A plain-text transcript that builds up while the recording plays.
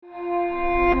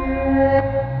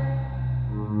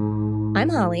I'm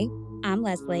Holly. I'm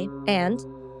Leslie. And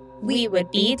we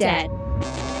would be dead.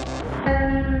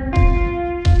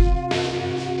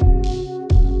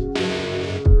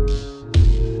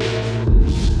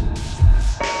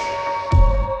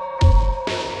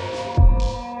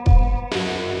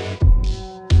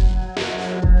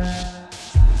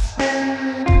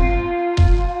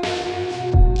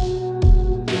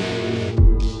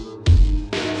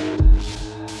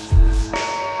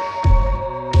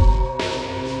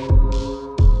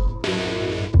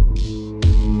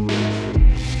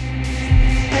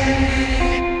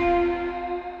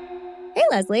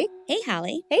 Hey, Leslie. Hey,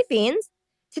 Holly. Hey, Fiends.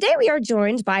 Today we are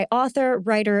joined by author,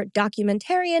 writer,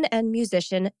 documentarian, and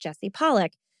musician Jesse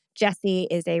Pollock. Jesse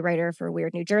is a writer for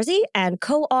Weird New Jersey and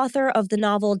co-author of the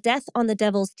novel Death on the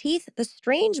Devil's Teeth, The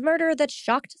Strange Murder That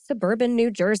Shocked Suburban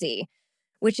New Jersey,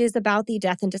 which is about the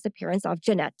death and disappearance of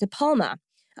Jeanette De Palma,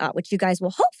 which you guys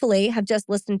will hopefully have just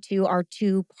listened to our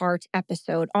 2-part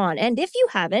episode on. And if you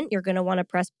haven't, you're going to want to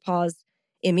press pause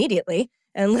immediately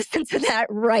and listen to that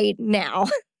right now.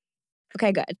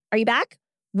 Okay, good. Are you back?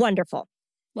 Wonderful.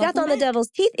 Welcome Death on back. the Devil's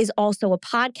Teeth is also a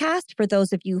podcast for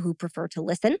those of you who prefer to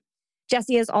listen.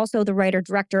 Jesse is also the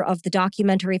writer-director of the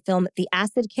documentary film The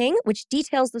Acid King, which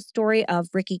details the story of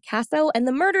Ricky Casso and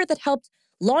the murder that helped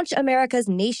launch America's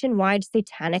nationwide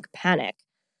satanic panic.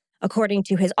 According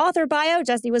to his author bio,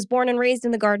 Jesse was born and raised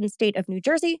in the Garden State of New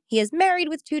Jersey. He is married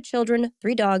with 2 children,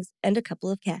 3 dogs, and a couple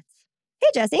of cats. Hey,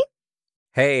 Jesse.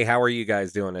 Hey, how are you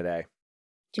guys doing today?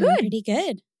 Doing Good. pretty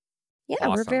good. Yeah,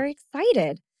 we're Awesome. very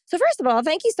excited. So first of all,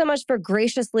 thank you so much for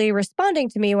graciously responding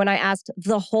to me when I asked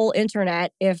the whole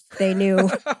internet if they knew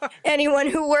anyone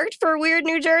who worked for Weird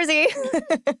New Jersey.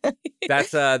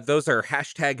 That's those are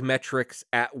hashtag metrics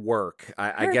at work.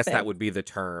 I guess that Perfect. would be the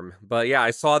term. But yeah,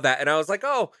 I saw that and I was like,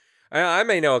 oh, I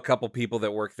may know a couple people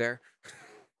that work there.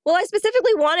 Well, I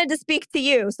specifically wanted to speak to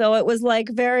you, so it was like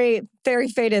very, very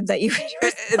fated that you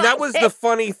And that was the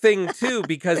funny thing too,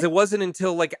 because it wasn't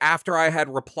until like after I had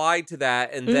replied to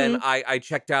that and then I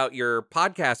checked out your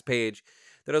podcast page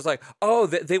that I was like, oh,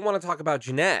 they want to talk about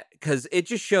Jeanette, because it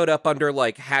just showed up under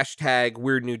like hashtag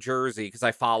Weird New Jersey, because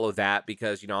I follow that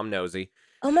because, you know, I'm nosy.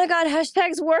 Oh my God,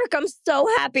 hashtags work. I'm so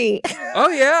happy. Oh,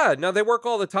 yeah. No, they work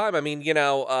all the time. I mean, you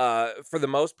know, for the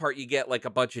most part, you get like a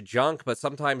bunch of junk, but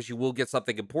sometimes you will get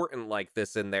something important like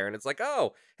this in there. And it's like,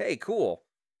 oh, hey, cool.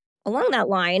 Along that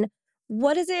line,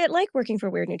 what is it like working for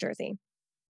Weird New Jersey?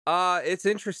 It's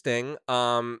interesting.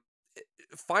 Finding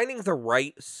the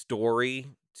right story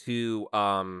to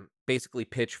basically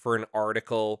pitch for an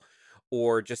article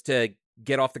or just to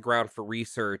get off the ground for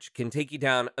research can take you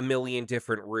down a million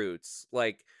different routes.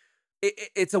 Like,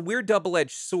 it's a weird double-edged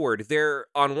sword. There,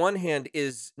 on one hand,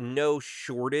 is no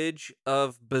shortage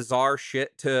of bizarre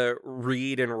shit to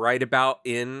read and write about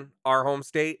in our home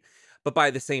state. But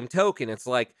by the same token, it's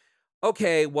like,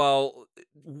 okay, well,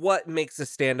 what makes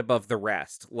us stand above the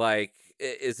rest? Like,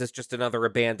 is this just another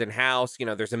abandoned house? You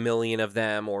know, there's a million of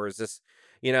them. Or is this,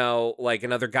 you know, like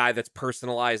another guy that's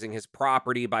personalizing his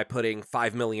property by putting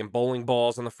 5 million bowling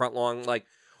balls on the front lawn? Like,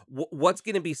 what's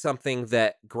going to be something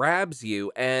that grabs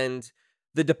you? And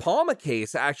the De Palma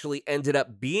case actually ended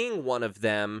up being one of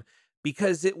them,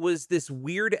 because it was this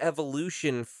weird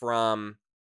evolution from,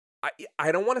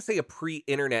 I don't want to say a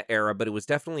pre-internet era, but it was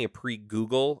definitely a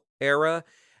pre-Google era.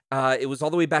 It was all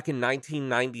the way back in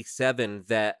 1997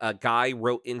 that a guy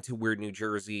wrote into Weird New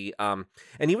Jersey, and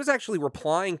he was actually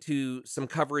replying to some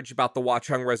coverage about the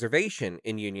Watchung Reservation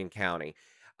in Union County.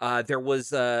 There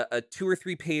was a 2 or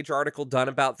 3 page article done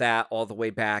about that all the way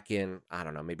back in, I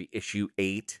don't know, maybe issue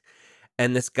 8.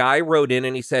 And this guy wrote in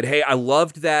and he said, hey, I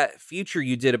loved that feature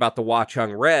you did about the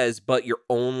Watchung Res, but you're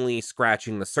only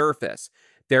scratching the surface.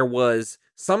 There was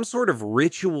some sort of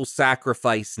ritual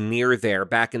sacrifice near there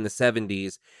back in the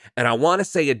 70s. And I want to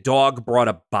say a dog brought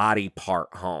a body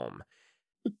part home.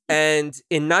 And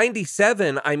in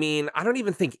 97, I mean, I don't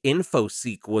even think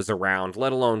InfoSeek was around,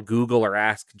 let alone Google or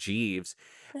Ask Jeeves.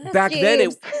 Back then,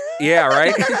 yeah,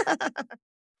 right?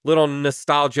 Little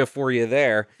nostalgia for you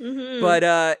there. Mm-hmm.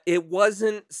 But it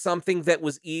wasn't something that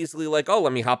was easily like, oh,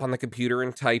 let me hop on the computer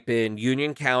and type in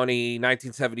Union County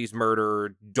 1970s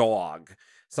murder dog,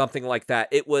 something like that.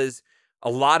 It was a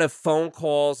lot of phone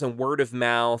calls and word of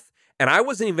mouth. And I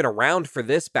wasn't even around for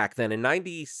this back then. In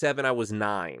 97, I was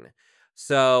 9.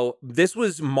 So this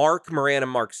was Mark Moran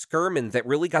and Mark Skirman that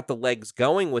really got the legs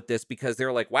going with this, because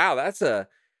they're like, wow, that's a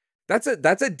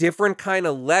different kind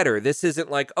of letter. This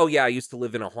isn't like, oh yeah, I used to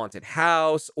live in a haunted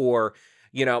house, or,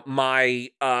 you know, my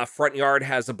front yard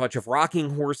has a bunch of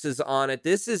rocking horses on it.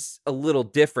 This is a little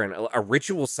different. A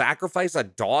ritual sacrifice, a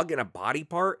dog and a body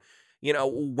part. You know,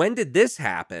 when did this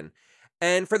happen?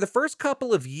 And for the first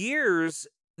couple of years,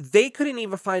 they couldn't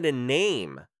even find a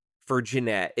name for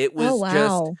Jeanette. It Oh, was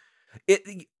just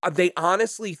wow. they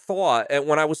honestly thought, and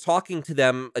when I was talking to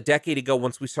them a decade ago,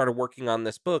 once we started working on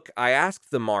this book, I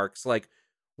asked the Marks, like,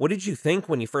 what did you think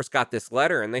when you first got this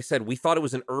letter? And they said, we thought it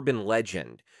was an urban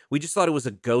legend. We just thought it was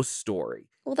a ghost story.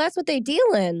 Well, that's what they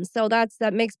deal in. So that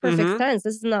makes perfect Hmm. sense.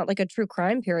 This is not like a true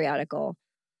crime periodical.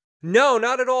 No,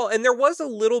 not at all. And there was a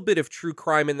little bit of true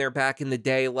crime in there back in the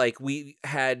day. Like we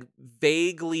had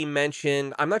vaguely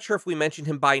mentioned, I'm not sure if we mentioned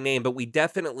him by name, but we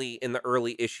definitely in the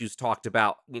early issues talked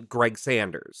about Greg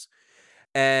Sanders.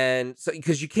 And so,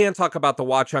 because you can't talk about the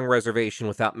Watchung Reservation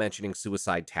without mentioning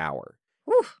Suicide Tower.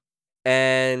 Whew.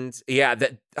 And yeah,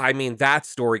 I mean, that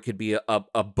story could be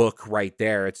a book right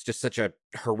there. It's just such a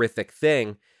horrific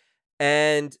thing.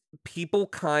 And people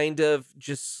kind of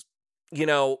just,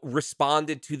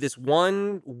 responded to this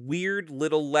one weird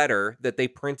little letter that they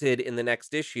printed in the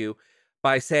next issue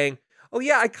by saying, oh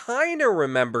yeah, I kind of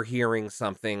remember hearing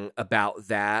something about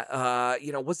that.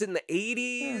 Was it in the Huh.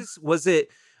 80s? Was it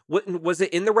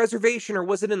in the reservation or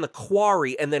was it in the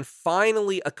quarry? And then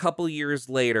finally, a couple years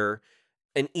later,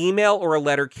 an email or a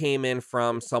letter came in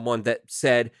from someone that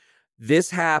said, this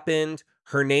happened.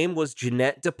 Her name was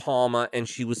Jeanette De Palma, and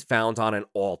she was found on an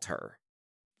altar.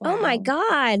 Oh my Wow.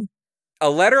 God. A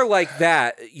letter like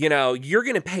that, you're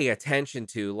going to pay attention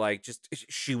to, like, just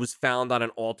she was found on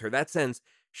an altar. That sends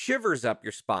shivers up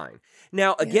your spine.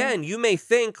 Now, Yeah. again, you may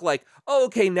think, like, oh,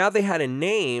 okay, now they had a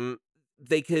name,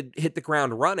 they could hit the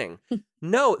ground running.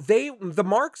 No, the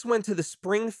Marks went to the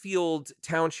Springfield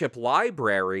Township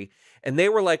Library and they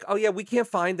were like, oh, yeah, we can't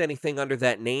find anything under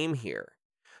that name here.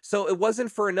 So it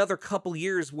wasn't for another couple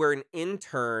years where an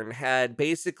intern had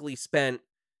basically spent,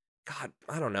 God,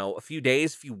 I don't know, a few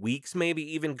days, few weeks, maybe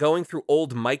even going through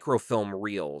old microfilm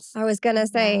reels. I was going to Wow.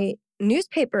 say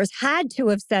newspapers had to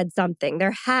have said something.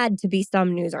 There had to be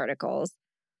some news articles.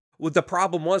 Well, the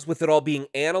problem was with it all being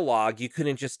analog, you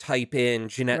couldn't just type in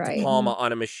Jeanette De Right. Palma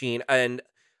on a machine, and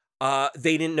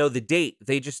they didn't know the date.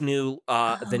 They just knew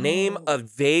the name, Oh. a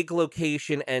vague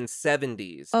location, and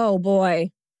 70s. Oh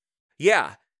boy.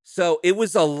 Yeah. So it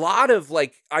was a lot of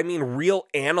real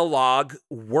analog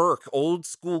work, old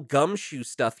school gumshoe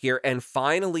stuff here. And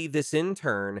finally, this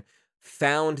intern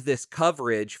found this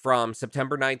coverage from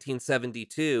September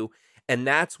 1972. And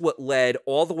that's what led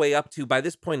all the way up to, by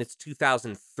this point, it's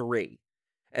 2003.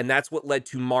 And that's what led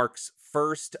to Mark's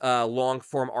first long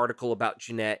form article about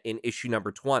Jeanette in issue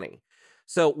number 20.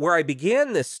 So where I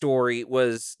began this story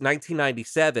was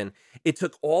 1997. It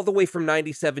took all the way from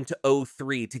 97 to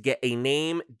 03 to get a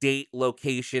name, date,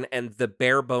 location, and the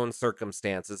bare bones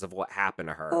circumstances of what happened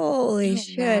to her. Holy Oh,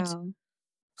 shit. wow.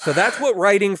 So that's what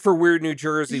writing for Weird New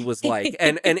Jersey was like.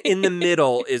 And in the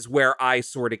middle is where I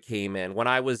sort of came in. When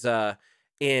I was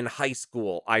in high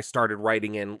school, I started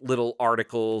writing in little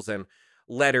articles and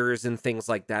letters and things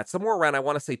like that. Somewhere around, I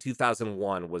want to say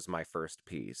 2001 was my first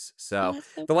piece. Oh, So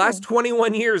that's so the last cool.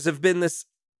 21 years have been this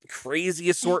crazy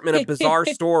assortment of bizarre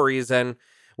stories. And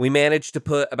we managed to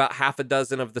put about half a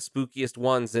dozen of the spookiest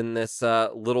ones in this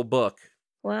little book.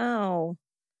 Wow.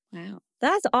 Wow.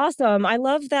 That's awesome. I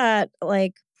love that,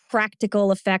 like,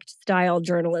 practical effect style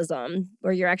journalism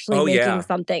where you're actually Oh, making yeah.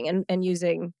 something and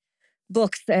using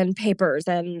books and papers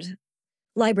and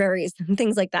libraries and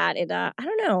things like that. It, I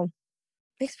don't know,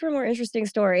 makes for a more interesting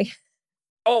story.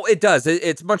 Oh, it does.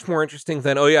 It's much more interesting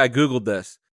than, oh, yeah, I Googled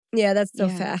this. Yeah, that's so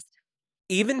Yeah. fast.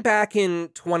 Even back in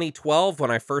 2012,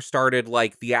 when I first started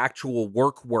like the actual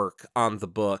work on the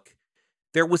book,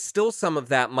 there was still some of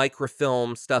that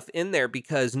microfilm stuff in there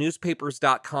because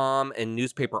newspapers.com and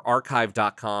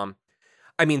newspaperarchive.com,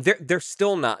 I mean, they're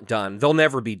still not done. They'll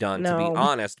never be done, to be No.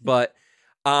 honest. But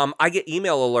I get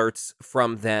email alerts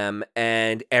from them,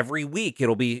 and every week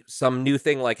it'll be some new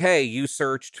thing like, hey, you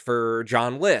searched for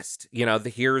John List.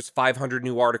 Here's 500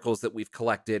 new articles that we've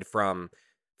collected from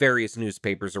various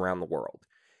newspapers around the world.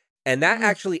 And that Mm.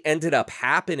 actually ended up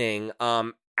happening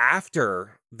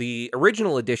after the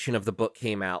original edition of the book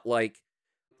came out. Like,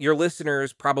 your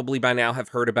listeners probably by now have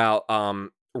heard about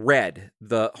Red,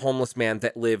 the homeless man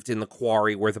that lived in the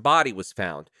quarry where the body was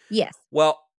found. Yes.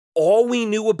 Well, all we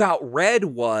knew about Red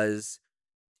was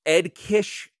Ed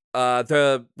Kish,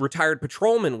 the retired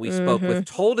patrolman we spoke with,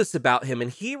 told us about him,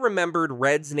 and he remembered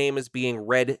Red's name as being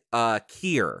Red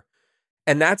Kier.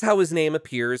 And that's how his name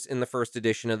appears in the first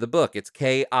edition of the book. It's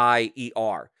Kier.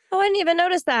 Oh, I didn't even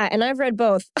notice that. And I've read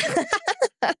both.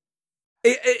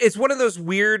 It's one of those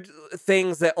weird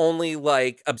things that only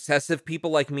like obsessive people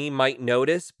like me might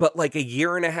notice. But like a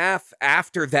year and a half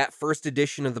after that first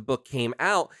edition of the book came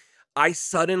out, I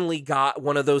suddenly got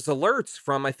one of those alerts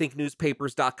from, I think,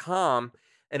 newspapers.com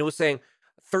and it was saying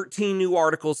 13 new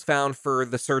articles found for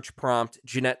the search prompt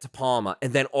Jeanette De Palma.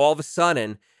 And then all of a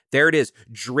sudden, there it is,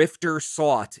 Drifter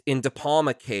sought in De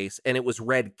Palma case, and it was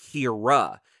read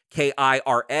Kira,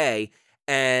 Kira.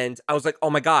 And I was like, oh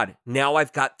my God, now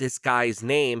I've got this guy's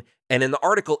name. And in the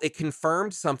article, it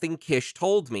confirmed something Kish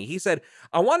told me. He said,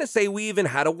 I want to say we even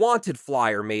had a wanted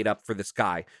flyer made up for this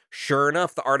guy. Sure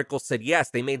enough, the article said yes,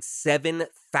 they made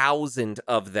 7,000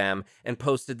 of them and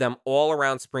posted them all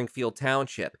around Springfield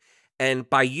Township. And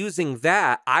by using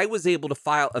that, I was able to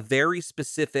file a very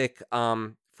specific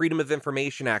Freedom of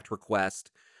Information Act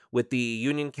request with the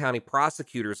Union County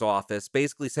Prosecutor's Office,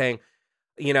 basically saying,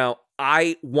 you know,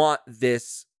 I want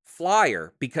this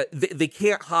flyer, because they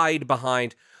can't hide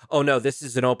behind, oh no, this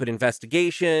is an open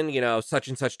investigation, you know, such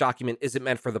and such document isn't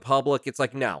meant for the public. It's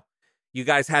like, no, you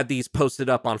guys had these posted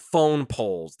up on phone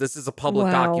polls. This is a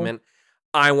public document.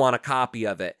 I want a copy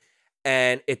of it.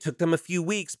 And it took them a few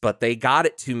weeks, but they got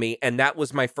it to me. And that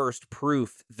was my first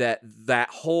proof that that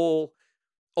whole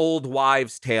old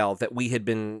wives' tale that we had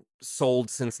been sold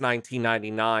since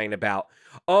 1999 about,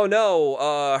 oh no,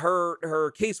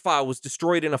 her case file was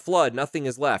destroyed in a flood, nothing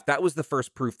is left. That was the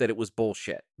first proof that it was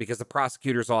bullshit, because the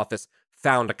prosecutor's office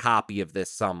found a copy of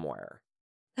this somewhere.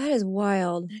 That is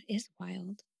wild. That is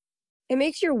wild. It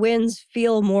makes your wins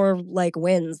feel more like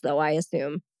wins, though, I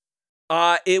assume.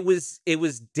 It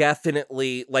was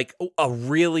definitely like a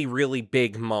really, really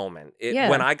big moment. Yeah.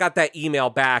 When I got that email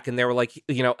back and they were like,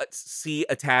 you know, see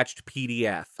attached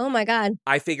PDF. Oh my God.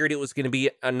 I figured it was going to be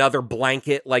another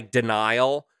blanket like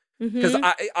denial, because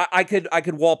I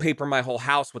could wallpaper my whole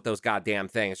house with those goddamn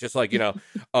things. Just like, you know,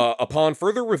 upon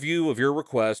further review of your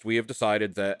request, we have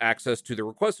decided that access to the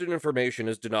requested information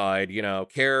is denied. You know,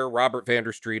 care Robert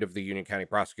Vanderstreet of the Union County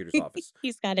Prosecutor's Office.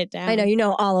 He's got it down. I know, you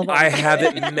know all of them. I have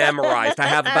it memorized. I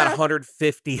have about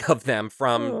 150 of them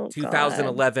from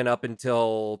 2011 up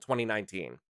until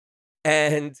 2019.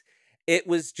 And it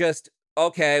was just,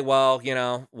 okay, well, you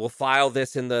know, we'll file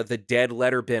this in the dead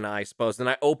letter bin, I suppose. Then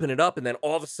I open it up, and then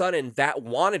all of a sudden, that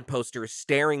wanted poster is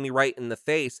staring me right in the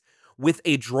face with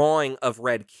a drawing of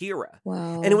Red Kira.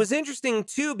 Wow. And it was interesting,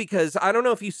 too, because I don't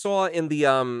know if you saw in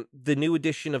the new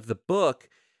edition of the book,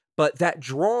 but that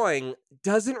drawing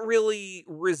doesn't really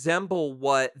resemble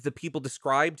what the people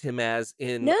described him as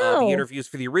in the interviews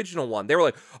for the original one. They were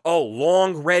like, oh,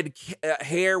 long red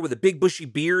hair with a big bushy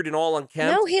beard and all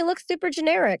unkempt. No, he looks super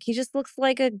generic. He just looks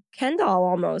like a Ken doll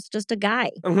almost, just a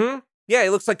guy. Mm-hmm. Yeah, he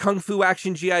looks like Kung Fu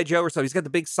Action G.I. Joe or something. He's got the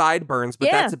big sideburns,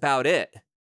 but that's about it.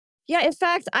 Yeah, in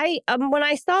fact, I when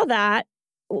I saw that,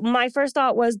 my first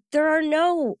thought was, there are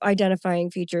no identifying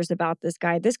features about this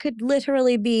guy. This could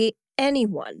literally be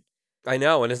anyone. I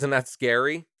know, and isn't that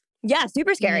scary? Yeah,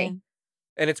 super scary. Yeah.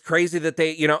 And it's crazy that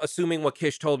they, you know, assuming what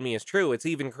Kish told me is true, it's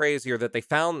even crazier that they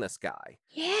found this guy.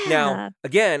 Yeah. Now,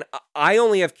 again, I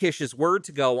only have Kish's word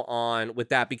to go on with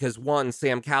that because, one,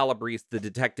 Sam Calabrese, the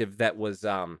detective that was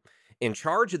in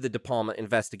charge of the De Palma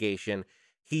investigation,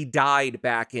 he died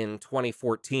back in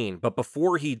 2014. But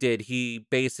before he did, he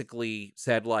basically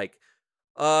said, like,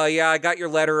 yeah, I got your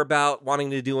letter about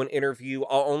wanting to do an interview.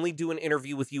 I'll only do an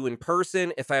interview with you in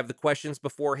person if I have the questions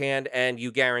beforehand and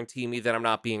you guarantee me that I'm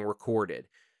not being recorded.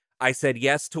 I said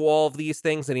yes to all of these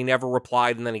things, and he never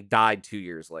replied, and then he died 2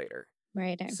 years later.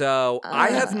 Right. So I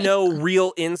have no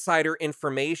real insider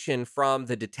information from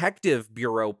the detective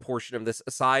bureau portion of this,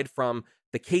 aside from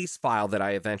the case file that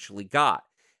I eventually got.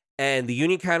 And the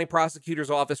Union County Prosecutor's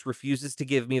Office refuses to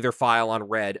give me their file on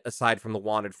red, aside from the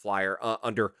wanted flyer,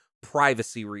 under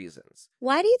privacy reasons.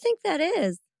 Why do you think that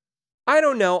is? I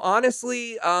don't know.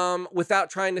 Honestly,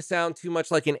 without trying to sound too much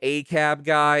like an ACAB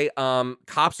guy,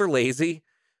 cops are lazy.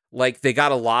 Like, they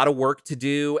got a lot of work to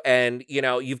do. And, you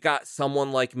know, you've got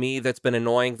someone like me that's been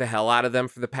annoying the hell out of them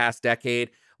for the past decade.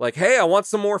 Like, hey, I want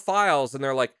some more files. And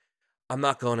they're like, I'm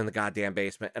not going in the goddamn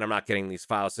basement and I'm not getting these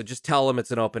files. So just tell them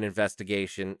it's an open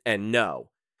investigation. And no,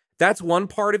 that's one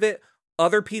part of it.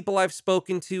 Other people I've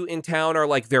spoken to in town are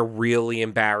like, they're really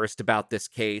embarrassed about this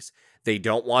case. They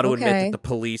don't want to admit that the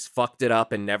police fucked it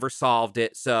up and never solved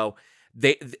it. So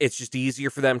it's just easier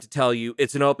for them to tell you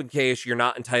it's an open case. You're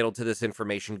not entitled to this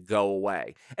information. Go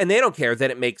away. And they don't care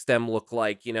that it makes them look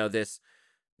like, you know, this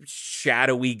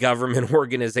shadowy government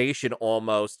organization,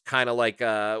 almost kind of like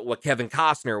what Kevin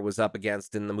Costner was up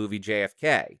against in the movie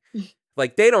JFK.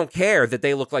 Like, they don't care that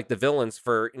they look like the villains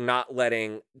for not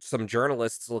letting some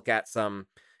journalists look at some,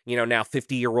 you know, now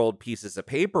 50-year-old pieces of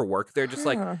paperwork. They're just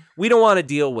like, we don't want to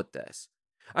deal with this.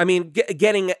 I mean,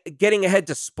 getting ahead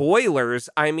to spoilers.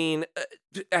 I mean,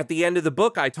 at the end of the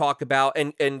book, I talk about,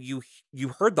 and you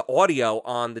heard the audio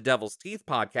on the Devil's Teeth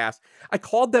podcast. I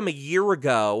called them a year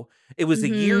ago. It was a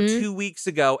year, Mhm. 2 weeks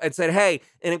ago, and said, "Hey,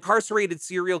 an incarcerated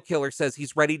serial killer says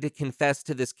he's ready to confess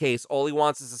to this case. All he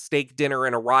wants is a steak dinner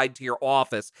and a ride to your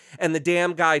office." And the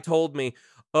damn guy told me,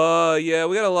 yeah,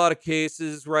 we got a lot of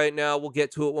cases right now. We'll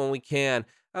get to it when we can."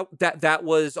 That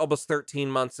was almost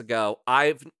 13 months ago.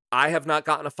 I have not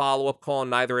gotten a follow-up call,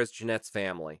 and neither has Jeanette's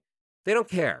family. They don't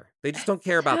care. They just don't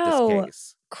care about this So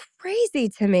case. crazy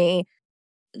to me.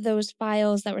 Those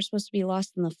files that were supposed to be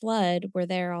lost in the flood were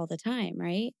there all the time,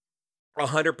 right?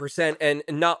 100%. And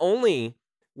not only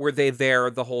were they there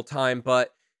the whole time,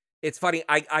 but it's funny.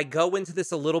 I go into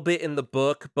this a little bit in the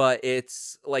book, but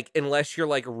it's like, unless you're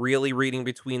like really reading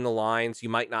between the lines, you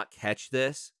might not catch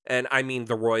this. And I mean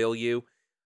the royal you.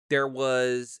 There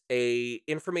was a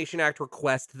Information Act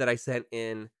request that I sent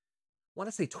in, I want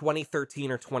to say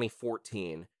 2013 or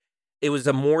 2014. It was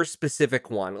a more specific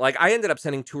one. Like, I ended up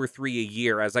sending 2 or 3 a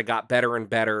year as I got better and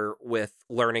better with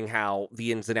learning how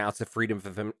the ins and outs of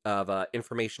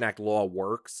Information Act law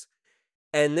works.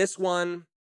 And this one,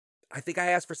 I think I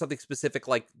asked for something specific,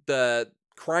 like the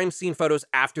crime scene photos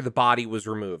after the body was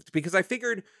removed, because I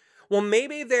figured, well,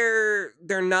 maybe they're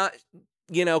not,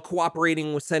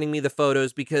 cooperating with sending me the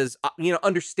photos because,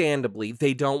 understandably,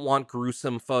 they don't want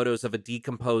gruesome photos of a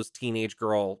decomposed teenage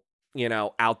girl,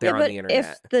 out Yeah, there on but the if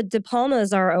internet. the De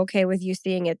Palmas are okay with you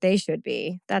seeing it, they should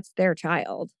be. That's their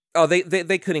child. Oh,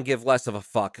 they couldn't give less of a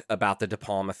fuck about the De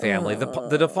Palma family.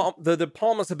 The De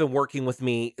Palmas have been working with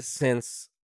me since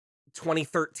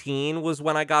 2013 was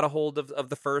when I got a hold of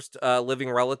the first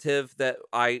living relative that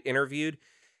I interviewed.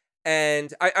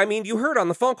 And I mean, you heard on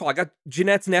the phone call, I got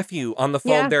Jeanette's nephew on the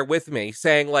phone Yeah. there with me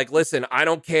saying, like, listen, I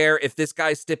don't care if this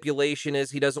guy's stipulation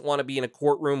is he doesn't want to be in a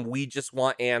courtroom. We just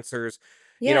want answers.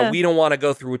 Yeah. We don't want to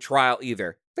go through a trial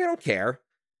either. They don't care.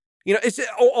 It's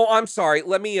I'm sorry.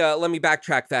 Let me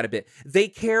backtrack that a bit. They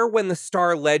care when the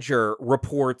Star Ledger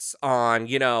reports on,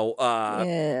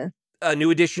 Yeah. a new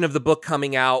edition of the book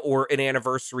coming out or an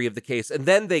anniversary of the case, and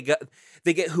then they get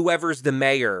whoever's the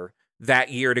mayor that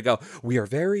year to go, we are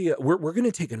very we're going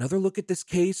to take another look at this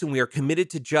case and we are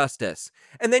committed to justice.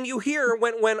 And then you hear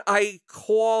when I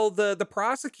call the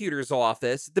prosecutor's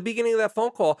office at the beginning of that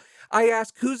phone call, I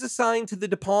ask, who's assigned to the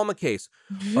De Palma case?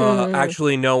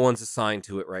 Actually, no one's assigned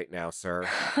to it right now, sir.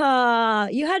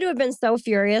 You had to have been so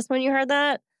furious when you heard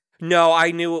that. No,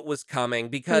 I knew it was coming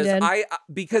because did.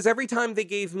 because every time they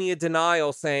gave me a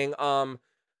denial saying,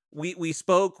 we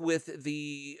spoke with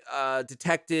the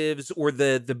detectives or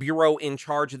the bureau in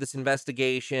charge of this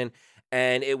investigation,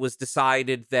 and it was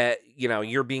decided that,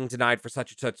 you're being denied for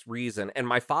such and such reason. And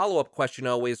my follow-up question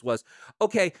always was,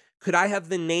 okay, could I have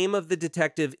the name of the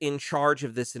detective in charge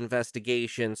of this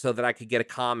investigation so that I could get a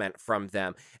comment from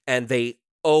them? And they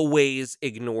always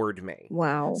ignored me.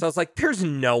 Wow. So I was like, there's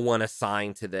no one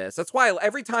assigned to this. That's why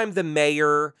every time the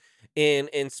mayor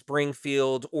in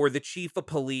Springfield or the chief of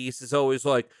police is always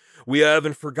like, we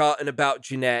haven't forgotten about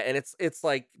Jeanette. And it's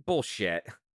like bullshit.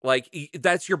 Like,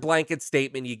 that's your blanket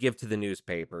statement you give to the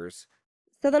newspapers.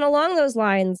 So then along those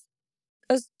lines,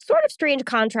 a sort of strange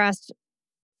contrast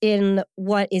in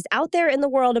what is out there in the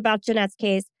world about Jeanette's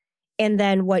case and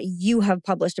then what you have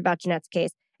published about Jeanette's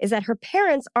case is that her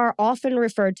parents are often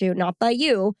referred to, not by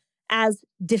you, as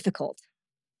difficult.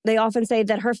 They often say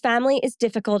that her family is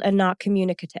difficult and not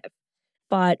communicative.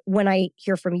 But when I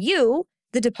hear from you,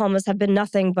 the De Palmas have been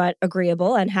nothing but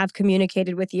agreeable and have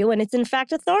communicated with you, and it's in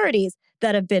fact authorities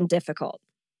that have been difficult.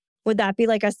 Would that be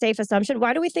like a safe assumption?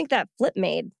 Why do we think that flip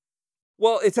made?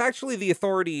 Well, it's actually the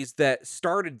authorities that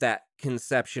started that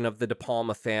conception of the De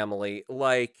Palma family.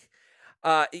 Like,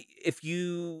 if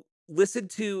you listen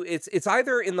to it's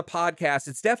either in the podcast,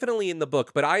 it's definitely in the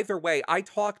book, but either way, I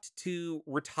talked to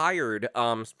retired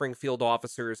Springfield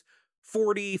officers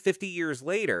 40, 50 years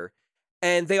later,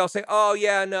 and they all say, oh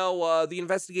yeah, no, the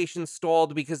investigation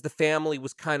stalled because the family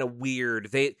was kind of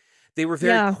weird. They were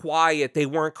very quiet. They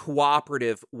weren't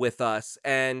cooperative with us.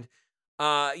 And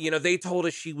they told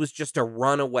us she was just a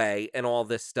runaway and all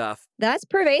this stuff. That's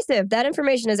pervasive. That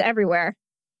information is everywhere.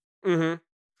 Mm-hmm.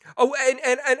 Oh,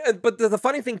 and but the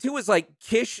funny thing too is, like,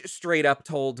 Kish straight up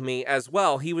told me as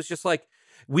well. He was just like,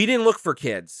 we didn't look for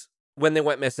kids when they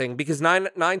went missing because nine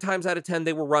times out of 10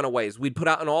 they were runaways. We'd put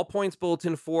out an all points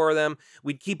bulletin for them.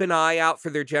 We'd keep an eye out for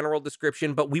their general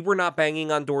description, but we were not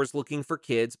banging on doors looking for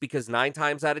kids because 9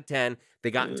 times out of 10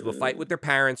 they got into a fight with their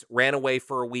parents, ran away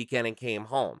for a weekend, and came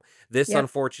home. This,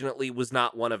 unfortunately, was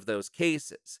not one of those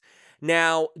cases.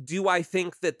 Now, do I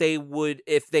think that they would,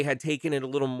 if they had taken it a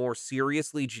little more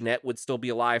seriously, Jeanette would still be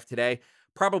alive today?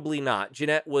 Probably not.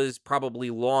 Jeanette was probably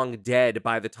long dead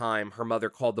by the time her mother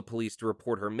called the police to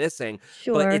report her missing,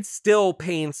 but Sure. it still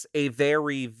paints a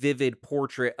very vivid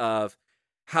portrait of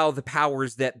how the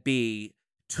powers that be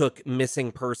took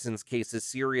missing persons cases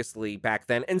seriously back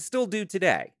then and still do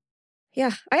today.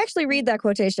 Yeah, I actually read that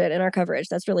quotation in our coverage.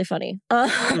 That's really funny.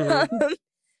 Mhm.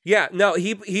 Yeah, no,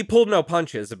 he pulled no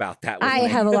punches about that with I me.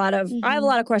 have a lot of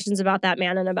Mhm. questions about that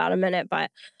man in about a minute, but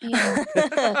Yeah.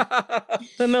 but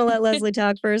I'm gonna let Leslie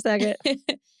talk for a second.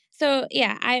 So,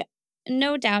 yeah, I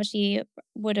no doubt she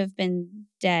would have been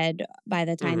dead by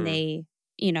the time Mhm. they,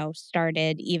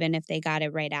 started, even if they got it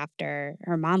right after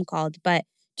her mom called. But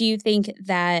do you think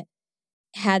that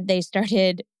had they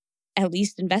started at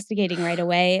least investigating right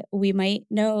away, we might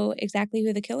know exactly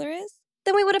who the killer is?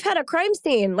 Then we would have had a crime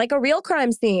scene, like a real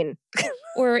crime scene.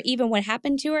 Or even what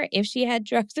happened to her if she had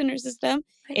drugs in her system?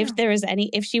 I If there was any,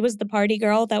 if she was the party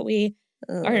girl that we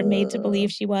are made to know.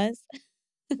 believe she was?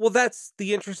 Well, that's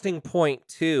the interesting point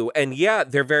too. And yeah,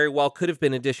 there very well could have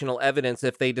been additional evidence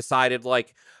if they decided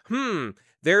like,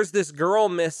 there's this girl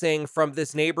missing from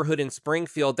this neighborhood in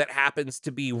Springfield that happens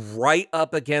to be right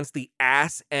up against the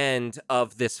ass end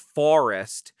of this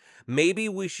forest. Maybe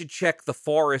we should check the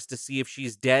forest to see if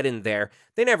she's dead in there.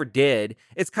 They never did.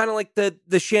 It's kind of like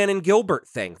the Shannon Gilbert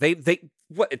thing. They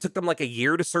what, it took them like a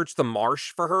year to search the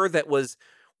marsh for her that was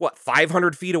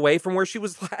 500 feet away from where she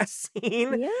was last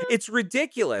seen? Yeah. It's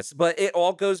ridiculous, but it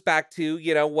all goes back to,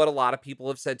 what a lot of people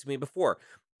have said to me before.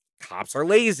 Cops are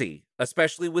lazy,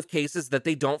 especially with cases that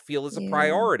they don't feel is a Yeah.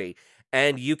 priority.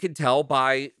 And you can tell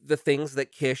by the things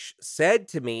that Kish said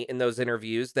to me in those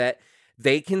interviews that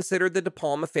they considered the De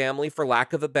Palma family, for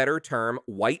lack of a better term,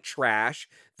 white trash.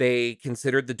 They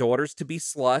considered the daughters to be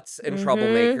sluts and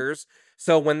troublemakers.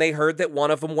 So when they heard that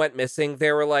one of them went missing,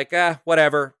 they were like,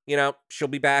 whatever, she'll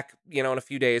be back, in a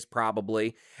few days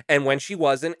probably. And when she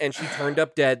wasn't and she turned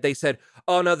up dead, they said,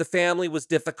 oh no, the family was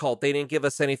difficult. They didn't give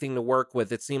us anything to work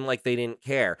with. It seemed like they didn't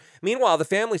care. Meanwhile, the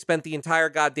family spent the entire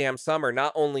goddamn summer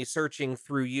not only searching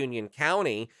through Union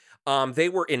County, they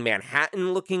were in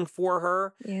Manhattan looking for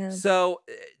her. Yeah. So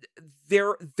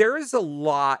there is a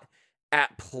lot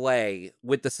at play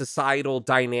with the societal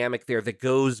dynamic there that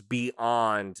goes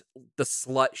beyond the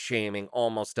slut shaming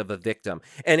almost of a victim.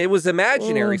 And it was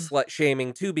imaginary Ugh. slut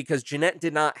shaming too, because Jeanette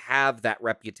did not have that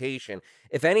reputation.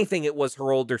 If anything, it was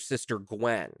her older sister,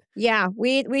 Gwen. Yeah,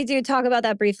 we do talk about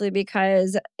that briefly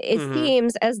because it Mhm.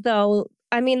 seems as though,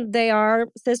 I mean, they are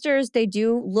sisters. They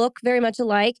do look very much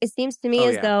alike. It seems to me Oh,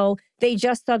 as yeah. though they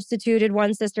just substituted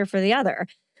one sister for the other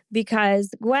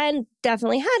because Gwen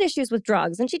definitely had issues with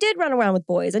drugs and she did run around with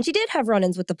boys and she did have run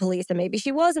ins with the police and maybe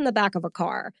she was in the back of a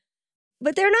car.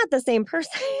 But they're not the same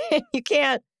person. you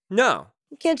can't No.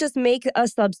 you can't just make a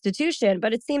substitution,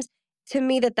 but it seems to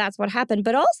me that that's what happened.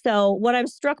 But also, what I'm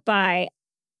struck by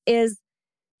is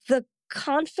the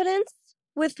confidence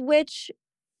with which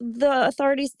the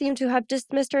authorities seem to have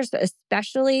dismissed her,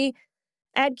 especially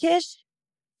Ed Kish,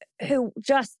 who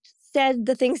just said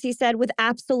the things he said with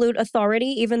absolute authority,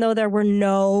 even though there were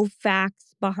no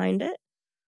facts behind it.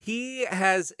 He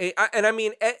has and I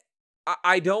mean,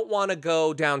 I don't want to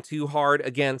go down too hard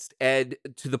against Ed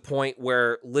to the point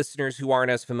where listeners who aren't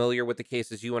as familiar with the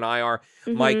case as you and I are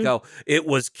might Mhm. go, "It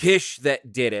was Kish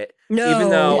that did it." No, Even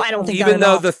though, I don't think that even at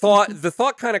though all. the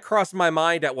thought kind of crossed my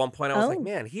mind at one point. I was like, Oh,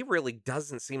 "Man, he really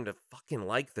doesn't seem to fucking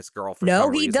like this girl for no,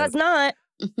 some he reason." does not.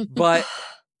 But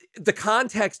the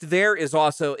context there is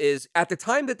at the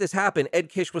time that this happened, Ed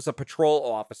Kish was a patrol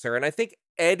officer. And I think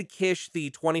Ed Kish, the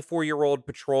 24-year-old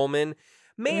patrolman,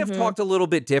 may have Mhm. talked a little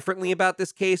bit differently about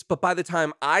this case. But by the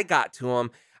time I got to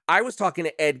him, I was talking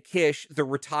to Ed Kish, the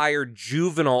retired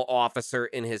juvenile officer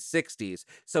in his 60s.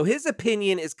 So his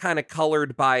opinion is kind of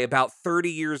colored by about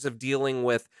 30 years of dealing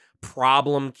with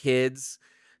problem kids.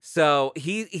 So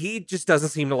he just doesn't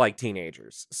seem to like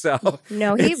teenagers. So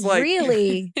No, he it's like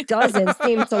really doesn't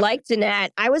seem to like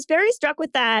Jeanette. I was very struck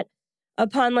with that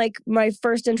upon like my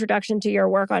first introduction to your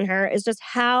work on her is just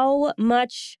how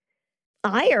much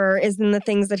ire is in the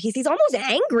things that he sees, almost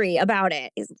angry about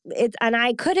it. It's and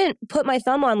I couldn't put my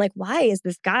thumb on like why is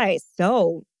this guy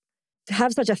so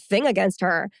have such a thing against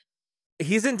her?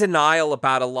 he's in denial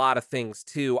about a lot of things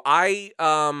too. I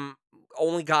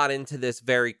only got into this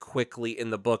very quickly in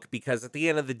the book because at the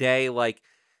end of the day, like,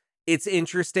 it's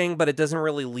interesting, but it doesn't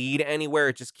really lead anywhere.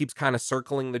 It just keeps kind of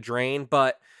circling the drain.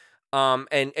 But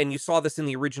and you saw this in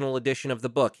the original edition of the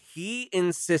book. He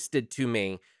insisted to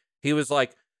me, he was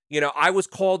like, I was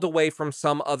called away from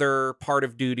some other part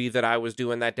of duty that I was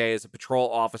doing that day as a patrol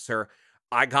officer.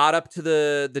 I got up to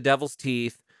the Devil's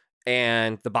Teeth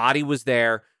and the body was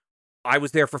there. I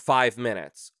was there for 5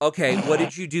 minutes. Okay, what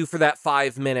did you do for that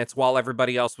 5 minutes while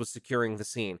everybody else was securing the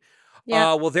scene?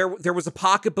 Yeah. Well, there was a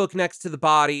pocketbook next to the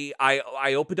body.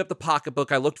 I opened up the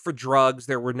pocketbook. I looked for drugs.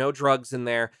 There were no drugs in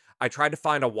there. I tried to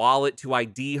find a wallet to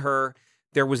ID her.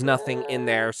 There was nothing in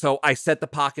there. So I set the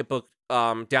pocketbook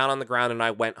down on the ground and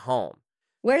I went home.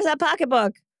 Where's that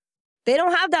pocketbook? They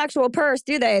don't have the actual purse,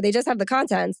 do they? They just have the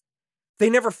contents. They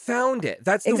never found it.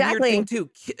 That's the weird Exactly. thing too.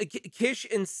 Kish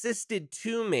insisted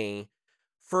to me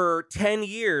for 10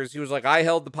 years. He was like, I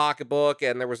held the pocketbook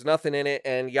and there was nothing in it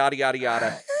and yada, yada,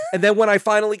 yada. And then when I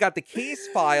finally got the case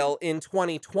file in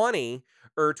 2020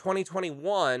 or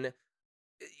 2021,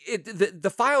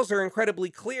 the files are incredibly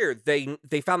clear. They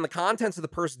found the contents of the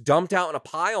purse dumped out in a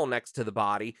pile next to the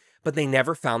body, but they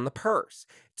never found the purse.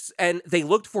 And they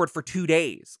looked for it for 2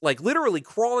 days, like literally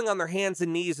crawling on their hands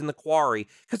and knees in the quarry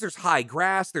because there's high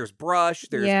grass, there's brush,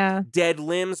 there's Yeah. dead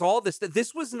limbs, all this.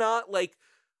 This was not like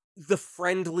the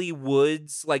friendly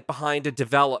woods like behind a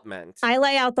development. I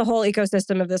lay out the whole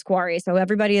ecosystem of this quarry, so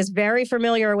everybody is very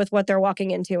familiar with what they're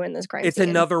walking into in this crime It's scene.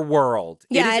 another world.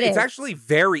 Yeah, it It's is. actually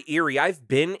very eerie. I've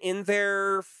been in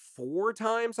there 4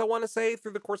 times, I want to say,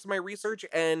 through the course of my research.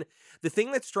 And the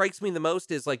thing that strikes me the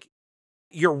most is like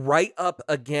you're right up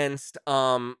against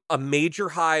a major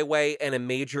highway and a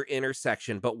major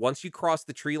intersection. But once you cross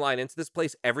the tree line into this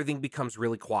place, everything becomes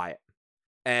really quiet.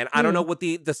 And I don't know what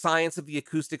the science of the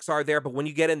acoustics are there, but when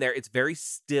you get in there, it's very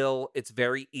still, it's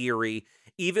very eerie,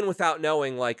 even without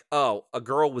knowing like, oh, a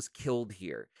girl was killed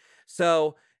here.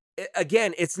 So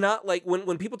again, it's not like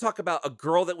when people talk about a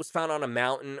girl that was found on a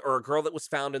mountain or a girl that was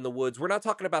found in the woods, we're not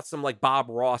talking about some like Bob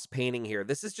Ross painting here.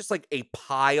 This is just like a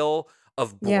pile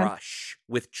of Yeah. brush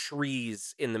with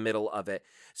trees in the middle of it.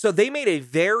 So they made a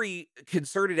very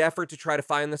concerted effort to try to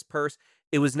find this purse.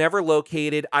 It was never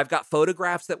located. I've got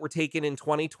photographs that were taken in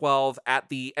 2012 at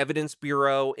the Evidence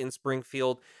Bureau in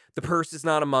Springfield. The purse is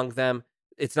not among them.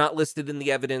 It's not listed in the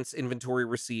evidence inventory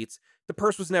receipts. The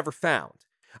purse was never found.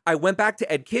 I went back to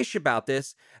Ed Kish about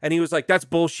this, and he was like, that's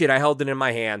bullshit. I held it in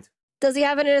my hand. Does he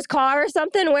have it in his car or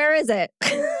something? Where is it?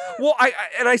 Well,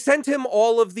 I sent him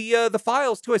all of the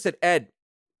files, too. I said, Ed,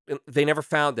 they never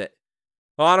found it.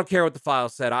 Oh, I don't care what the file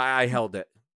said. I held it.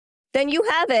 Then you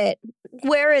have it.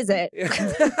 Where is it?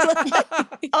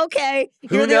 Okay,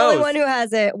 Who you're the only knows? one who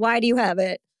has it. Why do you have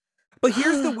it? But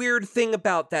here's the weird thing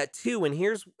about that too, and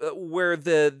here's where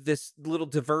this little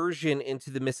diversion into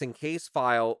the missing case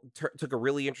file took a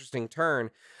really interesting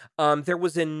turn. There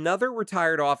was another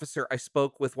retired officer I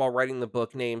spoke with while writing the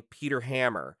book named Peter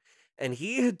Hammer, and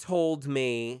he had told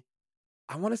me,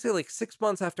 I want to say like 6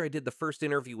 months after I did the first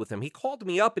interview with him, he called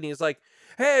me up and he was like,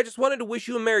 "Hey, I just wanted to wish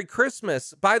you a Merry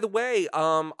Christmas. By the way,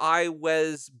 I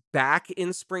was back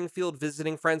in Springfield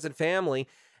visiting friends and family,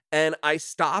 and I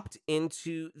stopped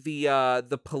into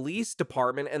the police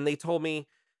department, and they told me,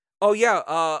 oh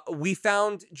yeah, we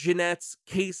found Jeanette's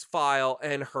case file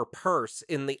and her purse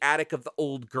in the attic of the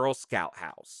old Girl Scout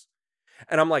house."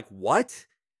 And I'm like, what?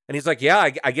 And he's like, yeah,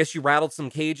 I guess you rattled some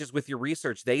cages with your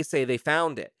research. They say they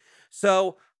found it.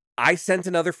 So I sent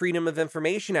another Freedom of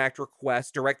Information Act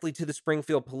request directly to the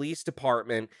Springfield Police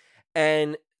Department.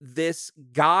 And this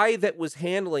guy that was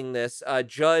handling this,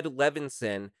 Judd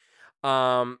Levinson,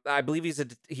 I believe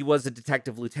he was a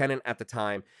detective lieutenant at the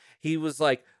time. He was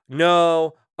like,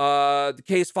 no, the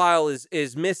case file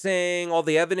is missing. All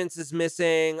the evidence is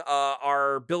missing.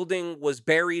 Our building was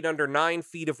buried under 9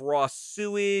 feet of raw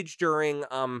sewage during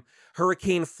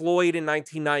Hurricane Floyd in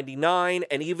 1999.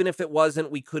 And even if it wasn't,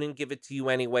 we couldn't give it to you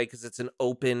anyway because it's an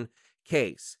open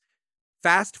case.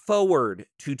 Fast forward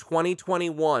to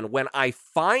 2021 when I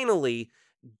finally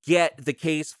get the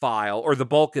case file, or the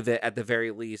bulk of it at the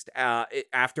very least,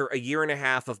 after a year and a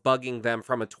half of bugging them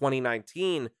from a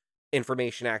 2019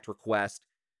 Information Act request.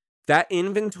 That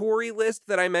inventory list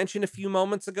that I mentioned a few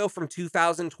moments ago from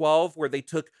 2012, where they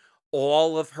took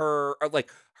all of her, like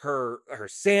her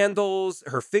sandals,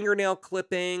 her fingernail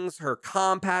clippings, her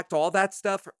compact, all that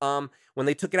stuff, when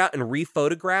they took it out and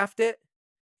rephotographed it,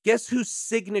 guess whose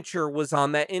signature was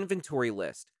on that inventory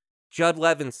list? Judd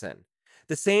Levinson.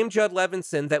 The same Judd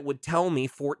Levinson that would tell me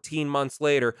 14 months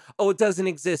later, oh, it doesn't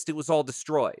exist, it was all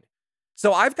destroyed.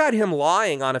 So I've got him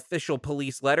lying on official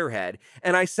police letterhead,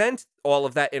 and I sent all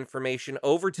of that information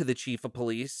over to the chief of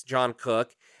police, John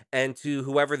Cook, and to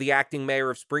whoever the acting mayor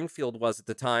of Springfield was at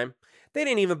the time. They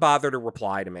didn't even bother to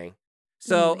reply to me.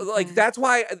 So, Oh my like, God. that's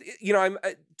why, I'm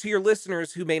to your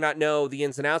listeners who may not know the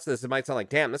ins and outs of this, it might sound like,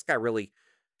 damn, this guy really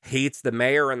hates the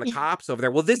mayor and the cops over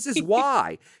there. Well, this is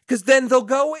why. Because then they'll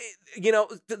go,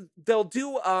 they'll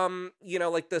do,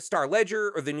 like the Star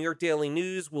Ledger or the New York Daily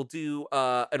News will do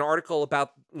an article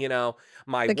about,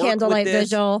 my The work candlelight with this.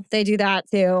 vigil, they do that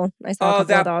too. I saw a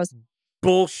couple of those.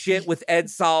 Bullshit with Ed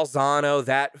Salzano,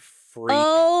 that freak.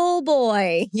 Oh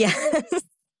boy. Yes.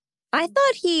 I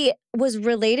thought he was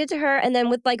related to her, and then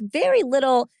with like very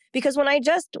little, because when I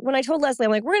told Leslie,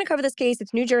 I'm like, we're going to cover this case.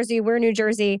 It's New Jersey. We're New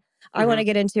Jersey. I want to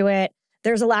get into it.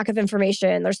 There's a lack of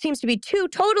information. There seems to be two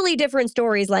totally different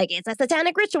stories. Like it's a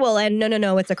satanic ritual, and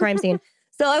no, it's a crime scene.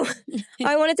 So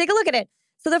I want to take a look at it.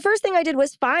 So the first thing I did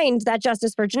was find that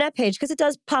Justice for Jeanette page because it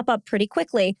does pop up pretty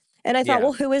quickly. And I thought,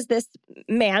 well, who is this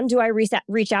man? Do I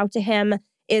reach out to him?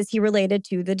 Is he related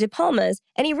to the De Palmas?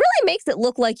 And he really makes it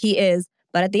look like he is.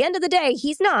 But at the end of the day,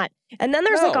 he's not. And then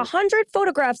there's like 100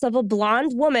 photographs of a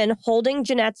blonde woman holding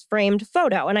Jeanette's framed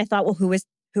photo. And I thought, well, who is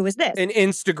this? An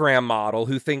Instagram model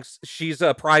who thinks she's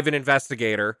a private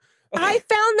investigator. I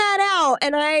found that out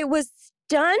and I was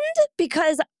stunned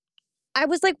because I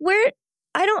was like,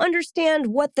 I don't understand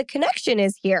what the connection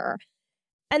is here.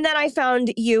 And then I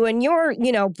found you and your,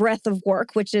 breadth of work,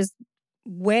 which is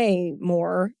way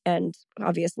more and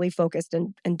obviously focused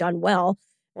and done well.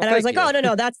 Well, and I was like, you. oh,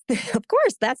 no, that's, of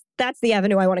course, that's the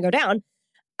avenue I want to go down.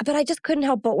 But I just couldn't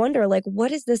help but wonder, like,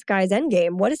 what is this guy's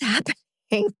endgame? What is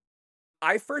happening?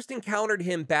 I first encountered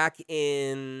him back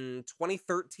in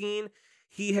 2013.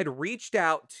 He had reached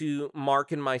out to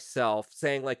Mark and myself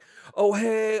saying like, oh,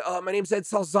 hey, my name's Ed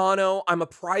Salzano. I'm a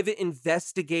private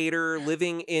investigator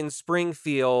living in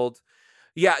Springfield.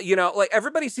 Yeah, like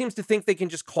everybody seems to think they can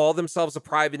just call themselves a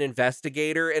private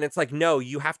investigator. And it's like, no,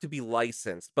 you have to be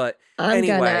licensed. But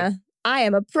anyway. I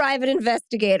am a private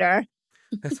investigator.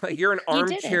 It's like you're an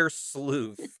armchair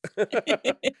sleuth.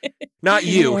 Not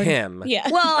you, him. Yeah.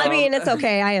 Well, I mean, it's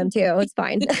okay. I am too. It's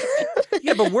fine.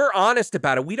 Yeah, but we're honest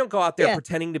about it. We don't go out there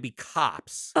pretending to be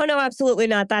cops. Oh, no, absolutely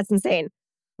not. That's insane.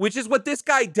 Which is what this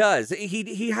guy does.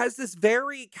 He has this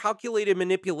very calculated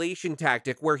manipulation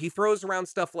tactic where he throws around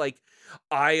stuff like,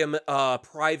 I am a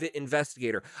private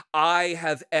investigator.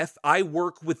 I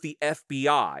work with the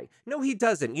FBI. No, he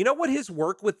doesn't. You know what his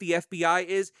work with the FBI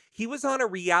is? He was on a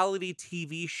reality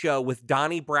TV show with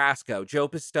Donnie Brasco, Joe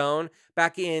Pistone,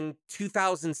 back in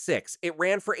 2006. It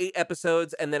ran for 8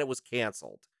 episodes and then it was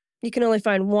canceled. You can only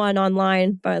find one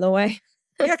online, by the way.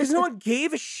 Yeah, because no one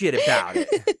gave a shit about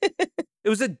it. It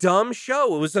was a dumb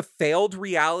show. It was a failed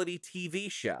reality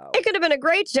TV show. It could have been a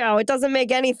great show. It doesn't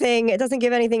give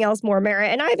anything else more merit.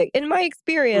 And I think, in my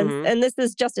experience, and this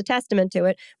is just a testament to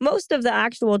it, most of the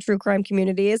actual true crime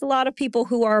community is a lot of people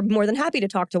who are more than happy to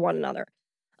talk to one another.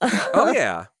 Oh,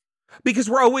 yeah. Because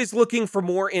we're always looking for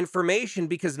more information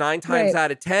because 9 times out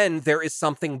of 10, there is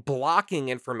something blocking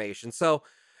information. So,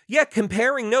 yeah,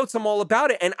 comparing notes, I'm all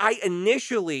about it. And I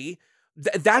initially...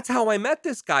 that's how I met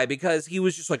this guy because he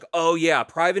was just like, oh yeah,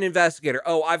 private investigator.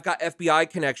 Oh, I've got FBI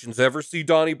connections. Ever see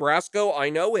Donnie Brasco? I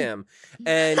know him.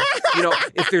 And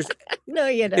if there's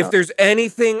if there's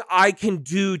anything I can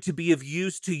do to be of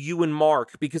use to you and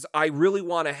Mark, because I really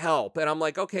want to help. And I'm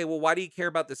like, okay, well, why do you care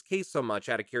about this case so much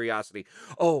out of curiosity?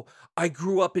 Oh, I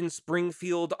grew up in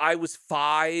Springfield. I was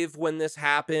 5 when this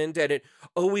happened, and it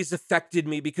always affected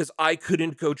me because I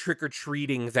couldn't go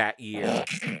trick-or-treating that year.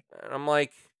 And I'm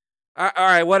like, all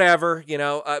right, whatever,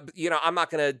 I'm not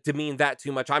going to demean that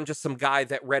too much. I'm just some guy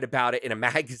that read about it in a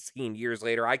magazine years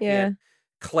later. I can't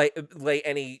lay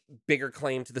any bigger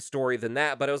claim to the story than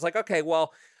that. But I was like, okay,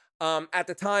 well, at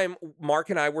the time, Mark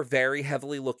and I were very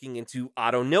heavily looking into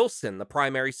Otto Nilsson, the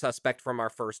primary suspect from our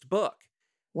first book.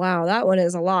 Wow, that one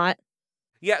is a lot.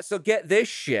 Yeah, so get this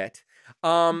shit.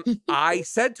 I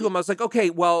said to him, I was like, okay,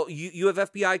 well, you have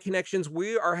FBI connections.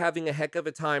 We are having a heck of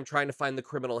a time trying to find the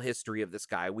criminal history of this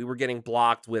guy. We were getting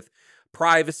blocked with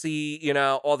privacy,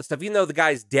 all the stuff. Even though the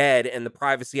guy's dead and the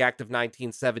Privacy Act of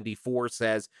 1974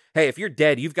 says, hey, if you're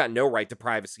dead, you've got no right to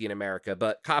privacy in America,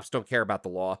 but cops don't care about the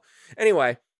law.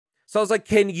 Anyway, so I was like,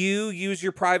 can you use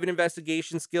your private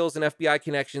investigation skills and FBI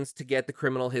connections to get the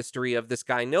criminal history of this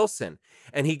guy Nilsson?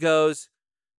 And he goes,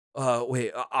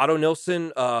 wait, Otto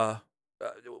Nilsson,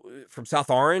 from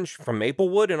South Orange, from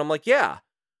Maplewood? And I'm like, yeah.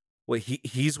 Wait,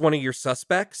 he's one of your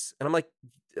suspects? And I'm like,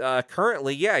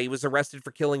 currently, yeah, he was arrested for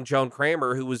killing Joan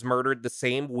Kramer, who was murdered the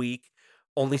same week,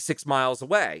 only 6 miles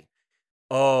away.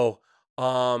 Oh,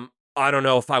 I don't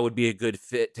know if I would be a good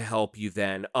fit to help you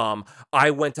then. I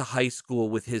went to high school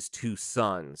with his 2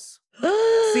 sons.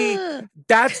 See,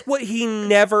 That's what he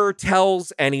never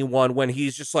tells anyone when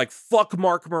he's just like, fuck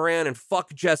Mark Moran and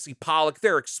fuck Jesse Pollock.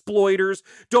 They're exploiters.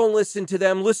 Don't listen to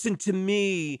them. Listen to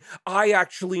me. I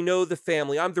actually know the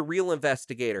family. I'm the real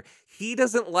investigator. He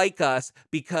doesn't like us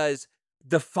because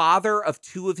the father of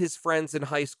two of his friends in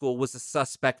high school was a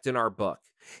suspect in our book.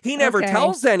 He never Okay.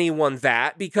 tells anyone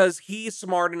that because he's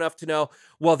smart enough to know,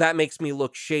 well, that makes me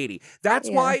look shady. That's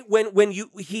Yeah. why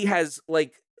he has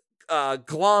like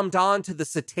glommed on to the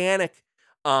satanic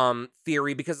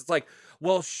theory, because it's like,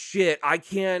 well, shit, I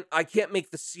can't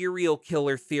make the serial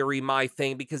killer theory my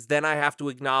thing because then I have to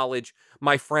acknowledge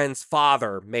my friend's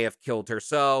father may have killed her.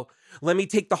 So let me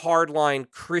take the hardline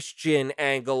Christian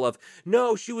angle of,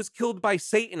 no, she was killed by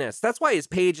Satanists. That's why his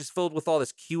page is filled with all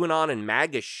this QAnon and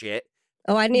MAGA shit.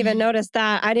 Oh, I didn't even notice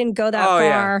that. I didn't go that Oh,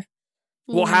 yeah. far.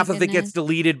 Well, Oh my half of it gets goodness.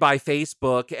 deleted by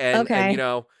Facebook, and Okay. you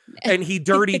know, and he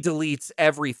dirty deletes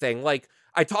everything. Like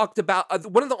I talked about,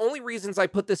 one of the only reasons I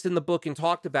put this in the book and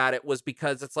talked about it was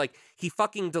because it's like he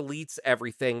fucking deletes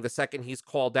everything the second he's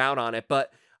called out on it.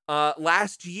 But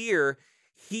last year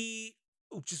he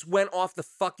just went off the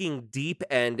fucking deep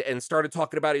end and started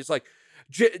talking about, he's like,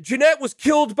 Jeanette was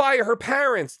killed by her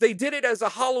parents. They did it as a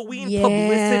Halloween publicity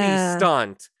Yeah.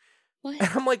 stunt. What? And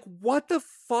I'm like, what the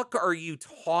fuck are you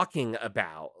talking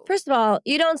about? First of all,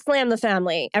 you don't slam the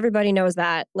family. Everybody knows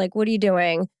that. Like, what are you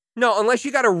doing? No, unless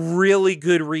you got a really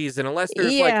good reason. Unless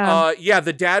there's Yeah. like,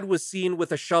 the dad was seen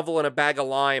with a shovel and a bag of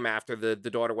lime after the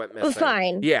daughter went missing.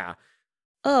 Fine. Yeah.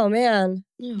 Oh, man.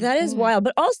 Oh, That is God. wild.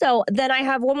 But also, then I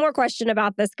have one more question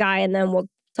about this guy, and then we'll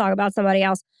talk about somebody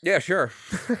else. Yeah, sure.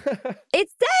 It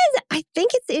says, I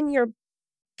think it's in your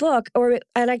book,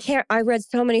 I read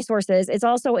so many sources. It's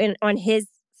also on his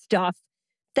stuff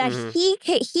that Mhm.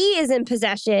 he is in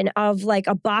possession of like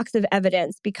a box of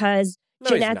evidence because No,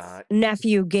 he's Jeanette's not.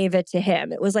 nephew gave it to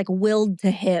him. It was like willed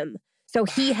to him. So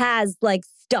he has like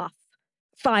stuff,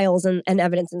 files and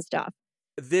evidence and stuff.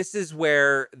 This is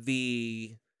where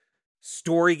the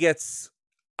story gets,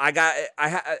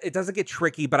 it doesn't get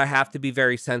tricky, but I have to be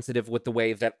very sensitive with the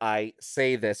way that I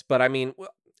say this. But I mean,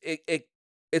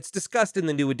 it's discussed in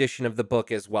the new edition of the book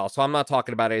as well. So I'm not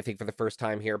talking about anything for the first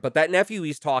time here. But that nephew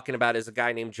he's talking about is a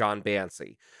guy named John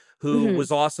Bancy, who Mhm.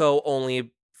 was also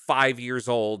only 5 years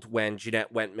old when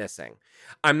Jeanette went missing.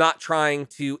 I'm not trying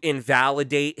to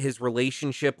invalidate his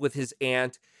relationship with his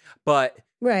aunt, but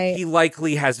Right. he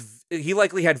likely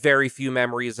had very few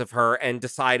memories of her and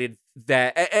decided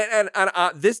that,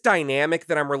 this dynamic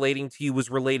that I'm relating to you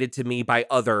was related to me by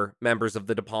other members of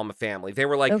the De Palma family. They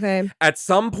were like, Okay. at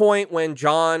some point when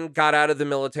John got out of the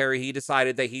military, he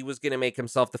decided that he was going to make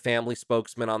himself the family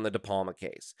spokesman on the De Palma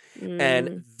case. And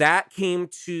Mm. that came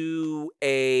to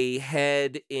a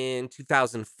head in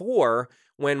 2004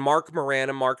 when Mark Moran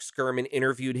and Mark Skirman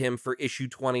interviewed him for issue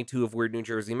 22 of Weird New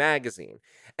Jersey magazine.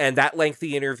 And that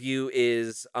lengthy interview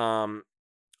is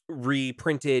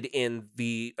reprinted in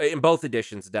both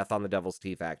editions, Death on the Devil's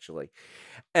Teeth, actually.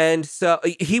 And so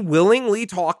he willingly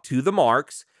talked to the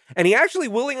Marks, and he actually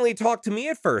willingly talked to me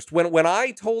at first. When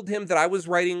I told him that I was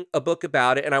writing a book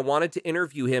about it and I wanted to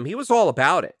interview him, he was all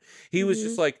about it. He was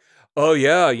just like, oh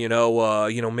yeah,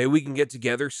 maybe we can get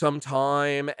together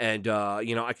sometime, and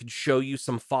I could show you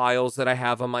some files that I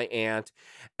have on my aunt,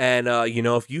 and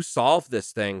if you solve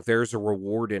this thing, there's a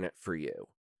reward in it for you.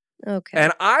 Okay.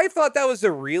 And I thought that was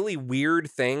a really weird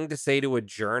thing to say to a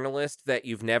journalist that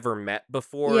you've never met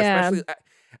before, Yeah. especially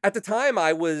at the time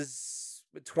I was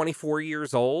 24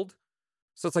 years old.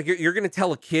 So it's like you're going to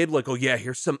tell a kid like, "Oh yeah,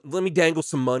 let me dangle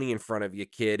some money in front of you,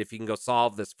 kid, if you can go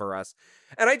solve this for us."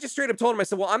 And I just straight up told him, I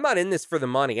said, "Well, I'm not in this for the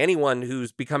money. Anyone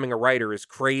who's becoming a writer is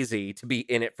crazy to be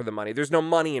in it for the money. There's no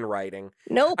money in writing."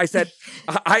 Nope. I said,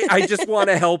 I just want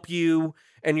to help you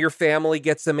and your family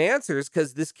get some answers,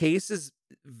 because this case is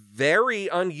very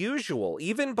unusual,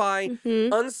 even by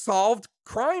Mhm. unsolved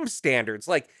crime standards.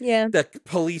 Like Yeah. the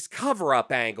police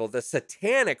cover-up angle, the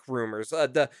satanic rumors,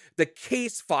 the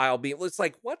case file being, it's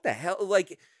like, what the hell?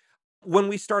 Like, when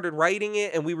we started writing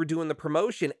it and we were doing the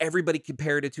promotion, everybody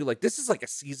compared it to, like, this is like a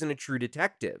season of True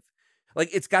Detective. Like,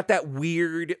 it's got that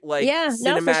weird, like, Yeah,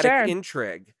 no, for cinematic sure.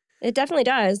 intrigue. It definitely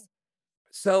does.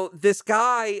 So this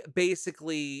guy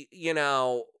basically,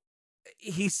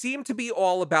 he seemed to be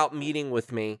all about meeting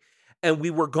with me, and we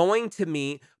were going to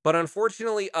meet, but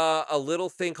unfortunately, a little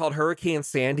thing called Hurricane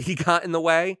Sandy got in the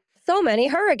way. So many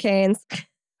hurricanes.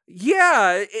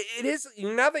 Yeah, it is.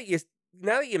 Now that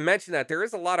you mention that, there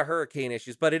is a lot of hurricane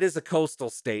issues, but it is a coastal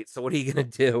state, so what are you gonna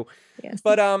do? Yes.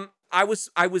 But I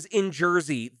was in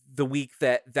Jersey the week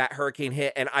that hurricane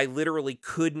hit, and I literally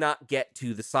could not get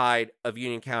to the side of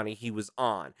Union County he was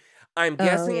on. I'm Oh,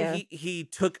 guessing yeah. he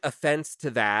took offense to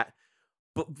that,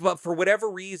 but for whatever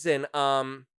reason,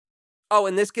 oh,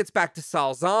 and this gets back to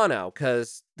Salzano,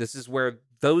 because this is where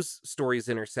those stories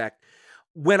intersect.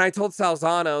 When I told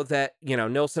Salzano that,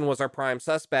 Nilsson was our prime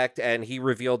suspect and he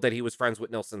revealed that he was friends with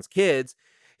Nilsson's kids,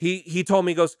 he told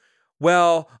me, he goes,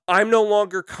 well, I'm no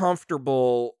longer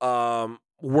comfortable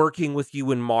working with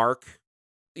you and Mark,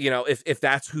 if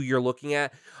that's who you're looking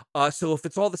at. So if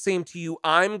it's all the same to you,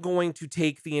 I'm going to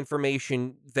take the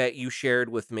information that you shared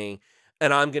with me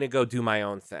and I'm going to go do my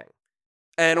own thing.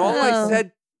 And Oh.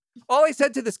 all I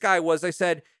said to this guy was, I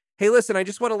said, hey, listen, I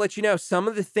just want to let you know some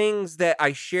of the things that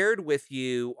I shared with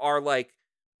you are like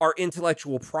our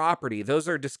intellectual property. Those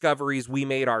are discoveries we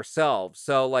made ourselves.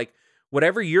 So, like,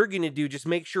 whatever you're going to do, just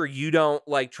make sure you don't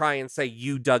like try and say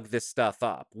you dug this stuff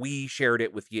up. We shared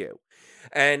it with you.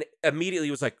 And immediately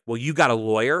he was like, well, you got a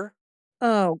lawyer?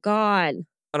 Oh, God.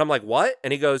 And I'm like, what?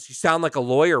 And he goes, you sound like a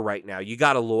lawyer right now. You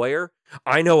got a lawyer?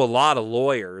 I know a lot of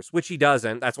lawyers, which he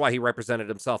doesn't. That's why he represented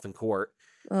himself in court.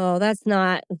 Oh, that's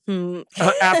not.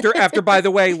 After, by the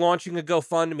way, launching a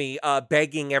GoFundMe,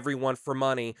 begging everyone for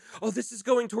money. Oh, this is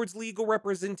going towards legal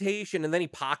representation. And then he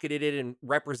pocketed it and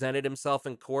represented himself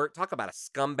in court. Talk about a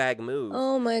scumbag move.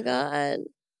 Oh, my God.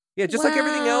 Yeah, just like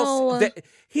everything else, Wow. that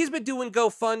he's been doing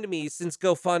GoFundMe since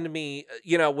GoFundMe,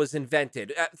 was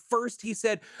invented. At first, he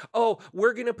said, "Oh,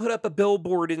 we're gonna put up a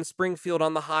billboard in Springfield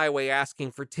on the highway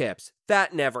asking for tips."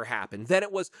 That never happened. Then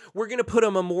it was, "We're gonna put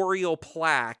a memorial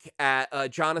plaque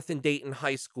at Jonathan Dayton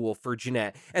High School for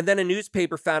Jeanette." And then a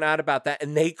newspaper found out about that,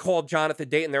 and they called Jonathan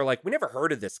Dayton. They're like, "We never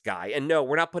heard of this guy, and no,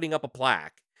 we're not putting up a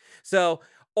plaque." So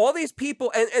all these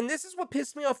people, and this is what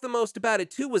pissed me off the most about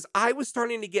it too, was I was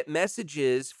starting to get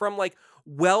messages from like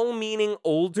well-meaning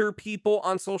older people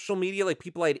on social media, like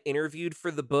people I'd interviewed for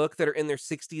the book that are in their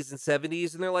 60s and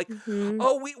 70s, and they're like, Mhm.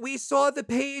 oh, we saw the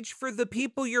page for the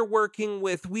people you're working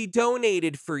with, we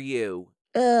donated for you.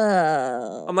 I'm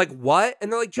Ugh. like, what?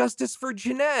 And they're like, Justice for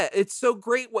Jeanette, it's so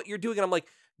great what you're doing. And I'm like,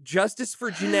 Justice for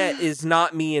Jeanette is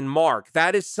not me and Mark,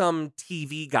 that is some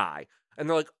TV guy. And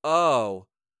they're like, oh,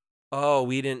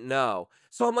 we didn't know.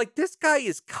 So I'm like, this guy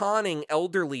is conning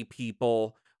elderly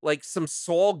people like some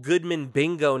Saul Goodman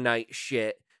bingo night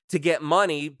shit to get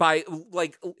money by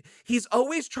like he's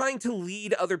always trying to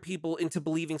lead other people into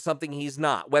believing something he's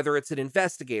not, whether it's an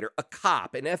investigator, a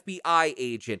cop, an FBI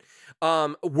agent,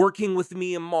 working with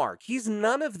me and Mark. He's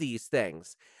none of these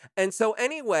things. And so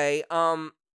anyway,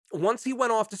 once he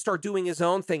went off to start doing his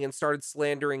own thing and started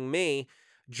slandering me,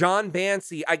 John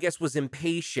Bancy, I guess, was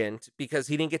impatient because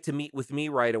he didn't get to meet with me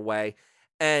right away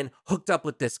and hooked up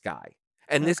with this guy.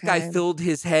 And this guy Okay. filled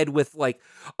his head with like,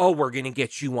 oh, we're going to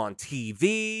get you on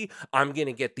TV. I'm going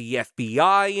to get the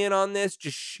FBI in on this.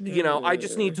 I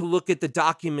just need Mm. to look at the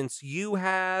documents you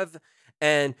have.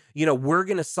 And, we're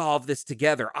going to solve this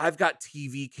together. I've got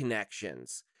TV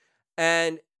connections.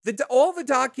 And all the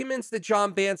documents that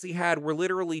John Bancy had were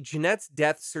literally Jeanette's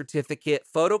death certificate,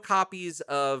 photocopies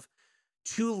of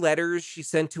 2 letters she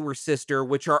sent to her sister,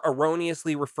 which are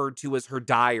erroneously referred to as her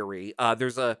diary.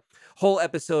 There's a whole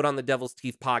episode on the Devil's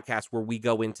Teeth podcast where we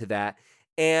go into that.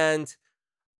 And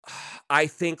I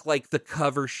think like the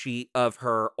cover sheet of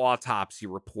her autopsy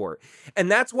report.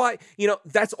 And that's why,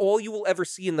 that's all you will ever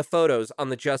see in the photos on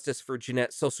the Justice for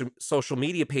Jeanette social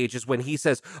media pages when he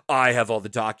says, I have all the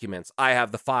documents, I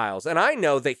have the files. And I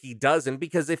know that he doesn't,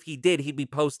 because if he did, he'd be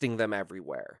posting them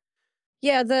everywhere.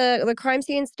 Yeah, the crime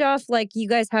scene stuff, like, you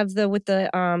guys have the with the,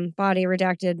 body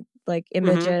redacted, like, Hmm.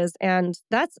 images, and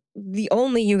that's the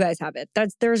only you guys have it.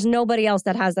 There's nobody else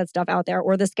that has that stuff out there,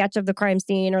 or the sketch of the crime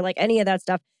scene, or, like, any of that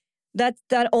stuff. That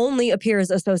only appears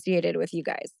associated with you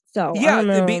guys. So, I Yeah, don't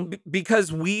know.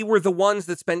 because we were the ones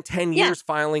that spent 10 Yeah. years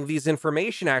filing these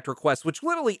Information Act requests, which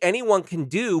literally anyone can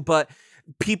do, but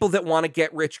people that want to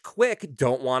get rich quick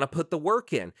don't want to put the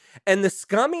work in. And the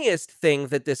scummiest thing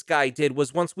that this guy did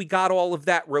was, once we got all of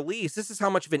that released, this is how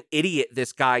much of an idiot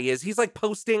this guy is. He's like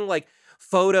posting like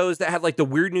photos that had like the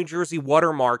Weird New Jersey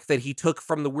watermark that he took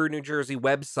from the Weird New Jersey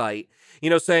website,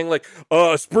 saying like,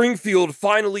 Springfield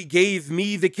finally gave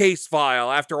me the case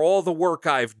file after all the work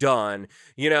I've done,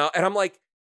 and I'm like,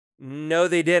 no,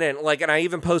 they didn't. Like, and I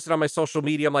even posted on my social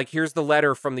media, I'm like, here's the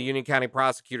letter from the Union County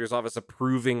Prosecutor's Office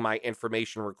approving my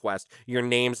information request. Your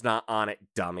name's not on it,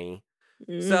 dummy.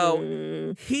 So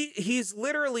Mm. he's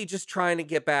literally just trying to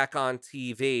get back on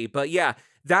TV. But yeah,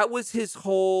 that was his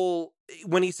whole,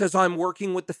 when he says, I'm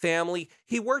working with the family,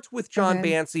 he worked with John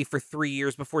Okay. Bancy for 3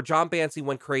 years before John Bancy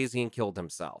went crazy and killed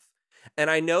himself.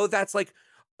 And I know that's like,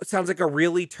 sounds like a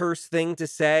really terse thing to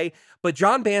say, but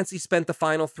John Bancy spent the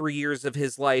final 3 years of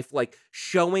his life like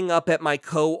showing up at my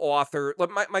co-author,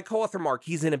 like my co-author Mark,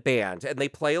 he's in a band and they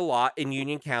play a lot in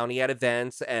Union County at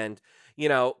events, and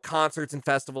concerts and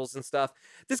festivals and stuff.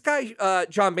 This guy,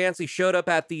 John Bansley, showed up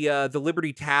at the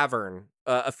Liberty Tavern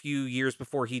a few years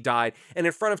before he died, and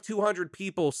in front of 200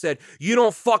 people said, "You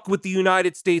don't fuck with the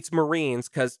United States Marines,"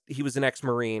 because he was an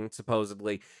ex-Marine,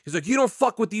 supposedly. He's like, "You don't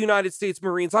fuck with the United States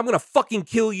Marines. I'm gonna fucking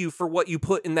kill you for what you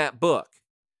put in that book."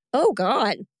 Oh,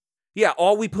 God. Yeah,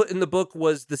 all we put in the book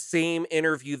was the same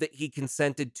interview that he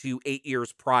consented to 8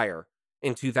 years prior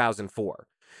in 2004.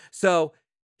 So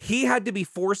he had to be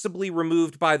forcibly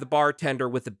removed by the bartender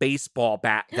with a baseball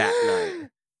bat that night.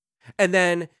 And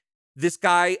then this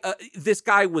guy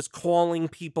was calling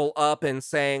people up and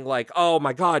saying like, "Oh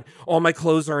my God, all my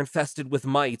clothes are infested with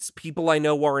mites. People I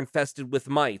know are infested with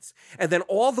mites." And then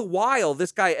all the while,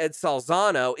 this guy, Ed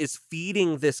Salzano, is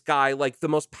feeding this guy like the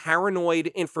most paranoid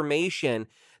information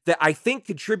that I think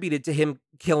contributed to him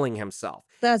killing himself.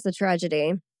 That's a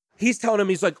tragedy. He's telling him,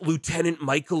 he's like, "Lieutenant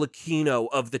Michael Aquino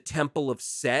of the Temple of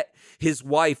Set. His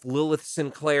wife, Lilith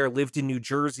Sinclair, lived in New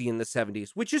Jersey in the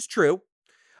 70s, which is true.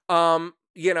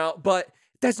 But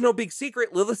that's no big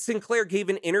secret. Lilith Sinclair gave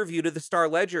an interview to the Star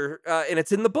Ledger, and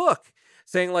it's in the book,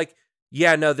 saying like,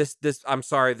 "Yeah, no, this, I'm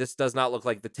sorry, this does not look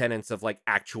like the tenets of like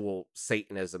actual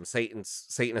Satanism.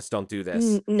 Satanists don't do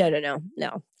this." No.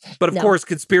 But of No. course,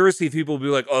 conspiracy people will be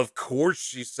like, "Of course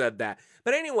she said that."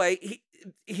 But anyway,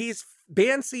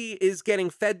 Bansi is getting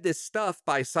fed this stuff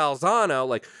by Salzano,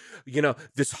 like,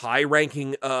 this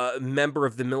high-ranking member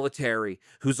of the military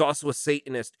who's also a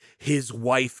Satanist, his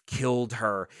wife killed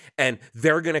her, and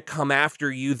they're gonna come after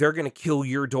you, they're gonna kill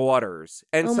your daughters.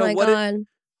 And Oh so my God.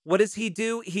 what does he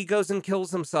do? He goes and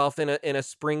kills himself in a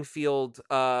Springfield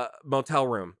motel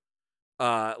room.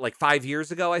 Like 5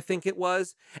 years ago, I think it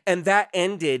was. And that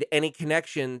ended any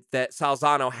connection that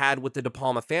Salzano had with the De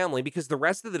Palma family, because the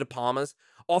rest of the De Palmas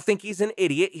all think he's an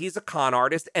idiot, he's a con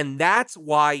artist, and that's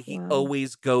why he Wow.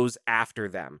 always goes after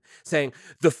them, saying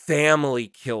the family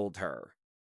killed her,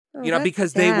 Oh, that's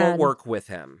because they won't sad. work with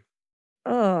him.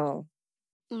 Oh,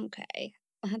 Okay.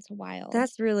 That's wild.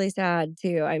 that's really sad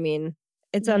too. I mean,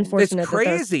 it's Yeah. It's unfortunate that there's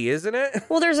crazy, isn't it?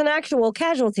 well, there's an actual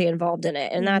casualty involved in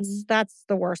it, and that's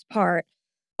the worst part.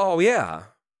 Oh, yeah.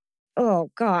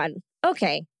 Oh God.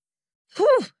 Okay.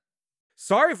 Whew.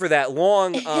 Sorry for that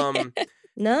long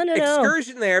No.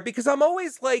 excursion there, because I'm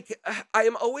always like, I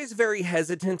am always very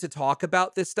hesitant to talk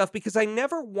about this stuff, because I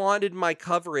never wanted my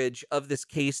coverage of this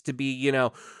case to be,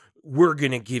 we're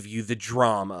gonna give you the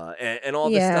drama and all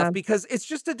this Yeah. stuff, because it's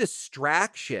just a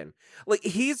distraction. Like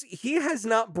he has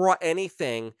not brought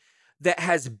anything that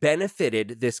has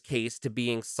benefited this case to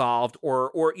being solved,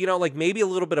 or like maybe a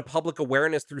little bit of public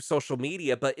awareness through social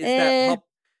media, but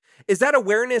is that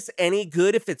awareness any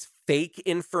good if it's fake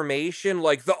information?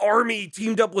 Like, the army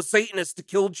teamed up with Satanists to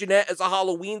kill Jeanette as a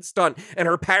Halloween stunt, and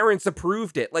her parents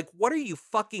approved it. Like, what are you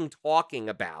fucking talking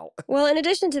about? Well, in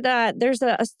addition to that, there's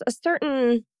a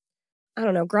certain, I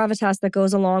don't know, gravitas that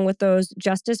goes along with those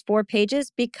Justice 4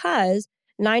 pages, because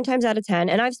 9 times out of 10,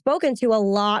 and I've spoken to a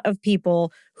lot of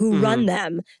people who run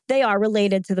them, they are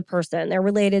related to the person. They're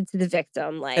related to the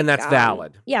victim. Like, And that's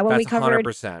valid. Yeah, when That's we covered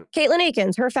 100%. Caitlin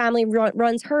Akins, her family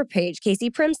runs her page.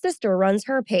 Casey Prim's sister runs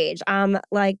her page.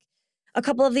 Like a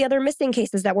couple of the other missing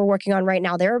cases that we're working on right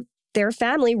now, their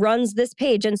family runs this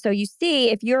page. And so you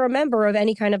see, if you're a member of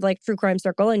any kind of like true crime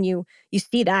circle and you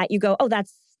see that, you go, "Oh,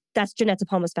 that's Jeanette De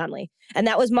Palma's family." And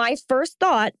that was my first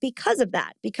thought because of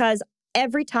that, because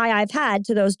every tie I've had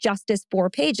to those Justice 4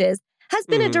 pages has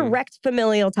been a direct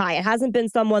familial tie. It hasn't been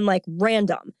someone like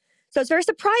random. So it's very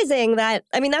surprising that,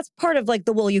 I mean, that's part of like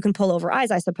the wool you can pull over eyes,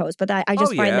 I suppose. But I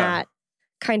just find that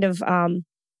kind of, I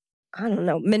don't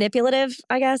know, manipulative,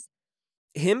 I guess.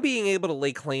 Him being able to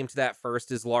lay claim to that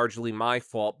first is largely my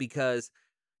fault, because,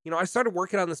 I started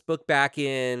working on this book back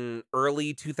in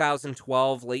early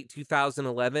 2012, late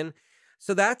 2011.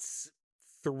 So that's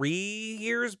 3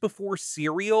 years before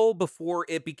Serial, before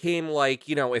it became like,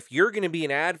 if you're going to be an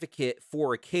advocate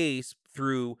for a case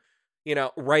through,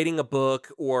 writing a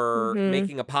book or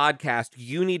making a podcast,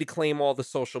 you need to claim all the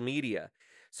social media.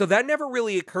 So that never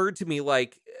really occurred to me,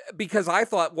 like, because I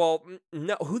thought, well,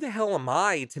 no, who the hell am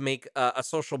I to make a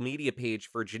social media page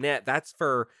for Jeanette? That's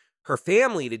for her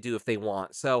family to do if they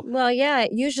want. So, Well, yeah,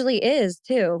 it usually is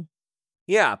too.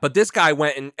 yeah, but this guy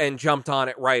went and jumped on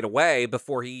it right away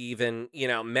before he even,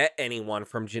 met anyone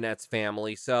from Jeanette's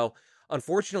family. So,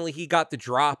 unfortunately, he got the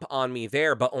drop on me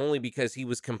there, but only because he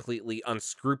was completely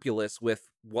unscrupulous with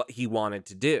what he wanted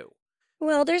to do.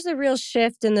 Well, there's a real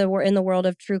shift in the world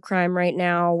of true crime right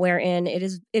now, wherein it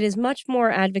is much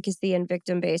more advocacy and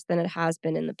victim based than it has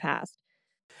been in the past.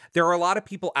 There are a lot of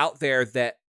people out there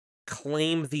that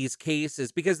claim these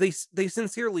cases because they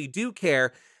sincerely do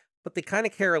care, but they kind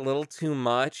of care a little too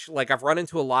much. Like, I've run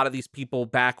into a lot of these people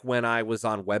back when I was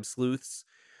on Web Sleuths.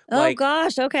 Oh Like,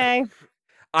 gosh, okay.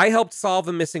 I helped solve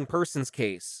a missing persons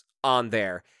case on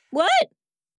there. What?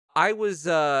 I was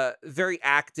very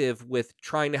active with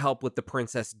trying to help with the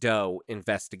Princess Doe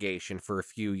investigation for a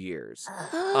few years.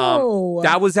 Oh.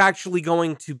 That was actually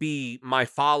going to be my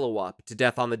follow-up to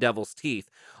Death on the Devil's Teeth.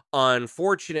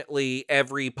 Unfortunately,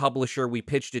 every publisher we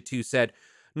pitched it to said,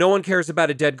 no one cares about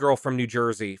a dead girl from New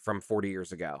Jersey from 40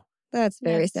 years ago. That's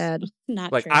very That's sad.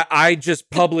 not Like, true. I just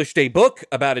published a book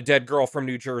about a dead girl from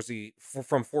New Jersey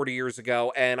from 40 years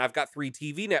ago, and I've got 3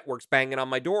 TV networks banging on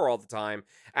my door all the time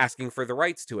asking for the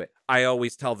rights to it. I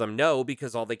always tell them no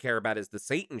because all they care about is the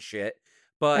Satan shit. I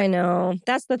But know.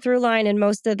 That's the through line in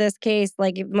most of this case.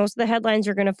 Like, most of the headlines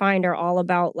you're going to find are all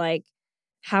about, like,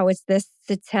 how it's this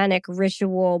satanic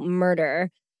ritual murder,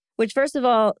 which, first of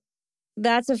all,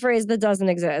 that's a phrase that doesn't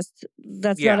exist.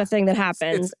 That's not yeah, a thing that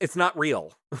happens. it's not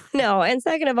real. No. And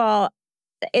second of all,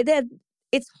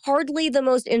 it's hardly the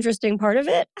most interesting part of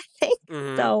it, I think.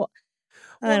 Mhm. So,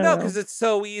 I Well, don't no, know. because it's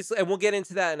so easy, and we'll get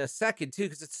into that in a second too.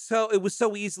 Because it was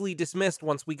so easily dismissed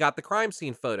once we got the crime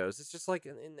scene photos. It's just like,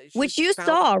 and she Which you found,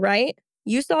 saw, right?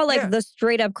 You saw, like, yeah. the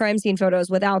straight up crime scene photos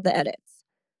without the edits.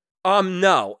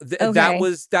 No, that Okay.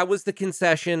 was the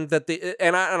concession that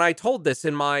and I told this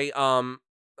in my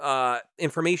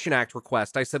Information Act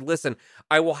request. I said, listen,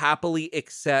 I will happily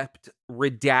accept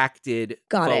redacted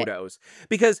Got it. photos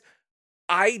because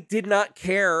I did not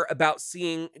care about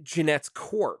seeing Jeanette's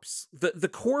corpse. The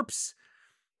corpse,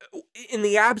 in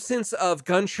the absence of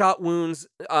gunshot wounds,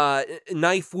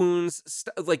 knife wounds,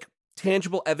 like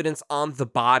tangible evidence on the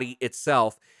body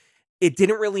itself, it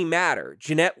didn't really matter.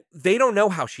 Jeanette, they don't know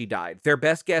how she died. Their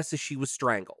best guess is she was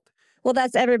strangled. Well,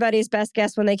 that's everybody's best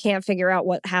guess when they can't figure out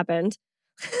what happened.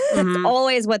 That's Mhm.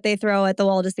 always what they throw at the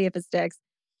wall to see if it sticks.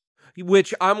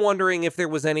 Which I'm wondering if there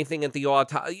was anything at the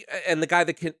autopsy, and the guy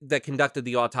that conducted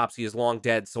the autopsy is long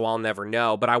dead, so I'll never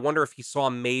know. But I wonder if he saw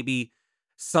maybe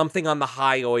something on the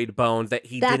hyoid bone that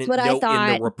he That's didn't what I note in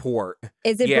thought. the report.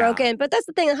 Is it Yeah. broken? But that's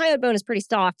the thing. The hyoid bone is pretty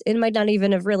soft. It might not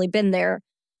even have really been there.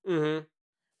 Mm-hmm.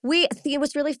 We see,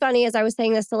 what's really funny, as I was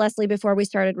saying this to Leslie before we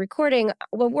started recording,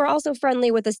 well, we're also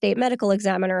friendly with the state medical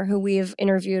examiner who we've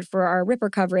interviewed for our Ripper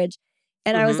coverage.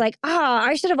 And I was Mhm. like,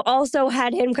 I should have also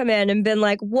had him come in and been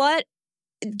like, what,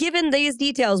 given these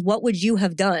details, what would you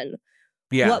have done?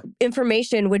 Yeah. What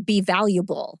information would be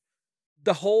valuable?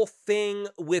 The whole thing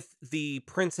with the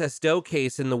Princess Doe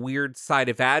case and the weird side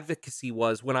of advocacy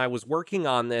was when I was working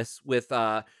on this with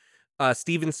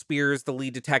Steven Spears, the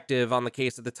lead detective on the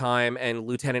case at the time, and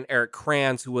Lieutenant Eric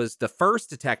Kranz, who was the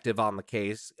first detective on the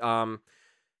case.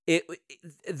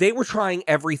 They were trying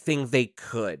everything they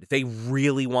could. They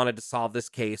really wanted to solve this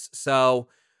case. So,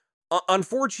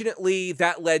 unfortunately,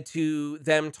 that led to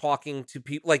them talking to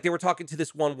people. Like, they were talking to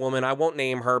this one woman. I won't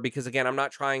name her because, again, I'm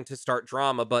not trying to start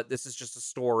drama, but this is just a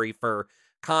story for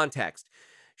context.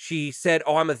 She said,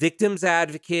 "Oh, I'm a victim's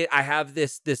advocate. I have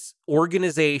this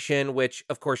organization," which,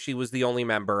 of course, she was the only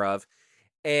member of.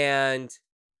 And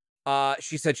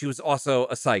she said she was also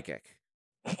a psychic.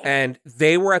 And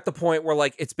they were at the point where,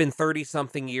 like, it's been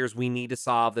 30-something years. We need to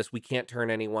solve this. We can't turn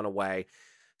anyone away.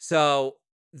 So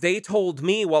they told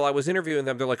me while I was interviewing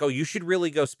them, they're like, "Oh, you should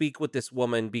really go speak with this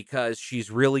woman because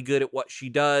she's really good at what she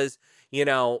does. You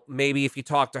know, maybe if you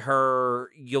talk to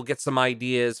her, you'll get some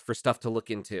ideas for stuff to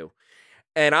look into."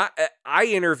 And I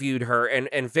interviewed her,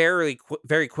 and very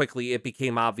quickly it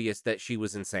became obvious that she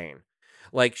was insane.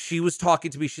 Like, she was talking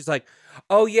to me, she's like,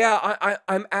 "Oh yeah,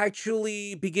 I'm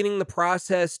actually beginning the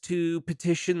process to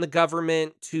petition the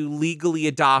government to legally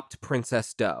adopt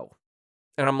Princess Doe."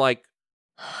 And I'm like,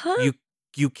 Huh?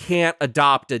 you can't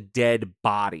adopt a dead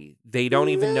body. They don't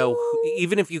even know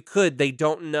even if you could, they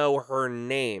don't know her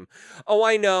name. "Oh,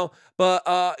 I know, but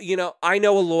I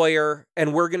know a lawyer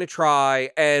and we're going to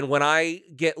try, and when I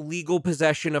get legal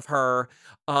possession of her,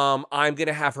 I'm going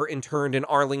to have her interned in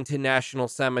Arlington National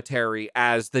Cemetery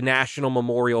as the national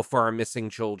memorial for our missing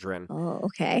children." Oh,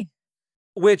 okay.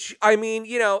 Which, I mean,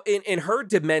 in her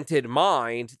demented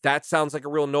mind, that sounds like a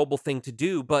real noble thing to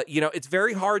do. But, it's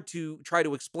very hard to try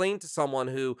to explain to someone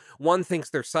who, one, thinks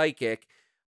they're psychic,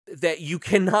 that you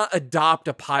cannot adopt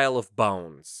a pile of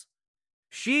bones.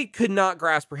 She could not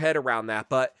grasp her head around that.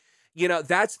 But,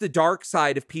 that's the dark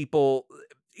side of people.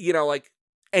 Like,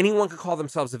 anyone could call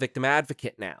themselves a victim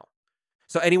advocate now.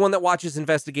 So anyone that watches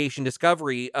Investigation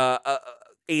Discovery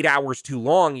 8 hours too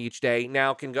long each day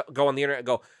now can go on the internet and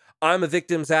go, "I'm a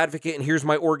victim's advocate, and here's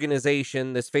my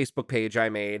organization, this Facebook page I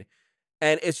made."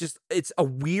 And it's a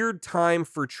weird time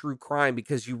for true crime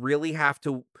because you really have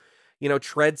to,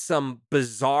 tread some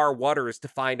bizarre waters to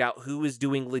find out who is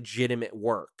doing legitimate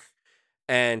work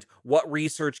and what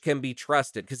research can be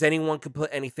trusted, because anyone can put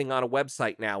anything on a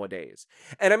website nowadays.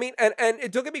 And I mean,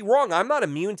 and don't get me wrong, I'm not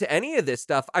immune to any of this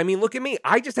stuff. I mean, look at me.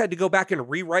 I just had to go back and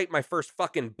rewrite my first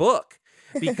fucking book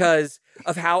because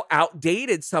of how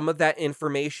outdated some of that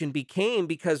information became,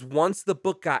 because once the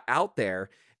book got out there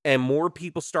and more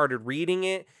people started reading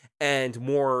it and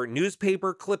more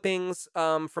newspaper clippings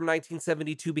from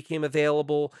 1972 became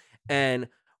available, and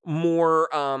more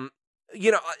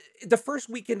the first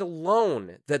weekend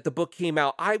alone that the book came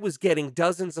out, I was getting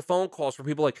dozens of phone calls from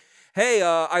people like, hey,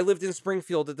 I lived in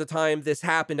Springfield at the time this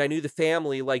happened. I knew the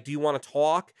family. Like, do you want to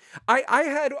talk? I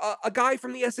had a guy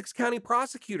from the Essex County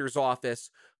Prosecutor's Office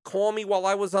call me while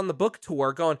I was on the book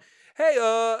tour going, hey,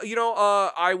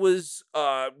 I was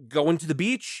going to the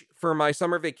beach for my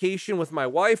summer vacation with my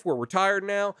wife. We're retired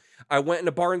now. I went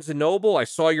into Barnes & Noble. I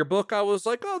saw your book. I was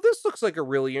like, oh, this looks like a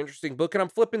really interesting book. And I'm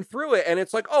flipping through it. And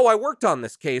it's like, oh, I worked on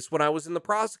this case when I was in the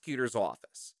prosecutor's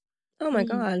office. Oh, my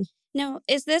God. No,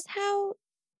 is this how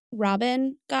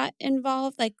Robin got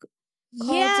involved? Like,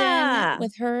 called Yeah. in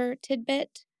with her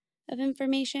tidbit of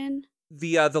information?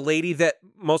 The lady that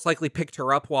most likely picked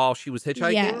her up while she was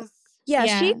hitchhiking? Yes. Yeah,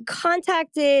 Yeah. she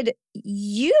contacted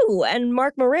you and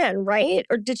Mark Moran, right?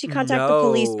 Or did she contact the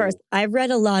police first? No. I've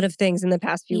read a lot of things in the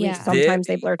past few weeks. Yeah. Sometimes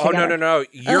they blur Oh, together. no.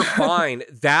 You're fine.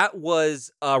 That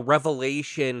was a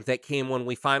revelation that came when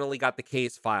we finally got the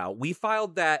case file. We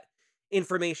filed that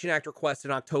Information Act request in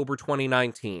October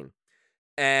 2019.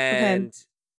 And,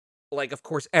 like, of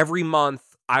course, every month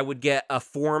I would get a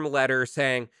form letter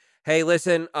saying, hey,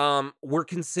 listen, we're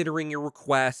considering your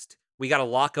request. We got a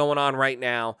lot going on right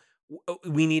now.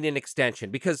 We need an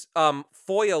extension, because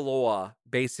FOIA law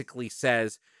basically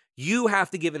says you have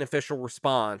to give an official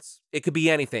response. It could be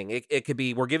anything. It could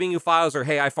be, we're giving you files, or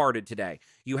hey, I farted today.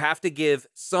 You have to give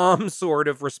some sort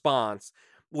of response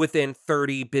within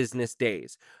 30 business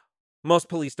days. Most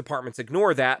police departments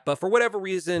ignore that, but for whatever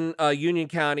reason, Union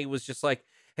County was just like,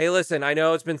 hey, listen, I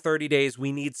know it's been 30 days.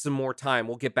 We need some more time.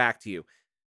 We'll get back to you.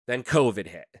 Then COVID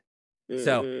hit.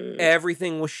 So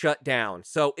everything was shut down.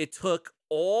 So it took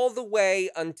all the way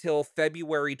until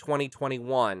February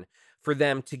 2021 for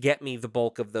them to get me the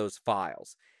bulk of those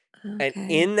files. And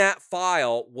in that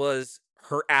file was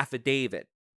her affidavit.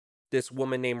 This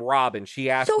woman named Robin, she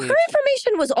asked me. So her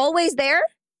information was always there?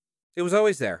 It was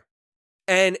always there.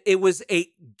 And it was a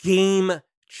game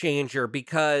changer,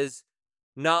 because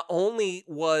not only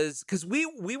was, because we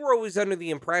were always under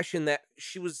the impression that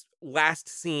she was last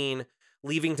seen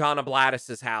leaving Donna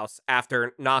Blattis's house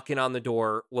after knocking on the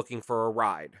door looking for a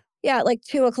ride. Yeah, like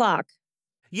 2:00.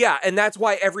 Yeah, and that's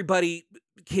why everybody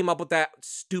came up with that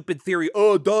stupid theory.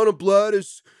 Oh, Donna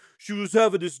Blattis, she was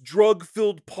having this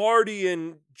drug-filled party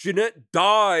and Jeanette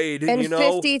died. And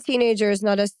 50 teenagers,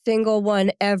 not a single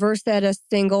one ever said a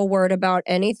single word about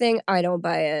anything. I don't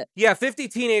buy it. Yeah, 50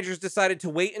 teenagers decided to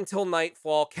wait until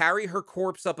nightfall, carry her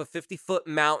corpse up a 50-foot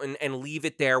mountain, and leave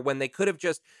it there when they could have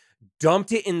just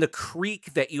dumped it in the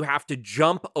creek that you have to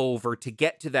jump over to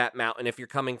get to that mountain if you're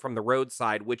coming from the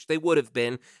roadside, which they would have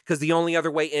been, because the only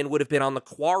other way in would have been on the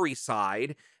quarry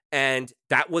side, and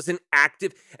that was an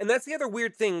active, and that's the other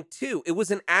weird thing too, it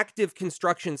was an active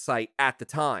construction site at the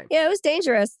time. Yeah, it was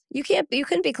dangerous. You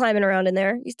couldn't be climbing around in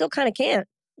there. You still kind of can't.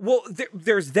 Well,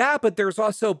 there's that, but there's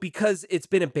also, because it's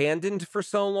been abandoned for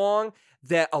so long,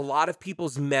 that a lot of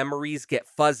people's memories get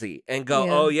fuzzy and go,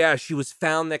 Yeah. oh yeah, she was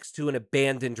found next to an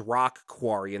abandoned rock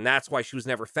quarry, and that's why she was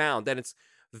never found. And it's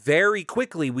very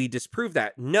quickly we disprove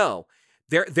that. No,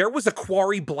 there was a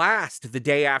quarry blast the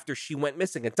day after she went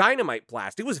missing, a dynamite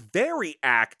blast. It was very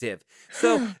active.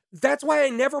 So that's why I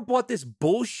never bought this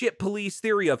bullshit police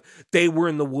theory of they were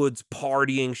in the woods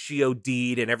partying, she OD'd,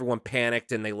 and everyone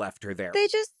panicked and they left her there. They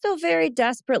just so very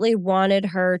desperately wanted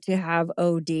her to have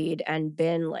OD'd and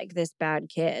been like this bad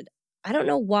kid. I don't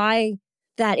know why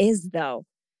that is, though.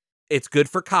 It's good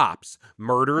for cops.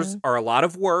 Murders are a lot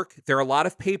of work. They're a lot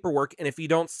of paperwork. And if you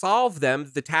don't solve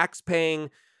them, the tax-paying,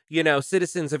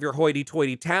 citizens of your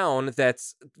hoity-toity town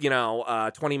that's,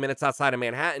 20 minutes outside of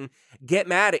Manhattan get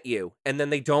mad at you. And then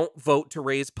they don't vote to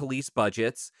raise police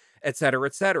budgets, et cetera,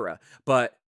 et cetera.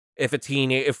 But if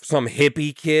some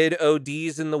hippie kid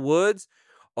ODs in the woods,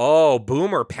 oh,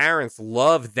 boomer parents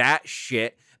love that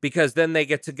shit, because then they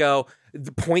get to go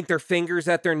point their fingers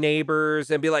at their neighbors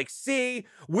and be like, see,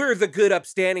 we're the good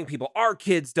upstanding people. Our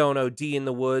kids don't OD in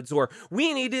the woods, or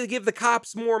we need to give the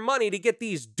cops more money to get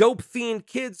these dope fiend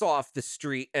kids off the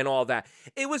street and all that.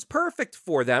 It was perfect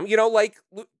for them.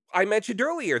 I mentioned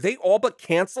earlier, they all but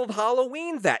canceled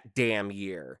Halloween that damn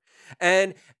year.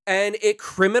 And it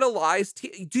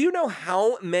criminalized do you know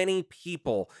how many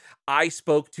people I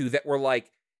spoke to that were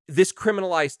like, this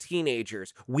criminalized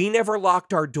teenagers. We never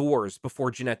locked our doors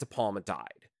before Jeanette De Palma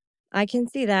died. I can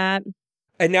see that.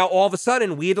 And now all of a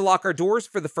sudden we had to lock our doors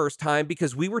for the first time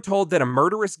because we were told that a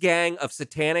murderous gang of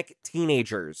satanic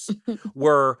teenagers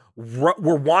were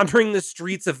wandering the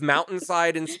streets of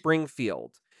Mountainside and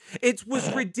Springfield. It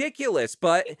was ridiculous,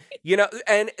 but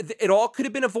and it all could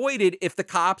have been avoided if the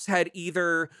cops had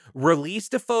either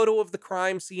released a photo of the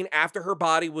crime scene after her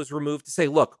body was removed to say,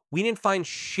 look, we didn't find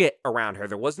shit around her.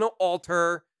 There was no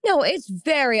altar. No, it's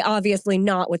very obviously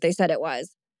not what they said it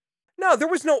was. No, there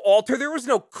was no altar. There was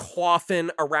no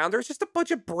coffin around. There was just a bunch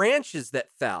of branches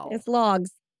that fell. It's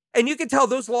logs. And you could tell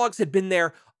those logs had been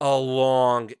there a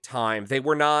long time. They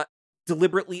were not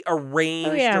deliberately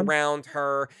arranged around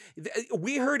her.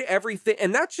 We heard everything.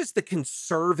 And that's just the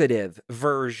conservative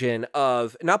version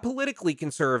of, not politically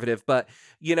conservative, but,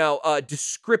 a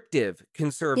descriptive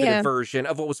conservative version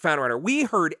of what was found around her. We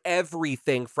heard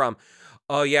everything from,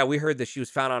 oh yeah, we heard that she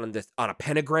was found on a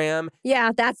pentagram.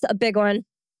 Yeah, that's a big one.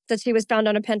 That she was found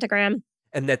on a pentagram.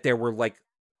 And that there were like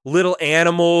little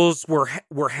animals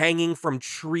were hanging from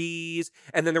trees.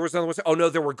 And then there was another one. Oh no,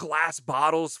 there were glass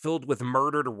bottles filled with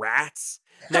murdered rats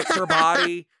next to her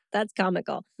body. That's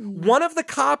comical. One of the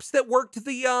cops that worked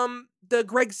the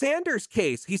Greg Sanders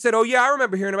case, he said, oh yeah, I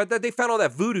remember hearing about that. They found all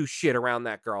that voodoo shit around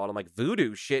that girl. And I'm like,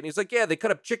 voodoo shit? And he's like, yeah, they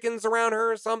cut up chickens around her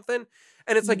or something.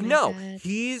 And it's like, no,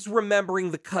 he's remembering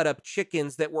the cut up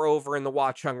chickens that were over in the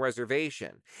Watchung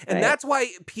Reservation. And that's why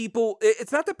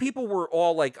it's not that people were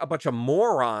all like a bunch of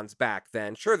morons back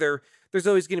then. Sure, there's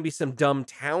always going to be some dumb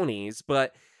townies,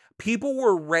 but people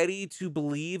were ready to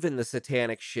believe in the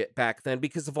satanic shit back then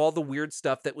because of all the weird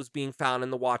stuff that was being found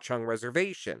in the Watchung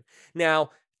Reservation.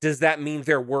 Now, does that mean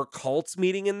there were cults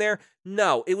meeting in there?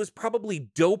 No, it was probably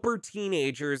doper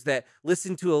teenagers that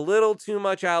listened to a little too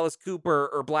much Alice Cooper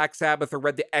or Black Sabbath or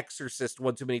read The Exorcist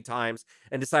one too many times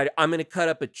and decided, I'm going to cut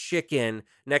up a chicken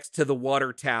next to the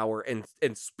water tower and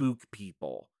spook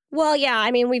people. Well, yeah,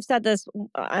 I mean, we've said this,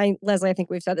 Leslie, I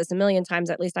think we've said this a million times,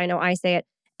 at least I know I say it.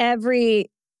 Every,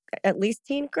 at least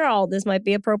teen girl, this might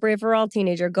be appropriate for all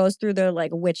teenager, goes through the like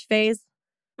witch phase.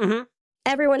 Mm-hmm.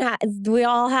 We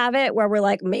all have it where we're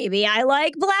like, maybe I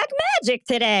like black magic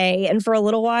today. And for a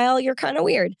little while, you're kind of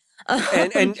weird.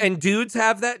 And dudes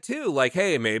have that too. Like,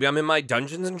 hey, maybe I'm in my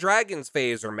Dungeons and Dragons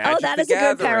phase or Magic that the is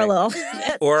Gathering. a good parallel.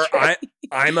 Or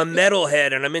I'm a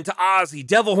metalhead and I'm into Ozzy,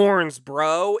 devil horns,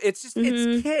 bro. It's just,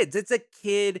 it's kids. It's a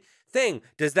kid thing.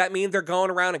 Does that mean they're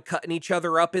going around and cutting each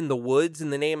other up in the woods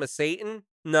in the name of Satan?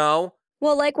 No.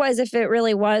 Well, likewise, if it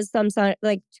really was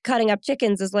like cutting up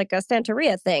chickens is like a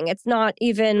Santeria thing. It's not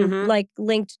even like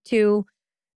linked to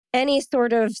any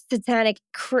sort of satanic,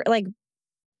 like,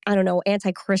 I don't know,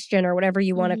 anti-Christian or whatever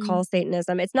you want to call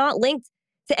Satanism. It's not linked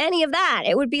to any of that.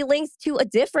 It would be linked to a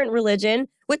different religion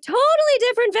with totally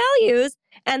different values.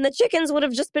 And the chickens would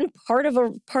have just been part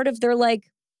of their like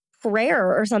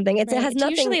prayer or something. It has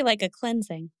nothing. It's usually like a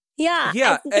cleansing. Yeah.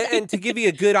 Yeah. And to give you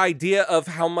a good idea of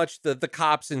how much the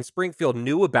cops in Springfield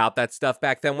knew about that stuff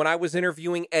back then, when I was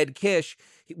interviewing Ed Kish,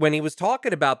 when he was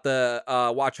talking about the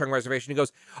Watchung Reservation, he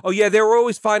goes, oh, yeah, they were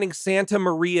always finding Santa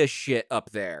Maria shit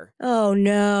up there. Oh,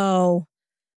 no.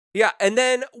 Yeah. And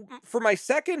then for my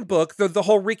second book, the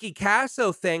whole Ricky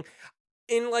Casso thing,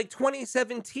 in like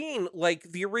 2017, like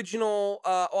the original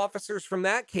officers from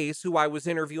that case who I was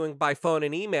interviewing by phone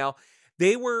and email,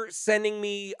 they were sending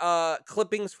me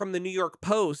clippings from the New York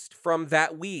Post from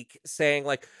that week saying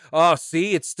like, oh,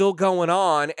 see, it's still going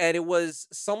on. And it was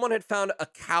someone had found a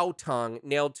cow tongue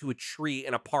nailed to a tree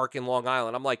in a park in Long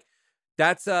Island. I'm like,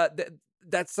 that's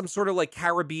some sort of like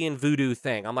Caribbean voodoo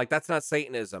thing. I'm like, that's not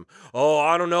Satanism. Oh,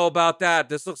 I don't know about that.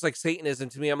 This looks like Satanism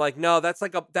to me. I'm like, no, that's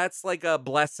like a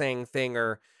blessing thing,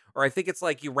 or I think it's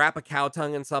like you wrap a cow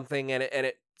tongue in something and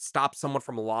it stops someone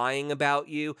from lying about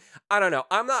you. I don't know.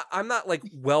 I'm not like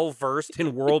well versed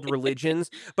in world religions,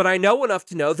 but I know enough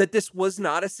to know that this was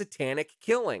not a satanic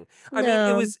killing. I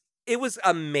mean, it was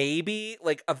a maybe,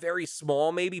 like a very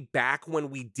small maybe back when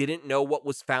we didn't know what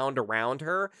was found around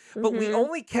her, but we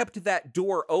only kept that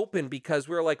door open because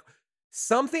we were like,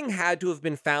 something had to have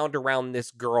been found around this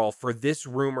girl for this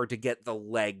rumor to get the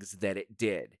legs that it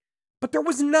did. But there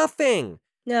was nothing.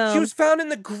 No. She was found in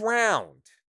the ground.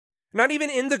 Not even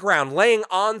in the ground, laying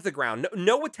on the ground.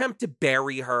 No attempt to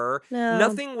bury her. No.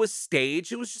 Nothing was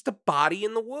staged. It was just a body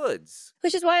in the woods.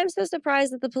 Which is why I'm so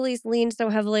surprised that the police leaned so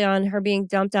heavily on her being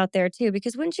dumped out there, too.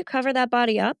 Because wouldn't you cover that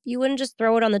body up? You wouldn't just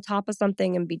throw it on the top of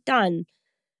something and be done.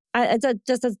 It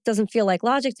just doesn't feel like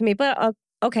logic to me. But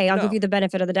Okay, I'll give No. you the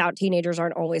benefit of the doubt. Teenagers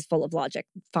aren't always full of logic.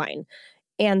 Fine.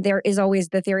 And there is always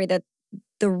the theory that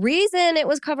the reason it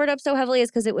was covered up so heavily is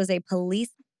because it was a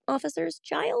police officer's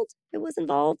child that was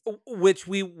involved. Which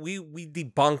we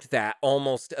debunked that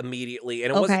almost immediately.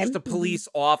 And it wasn't Okay. just a police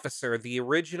officer. The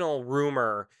original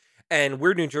rumor, and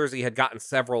Weird New Jersey had gotten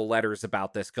several letters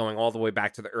about this going all the way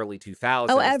back to the early 2000s.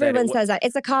 Oh, that everyone says that.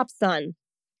 It's a cop's son.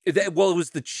 Well, it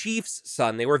was the chief's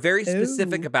son. They were very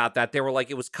specific Ooh. about that. They were like,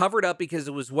 it was covered up because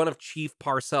it was one of Chief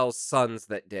Parcells' sons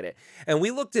that did it. And we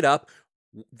looked it up.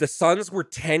 The sons were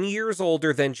 10 years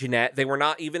older than Jeanette. They were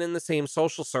not even in the same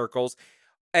social circles.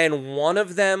 And one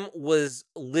of them was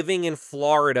living in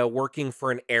Florida working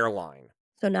for an airline.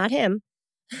 So not him.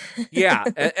 Yeah.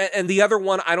 And the other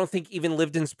one, I don't think even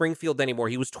lived in Springfield anymore.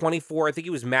 He was 24. I think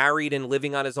he was married and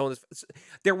living on his own.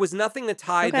 There was nothing to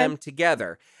tie them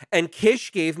together. And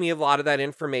Kish gave me a lot of that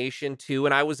information too.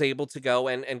 And I was able to go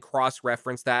and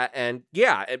cross-reference that. And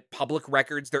yeah, public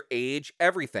records, their age,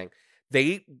 everything.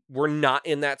 They were not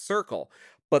in that circle.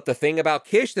 But the thing about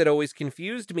Kish that always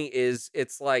confused me is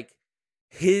it's like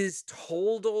his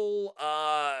total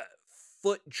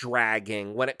foot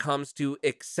dragging when it comes to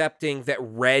accepting that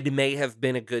Red may have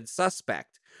been a good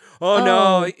suspect. Oh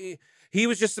no, he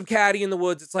was just some caddy in the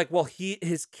woods. It's like, well,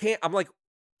 his camp. I'm like,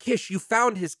 Kish, you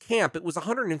found his camp. It was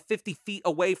 150 feet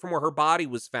away from where her body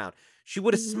was found. She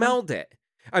would have smelled it.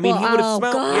 I mean, he would have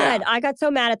smelled. God, yeah. I got so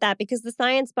mad at that because the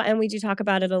science, and we do talk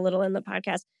about it a little in the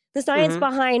podcast. The science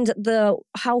behind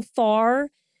how far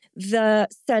the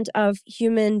scent of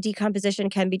human decomposition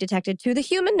can be detected to the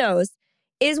human nose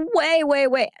is way, way,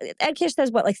 way. Ed Kish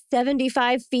says, what, like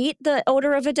 75 feet the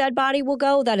odor of a dead body will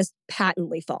go? That is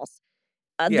patently false.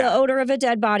 The odor of a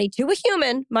dead body to a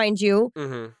human, mind you,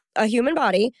 a human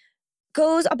body,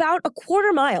 goes about a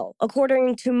quarter mile,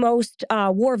 according to most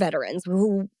war veterans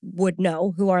who would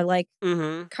know, who are like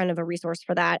kind of a resource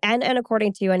for that. And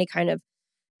according to any kind of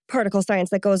particle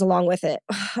science that goes along with it,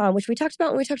 which we talked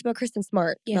about when we talked about Kristen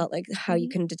Smart, about like how you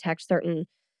can detect certain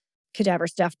cadaver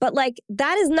stuff. But like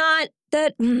that is not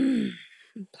that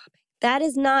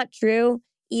is not true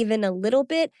even a little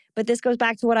bit. But this goes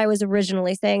back to what I was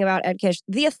originally saying about Ed Kish.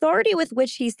 The authority with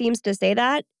which he seems to say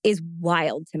that is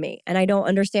wild to me. And I don't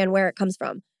understand where it comes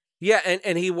from. Yeah,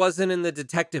 and he wasn't in the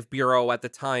detective bureau at the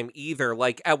time either.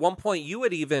 Like at one point you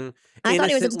had even I thought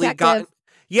he was a innocently detective. gotten.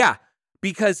 Yeah.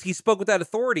 Because he spoke with that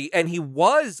authority, and he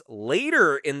was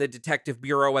later in the detective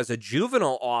bureau as a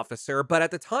juvenile officer. But at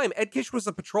the time, Ed Kish was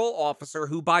a patrol officer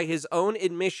who, by his own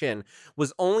admission,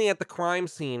 was only at the crime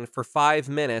scene for 5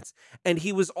 minutes. And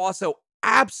he was also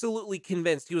absolutely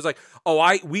convinced. He was like,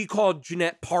 we called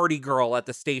Jeanette Party Girl at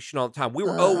the station all the time. We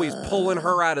were always pulling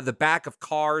her out of the back of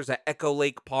cars at Echo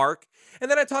Lake Park.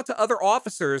 And then I talked to other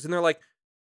officers, and they're like,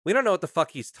 we don't know what the fuck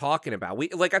he's talking about.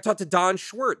 I talked to Don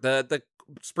Schwert, the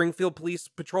Springfield Police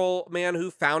Patrol man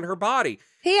who found her body.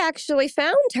 He actually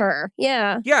found her.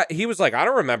 Yeah. Yeah, he was like, I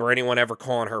don't remember anyone ever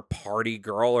calling her Party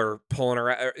Girl or pulling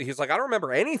her out. He's like, I don't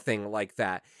remember anything like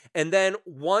that. And then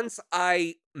once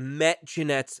I met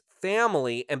Jeanette's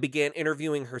family and began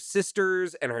interviewing her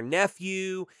sisters and her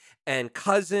nephew and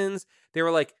cousins, they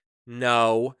were like,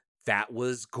 no, that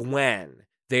was Gwen.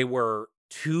 They were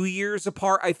 2 years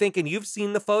apart, I think, and you've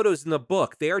seen the photos in the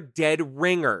book. They are dead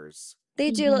ringers. They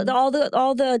do. All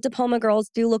the De Palma girls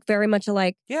do look very much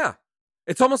alike. Yeah.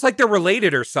 It's almost like they're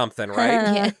related or something,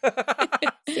 right?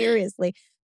 Seriously.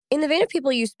 In the vein of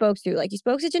people you spoke to, like you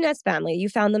spoke to Jeanette's family, you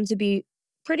found them to be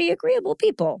pretty agreeable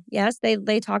people. Yes,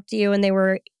 they talked to you and they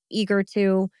were eager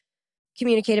to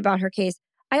communicate about her case.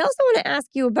 I also want to ask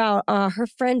you about her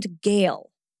friend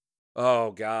Gail.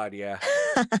 Oh, God, yeah.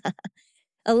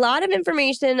 A lot of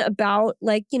information about,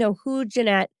 like, who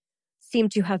Jeanette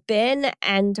seemed to have been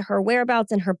and her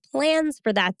whereabouts and her plans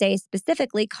for that day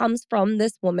specifically comes from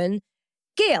this woman,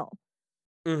 Gail.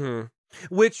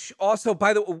 Which also,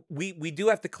 by the way, we do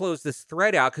have to close this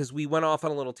thread out because we went off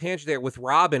on a little tangent there with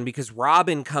Robin because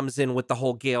Robin comes in with the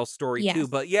whole Gail story too.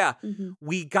 But yeah,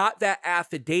 we got that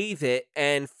affidavit,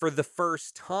 and for the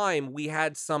first time, we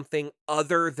had something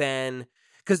other than,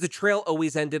 because the trail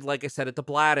always ended, like I said, at the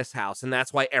Blattis house, and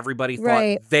that's why everybody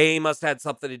thought they must have had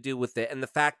something to do with it. And the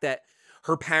fact that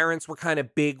her parents were kind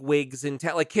of big wigs in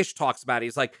town, like Kish talks about it.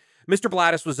 He's like, Mr.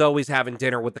 Blattis was always having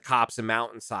dinner with the cops in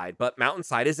Mountainside, but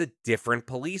Mountainside is a different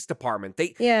police department.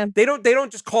 They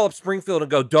don't just call up Springfield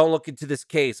and go, don't look into this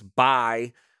case.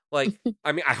 Bye. Like,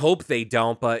 I mean, I hope they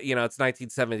don't, but it's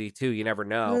 1972. You never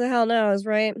know. Who the hell knows,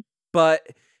 right? But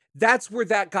that's where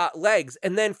that got legs.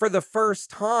 And then for the first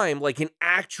time, like an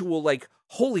actual, like,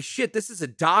 holy shit, this is a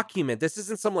document. This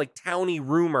isn't some like towny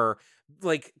rumor,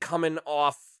 like coming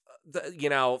off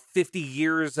 50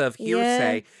 years of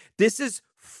hearsay. This is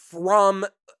from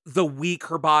the week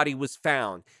her body was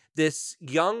found. This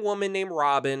young woman named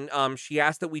Robin, she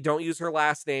asked that we don't use her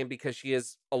last name because she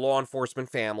is a law enforcement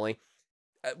family,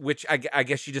 which I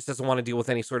guess she just doesn't want to deal with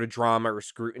any sort of drama or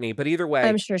scrutiny. But either way,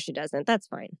 I'm sure she doesn't. That's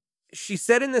fine. she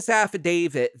said in this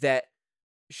affidavit that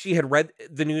she had read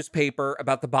the newspaper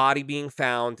about the body being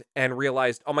found and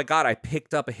realized, oh my God, I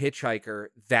picked up a hitchhiker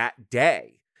that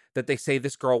day that they say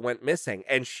this girl went missing.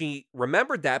 And she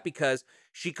remembered that because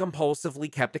she compulsively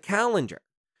kept a calendar.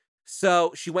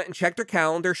 So she went and checked her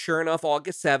calendar. Sure enough,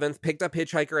 August 7th, picked up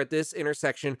hitchhiker at this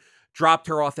intersection, dropped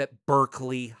her off at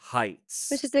Berkeley Heights.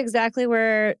 Which is exactly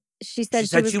where she said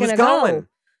she was was going. Go.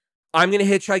 I'm going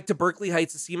to hitchhike to Berkeley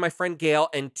Heights to see my friend Gail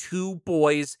and two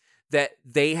boys that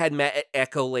they had met at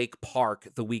Echo Lake Park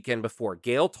the weekend before.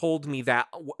 Gail told me that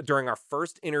during our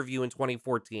first interview in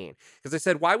 2014. Because I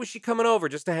said, why was she coming over?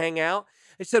 Just to hang out?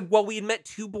 I said, well, we had met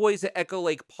two boys at Echo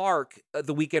Lake Park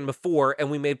the weekend before, and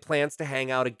we made plans to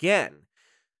hang out again.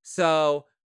 So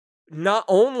not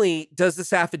only does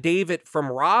this affidavit from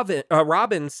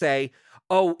Robin say,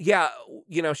 oh, yeah,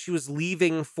 you know, she was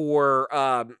leaving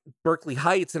for Berkeley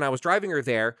Heights and I was driving her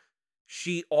there.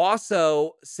 She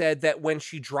also said that when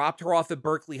she dropped her off at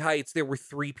Berkeley Heights, there were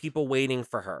 3 people waiting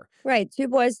for her. Right. 2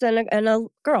 boys and a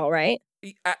girl, right?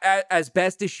 As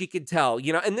best as she could tell,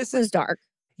 you know, and this was dark.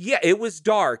 Yeah, it was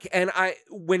dark. And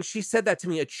when she said that to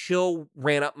me, a chill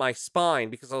ran up my spine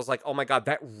because I was like, oh my God,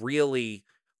 that really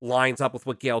lines up with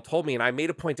what Gail told me. And I made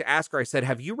a point to ask her, I said,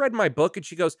 have you read my book? And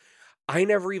she goes, I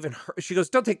never even heard, she goes,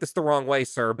 don't take this the wrong way,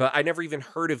 sir, but I never even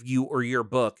heard of you or your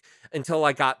book until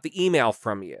I got the email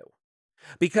from you.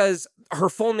 Because her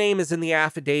full name is in the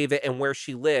affidavit and where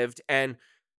she lived. And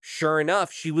sure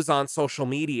enough, she was on social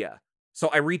media. So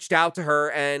I reached out to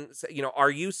her and said, you know,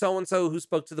 are you so-and-so who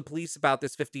spoke to the police about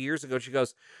this 50 years ago? She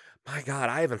goes, my God,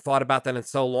 I haven't thought about that in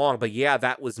so long. But yeah,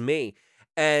 that was me.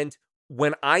 And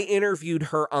when I interviewed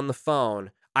her on the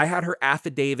phone, I had her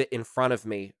affidavit in front of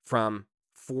me from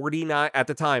 49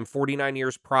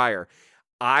 years prior.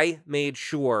 I made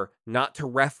sure not to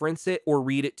reference it or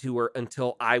read it to her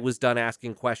until I was done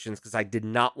asking questions because I did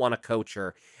not want to coach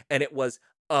her. And it was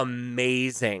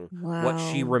amazing what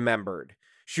she remembered.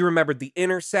 She remembered the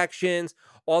intersections,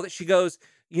 all that. She goes,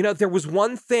 you know, there was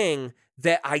one thing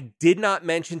that I did not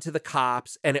mention to the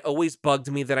cops, and it always bugged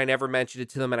me that I never mentioned it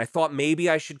to them. And I thought maybe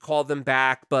I should call them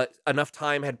back, but enough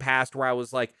time had passed where I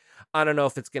was like, I don't know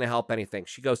if it's going to help anything.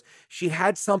 She goes, she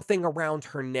had something around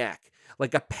her neck,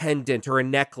 like a pendant or a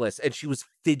necklace, and she was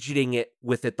fidgeting it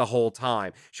with it the whole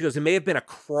time. She goes, it may have been a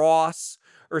cross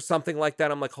or something like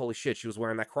that. I'm like, holy shit, she was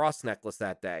wearing that cross necklace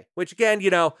that day. Which again, you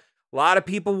know, a lot of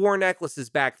people wore necklaces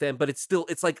back then, but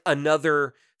it's like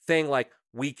another thing, like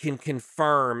we can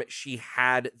confirm she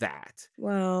had that.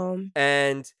 Wow.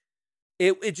 And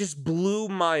it just blew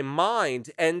my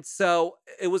mind. And so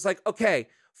it was like, okay,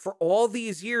 for all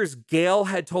these years, Gail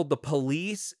had told the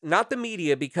police, not the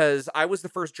media, because I was the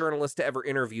first journalist to ever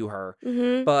interview her.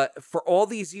 Mm-hmm. But for all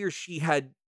these years, she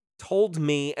had told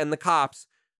me and the cops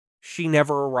she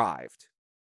never arrived.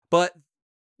 But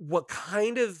what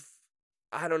kind of,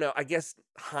 I don't know, I guess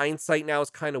hindsight now is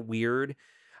kind of weird.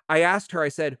 I asked her, I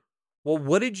said, well,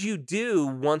 what did you do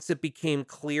once it became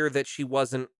clear that she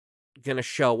wasn't going to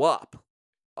show up?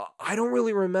 I don't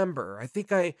really remember. I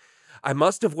think I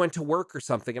must have went to work or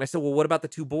something. And I said, well, what about the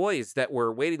 2 boys that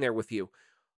were waiting there with you?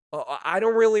 I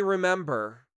don't really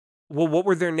remember. Well, what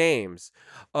were their names?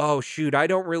 Oh, shoot, I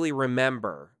don't really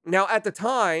remember. Now, at the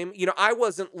time, you know, I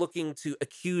wasn't looking to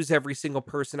accuse every single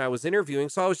person I was interviewing.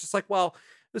 So I was just like, well,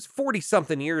 it was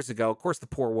 40-something years ago. Of course, the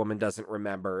poor woman doesn't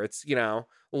remember. It's, you know,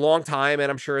 a long time,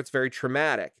 and I'm sure it's very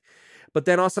traumatic. But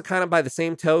then also kind of by the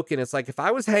same token, it's like if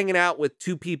I was hanging out with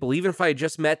 2 people, even if I had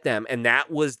just met them, and that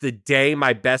was the day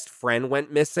my best friend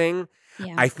went missing,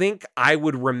 yeah, I think I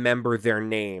would remember their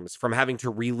names from having to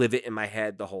relive it in my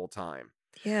head the whole time.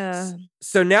 Yeah.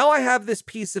 So now I have this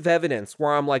piece of evidence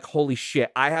where I'm like, holy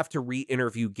shit, I have to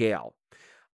re-interview Gail.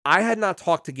 I had not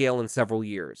talked to Gail in several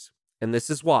years, and this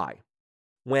is why.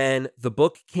 When the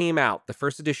book came out, the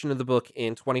first edition of the book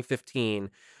in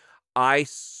 2015, I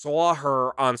saw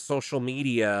her on social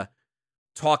media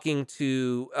talking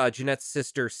to Jeanette's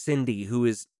sister, Cindy, who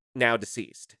is now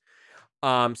deceased,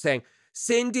 saying,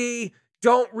 Cindy,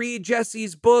 don't read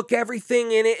Jesse's book.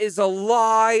 Everything in it is a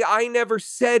lie. I never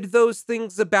said those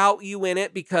things about you in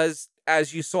it because,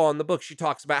 as you saw in the book, she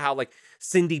talks about how, like,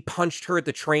 Cindy punched her at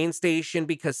the train station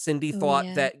because Cindy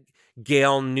thought that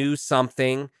Gail knew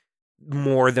something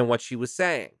more than what she was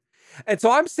saying. And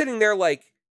so I'm sitting there like,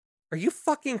 are you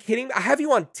fucking kidding me? I have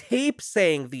you on tape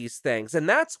saying these things. And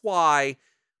that's why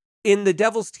in the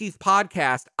Devil's Teeth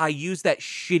podcast, I use that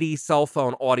shitty cell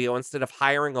phone audio instead of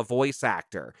hiring a voice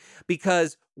actor,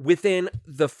 because within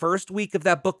the first week of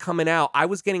that book coming out, I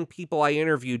was getting people I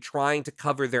interviewed trying to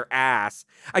cover their ass.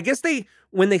 I guess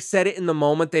when they said it in the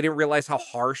moment, they didn't realize how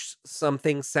harsh some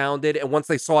things sounded. And once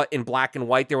they saw it in black and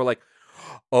white, they were like,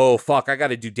 oh, fuck, I got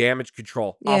to do damage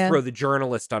control. I'll Yeah. throw the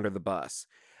journalist under the bus.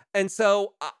 And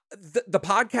so the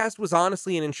podcast was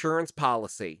honestly an insurance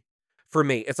policy for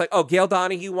me. It's like, oh, Gail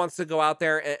Donahue wants to go out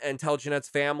there and tell Jeanette's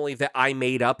family that I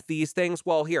made up these things.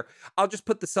 Well, here, I'll just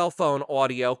put the cell phone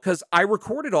audio, because I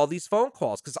recorded all these phone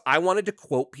calls because I wanted to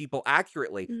quote people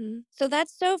accurately. So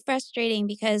that's so frustrating,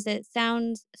 because it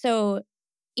sounds so,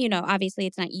 obviously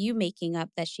it's not you making up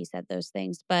that she said those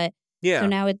things, but Yeah. so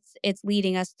now it's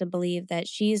leading us to believe that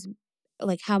she's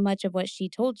like, how much of what she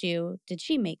told you did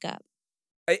she make up?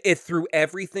 It threw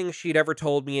everything she'd ever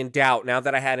told me in doubt, now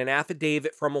that I had an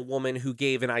affidavit from a woman who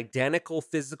gave an identical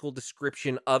physical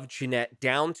description of Jeanette,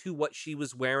 down to what she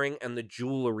was wearing and the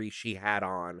jewelry she had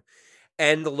on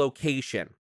and the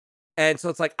location. And so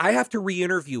it's like, I have to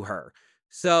re-interview her.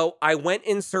 So I went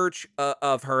in search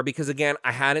of her, because, again,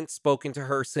 I hadn't spoken to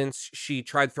her since she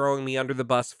tried throwing me under the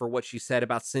bus for what she said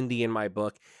about Cindy in my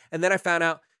book. And then I found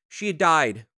out she had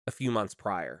died a few months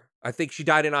prior. I think she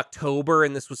died in October,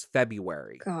 and this was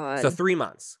February. God. So 3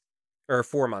 months. Or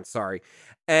 4 months, sorry.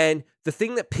 And the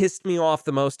thing that pissed me off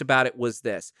the most about it was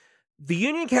this. The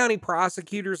Union County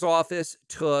Prosecutor's Office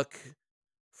took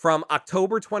from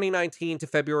October 2019 to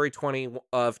February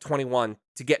 21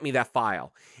 to get me that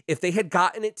file. If they had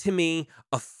gotten it to me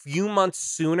a few months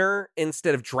sooner,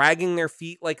 instead of dragging their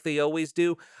feet like they always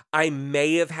do, I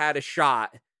may have had a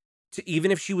shot to, even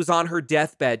if she was on her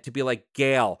deathbed, to be like,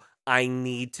 Gail, I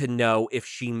need to know if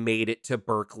she made it to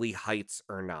Berkeley Heights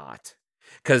or not.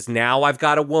 Because now I've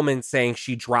got a woman saying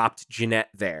she dropped Jeanette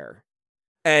there.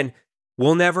 And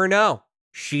we'll never know.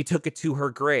 She took it to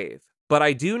her grave. But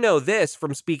I do know this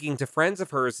from speaking to friends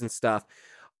of hers and stuff.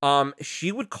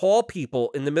 She would call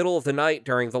people in the middle of the night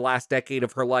during the last decade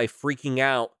of her life, freaking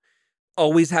out,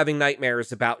 always having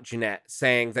nightmares about Jeanette,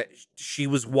 saying that she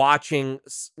was watching.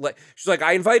 She's like,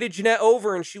 I invited Jeanette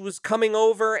over, and she was coming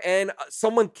over, and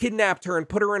someone kidnapped her and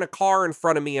put her in a car in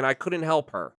front of me, and I couldn't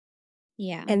help her.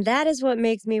 Yeah. And that is what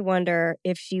makes me wonder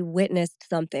if she witnessed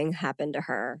something happen to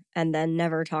her and then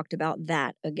never talked about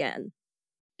that again.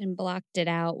 And blocked it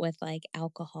out with like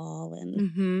alcohol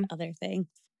and other things.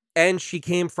 And she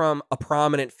came from a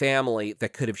prominent family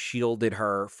that could have shielded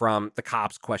her from the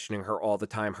cops questioning her all the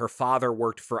time. Her father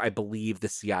worked for, I believe, the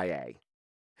CIA.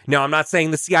 Now, I'm not saying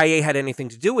the CIA had anything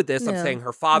to do with this. I'm No. saying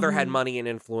her father had money and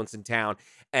influence in town.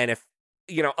 And if,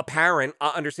 a parent,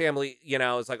 understandably,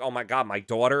 is like, oh my God, my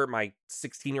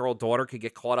 16-year-old daughter could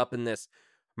get caught up in this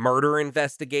murder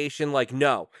investigation. Like,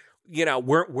 no.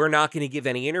 We're not going to give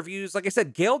any interviews. Like I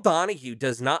said, Gail Donahue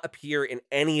does not appear in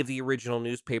any of the original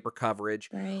newspaper coverage,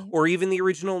 Right. or even the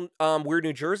original Weird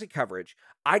New Jersey coverage.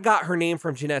 I got her name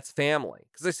from Jeanette's family,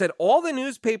 because I said, all the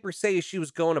newspapers say is she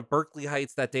was going to Berkeley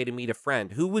Heights that day to meet a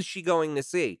friend. Who was she going to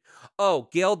see? Oh,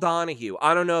 Gail Donahue.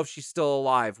 I don't know if she's still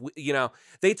alive.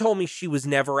 They told me she was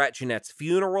never at Jeanette's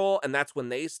funeral, and that's when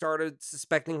they started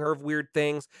suspecting her of weird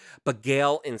things. But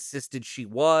Gail insisted she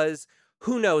was.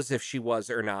 Who knows if she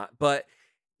was or not? But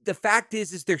the fact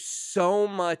is there's so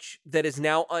much that is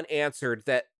now unanswered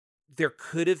that there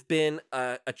could have been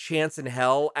a chance in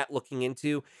hell at looking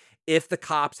into if the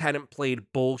cops hadn't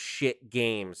played bullshit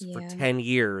games for Yeah. 10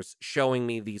 years showing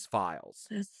me these files.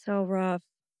 That's so rough.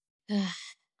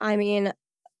 I mean,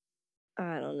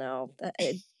 I don't know.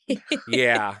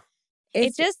 Yeah.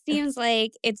 It just seems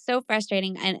like it's so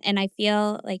frustrating. And I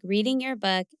feel like reading your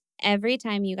book, every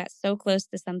time you got so close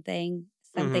to something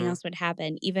else would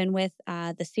happen. Even with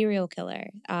the serial killer,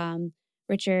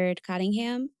 Richard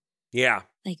Cottingham. Yeah.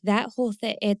 Like that whole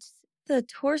thing, the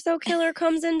torso killer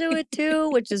comes into it too,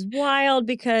 which is wild,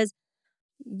 because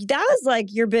that was like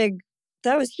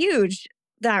that was huge,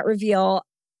 that reveal.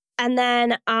 And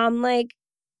then like,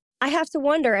 I have to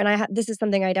wonder, and this is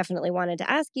something I definitely wanted to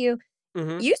ask you.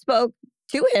 You spoke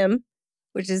to him,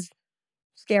 which is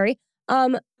scary.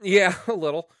 Yeah, a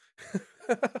little.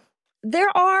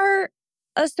 There are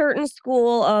a certain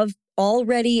school of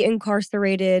already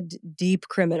incarcerated deep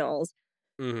criminals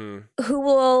who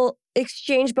will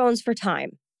exchange bones for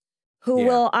time, who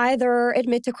will either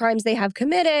admit to crimes they have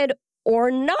committed or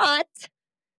not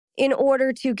in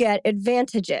order to get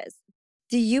advantages.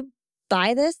 Do you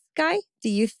buy this guy? Do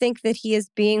you think that he is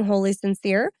being wholly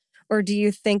sincere? Or do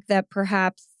you think that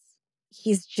perhaps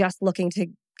he's just looking to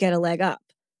get a leg up?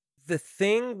 The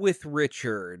thing with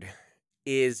Richard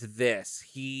is this.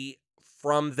 He,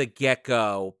 from the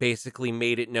get-go, basically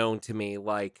made it known to me,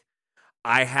 like,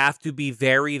 I have to be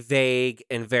very vague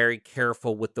and very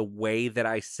careful with the way that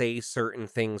I say certain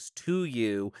things to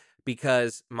you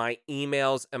because my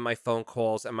emails and my phone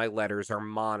calls and my letters are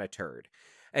monitored.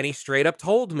 And he straight up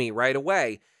told me right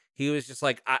away, he was just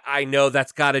like, I know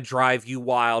that's got to drive you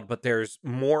wild, but there's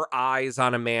more eyes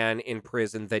on a man in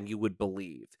prison than you would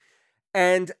believe.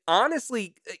 And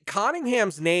honestly,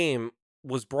 Cottingham's name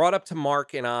was brought up to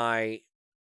Mark and I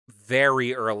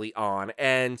very early on.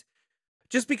 And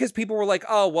just because people were like,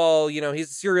 oh, well,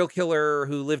 he's a serial killer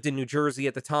who lived in New Jersey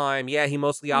at the time. Yeah, he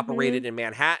mostly Mhm. operated in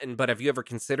Manhattan, but have you ever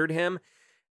considered him?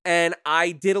 And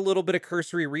I did a little bit of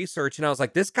cursory research and I was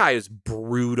like, this guy is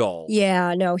brutal.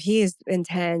 Yeah, no, he's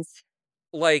intense.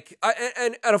 Like,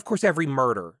 and of course, every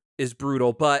murder is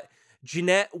brutal, but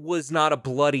Jeanette was not a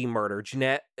bloody murder.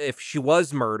 Jeanette, if she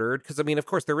was murdered, because I mean, of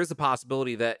course, there is a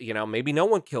possibility that, maybe no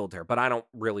one killed her, but I don't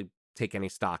really take any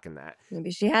stock in that.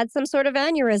 Maybe she had some sort of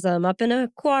aneurysm up in a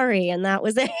quarry and that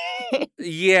was it.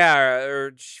 Yeah,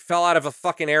 or she fell out of a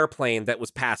fucking airplane that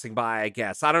was passing by, I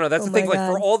guess. I don't know. That's Oh the thing. my Like,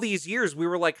 for God. all these years, we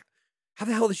were like, how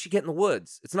the hell did she get in the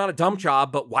woods? It's not a dump Mm.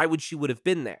 job, but why would she would have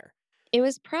been there? It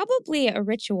was probably a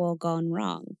ritual gone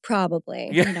wrong, Probably.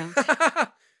 you know? Yeah.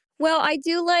 Well, I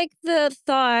do like the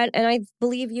thought, and I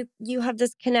believe you have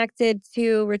this connected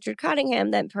to Richard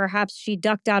Cottingham, that perhaps she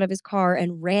ducked out of his car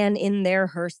and ran in there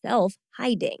herself,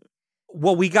 hiding.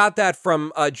 Well, we got that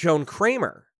from Joan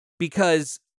Kramer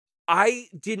because I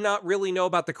did not really know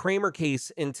about the Kramer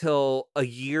case until a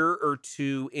year or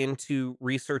two into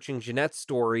researching Jeanette's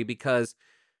story because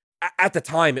at the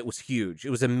time it was huge.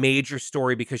 It was a major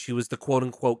story because she was the quote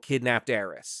unquote kidnapped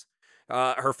heiress.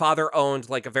 Her father owned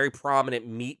like a very prominent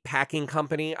meat packing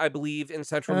company, I believe, in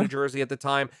central Uh, New Jersey at the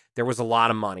time. There was a lot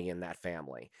of money in that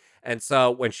family. And so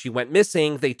when she went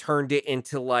missing, they turned it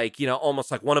into like,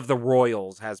 almost like one of the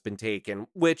royals has been taken,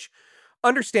 which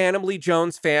understandably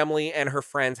Joan's family and her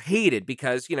friends hated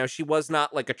because, she was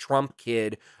not like a Trump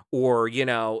kid or,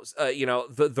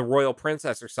 the royal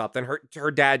princess or something.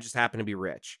 Her dad just happened to be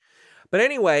rich. But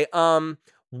anyway,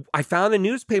 I found a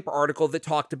newspaper article that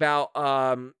talked about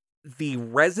the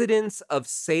residents of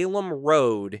Salem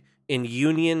Road in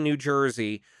Union, New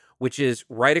Jersey, which is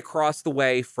right across the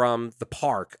way from the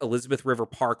park, Elizabeth River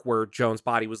Park, where Joan's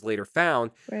body was later found,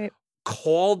 right.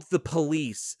 called the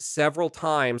police several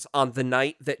times on the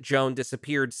night that Joan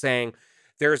disappeared, saying,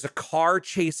 there's a car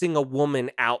chasing a woman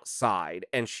outside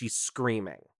and she's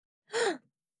screaming.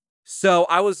 So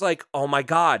I was like, oh my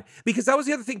God. Because that was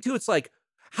the other thing too. It's like,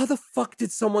 how the fuck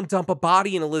did someone dump a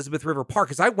body in Elizabeth River Park?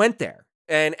 Because I went there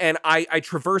and I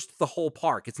traversed the whole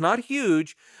park. It's not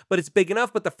huge, but it's big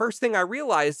enough. But the first thing I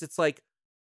realized, it's like,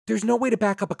 there's no way to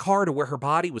back up a car to where her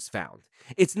body was found.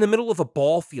 It's in the middle of a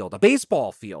ball field, a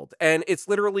baseball field. And it's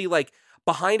literally like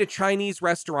behind a Chinese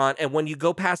restaurant. And when you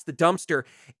go past the dumpster,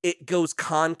 it goes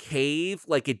concave,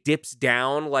 like it dips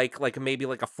down, like maybe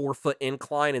like a 4-foot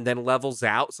incline and then levels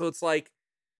out. So it's like,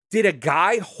 did a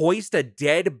guy hoist a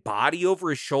dead body over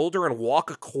his shoulder and walk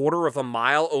a quarter of a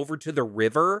mile over to the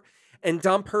river and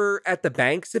dump her at the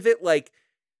banks of it? Like,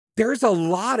 there's a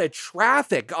lot of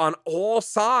traffic on all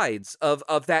sides of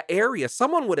that area.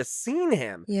 Someone would have seen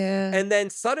him. Yeah. And then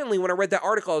suddenly when I read that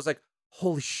article, I was like,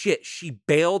 holy shit, she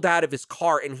bailed out of his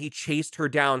car and he chased her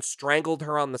down, strangled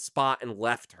her on the spot, and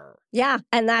left her. Yeah.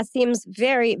 And that seems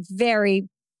very, very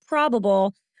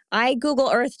probable. I Google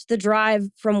Earthed the drive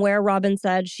from where Robin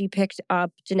said she picked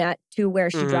up Jeanette to where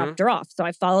she Mm-hmm. dropped her off. So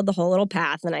I followed the whole little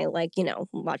path and I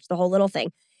watched the whole little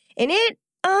thing. And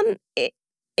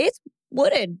it's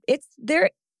wooded. It's there.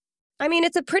 I mean,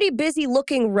 it's a pretty busy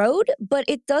looking road, but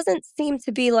it doesn't seem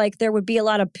to be like there would be a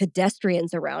lot of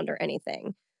pedestrians around or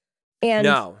anything. And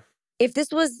No. if this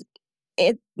was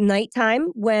at nighttime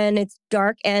when it's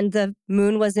dark and the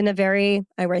moon was in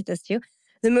I write this too.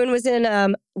 The moon was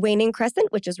in waning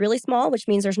crescent, which is really small, which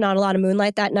means there's not a lot of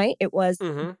moonlight that night. It was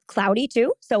Mm-hmm. cloudy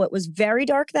too, so it was very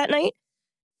dark that night.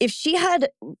 If she had,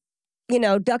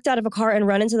 ducked out of a car and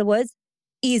run into the woods,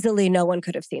 easily no one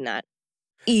could have seen that.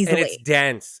 And it's Easily.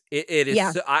 dense. It is.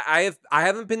 Yeah. So, I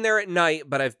haven't been there at night,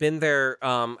 but I've been there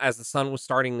as the sun was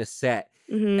starting to set.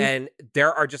 Hmm. And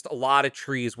there are just a lot of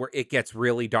trees where it gets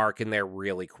really dark in there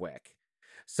really quick.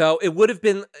 So it would have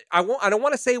been, I don't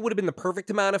want to say it would have been the perfect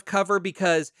amount of cover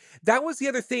because that was the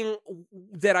other thing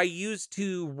that I used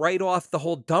to write off the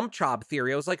whole dump job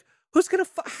theory. I was like,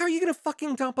 how are you going to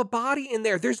fucking dump a body in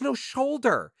there? There's no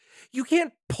shoulder. You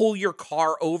can't pull your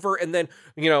car over and then,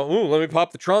 ooh, let me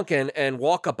pop the trunk and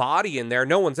walk a body in there.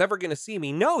 No one's ever going to see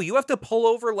me. No, you have to pull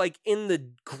over like in the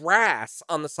grass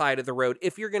on the side of the road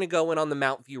if you're going to go in on the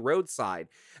Mount View Road side.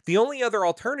 The only other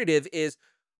alternative is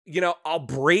I'll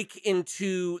break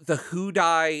into the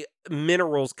Hudai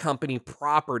Minerals Company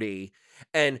property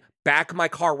and back my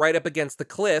car right up against the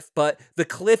cliff, but the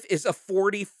cliff is a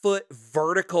 40-foot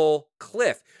vertical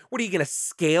cliff. What are you going to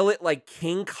scale it like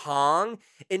King Kong?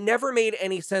 It never made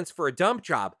any sense for a dump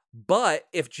job. But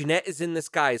if Jeanette is in this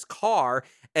guy's car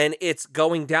and it's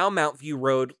going down Mount View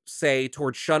Road, say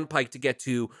towards Shunpike to get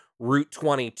to Route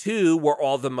 22, where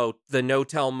all the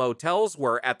no-tell motels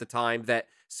were at the time that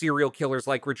serial killers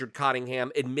like Richard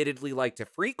Cottingham admittedly like to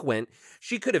frequent,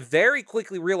 she could have very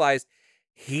quickly realized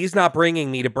he's not bringing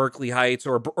me to Berkeley Heights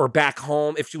or back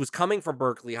home. If she was coming from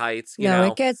Berkeley Heights, No,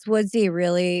 it gets woodsy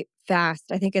really fast.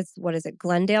 I think it's, what is it,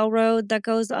 Glendale Road that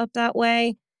goes up that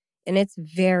way? And it's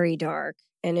very dark.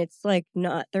 And it's like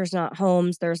there's not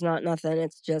homes, there's not nothing.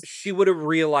 It's just. She would have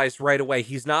realized right away,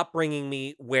 he's not bringing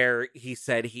me where he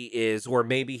said he is, or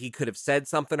maybe he could have said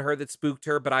something to her that spooked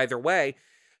her. But either way,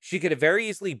 she could have very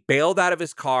easily bailed out of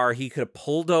his car. He could have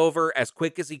pulled over as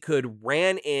quick as he could,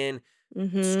 ran in,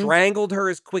 strangled her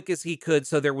as quick as he could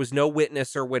so there was no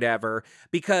witness or whatever,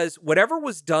 because whatever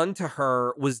was done to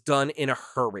her was done in a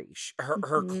hurry.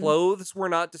 Her clothes were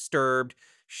not disturbed.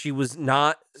 She was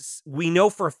not, we know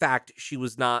for a fact she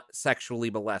was not sexually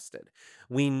molested.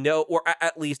 We know, or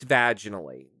at least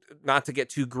vaginally, not to get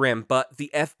too grim, but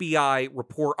the FBI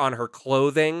report on her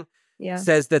clothing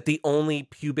says that the only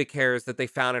pubic hairs that they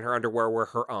found in her underwear were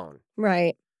her own.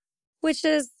 Right. Which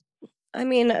is, I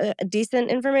mean,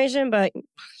 decent information, but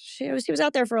she was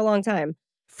out there for a long time.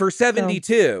 For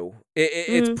 72,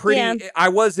 it's pretty, yeah. I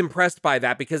was impressed by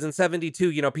that, because in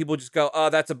 72, people just go, oh,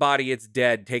 that's a body, it's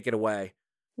dead, take it away.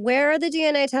 Where are the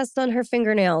DNA tests on her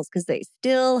fingernails? Because they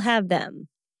still have them.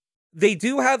 They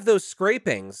do have those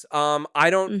scrapings. I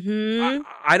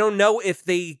don't know if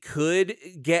they could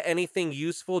get anything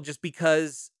useful, just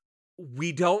because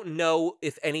we don't know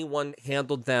if anyone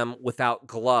handled them without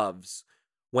gloves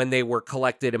when they were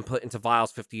collected and put into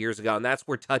vials 50 years ago. And that's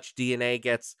where touch DNA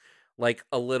gets like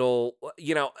a little,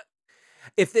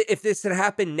 if this had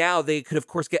happened now, they could of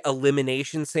course get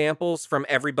elimination samples from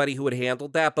everybody who had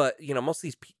handled that. But most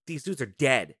of these dudes are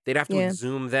dead. They'd have to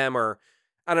exhume them, or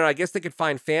I don't know. I guess they could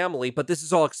find family, but this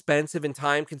is all expensive and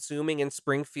time consuming, and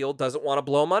Springfield doesn't want to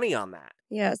blow money on that.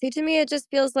 Yeah. See, to me, it just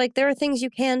feels like there are things you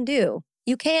can do.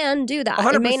 You can do that.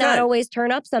 100%. It may not always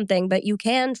turn up something, but you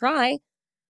can try.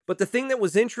 But the thing that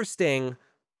was interesting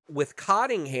with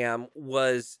Cottingham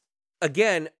was,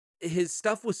 again, his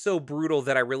stuff was so brutal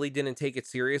that I really didn't take it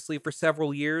seriously for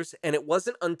several years. And it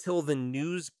wasn't until the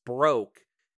news broke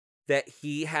that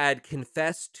he had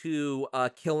confessed to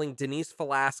killing Denise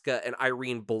Falaska and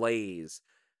Irene Blaze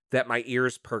that my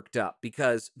ears perked up,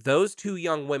 because those two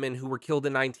young women who were killed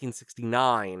in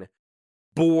 1969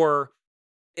 bore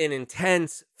an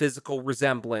intense physical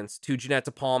resemblance to Jeanette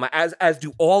De Palma, as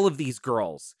do all of these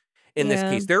girls in this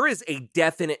case. There is a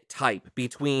definite type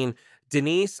between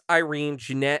Denise, Irene,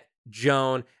 Jeanette,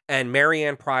 Joan, and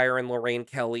Marianne Pryor and Lorraine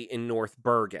Kelly in North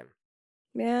Bergen.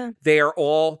 Yeah. They are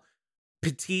all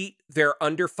petite, they're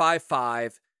under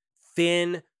 5'5",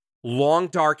 thin, long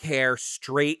dark hair,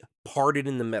 straight, parted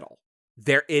in the middle.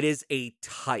 It is a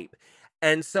type.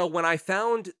 And so when I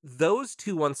found those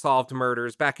two unsolved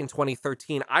murders back in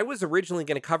 2013, I was originally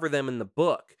going to cover them in the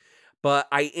book, but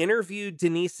I interviewed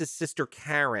Denise's sister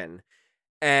Karen,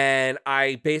 and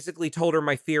I basically told her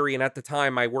my theory, and at the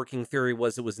time my working theory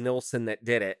was it was Nilsen that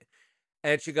did it.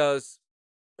 And she goes,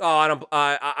 oh,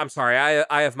 I'm sorry.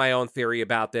 I have my own theory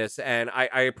about this, and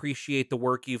I appreciate the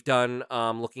work you've done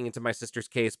looking into my sister's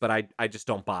case, but I just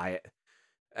don't buy it.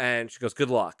 And she goes,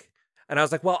 good luck. And I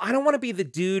was like, well, I don't want to be the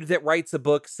dude that writes a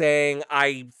book saying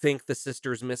I think the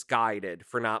sister's misguided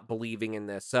for not believing in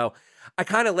this. So I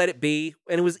kind of let it be,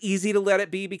 and it was easy to let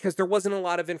it be because there wasn't a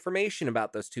lot of information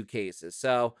about those two cases.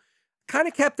 So kind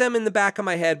of kept them in the back of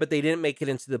my head, but they didn't make it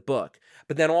into the book.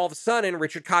 But then all of a sudden,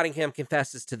 Richard Cottingham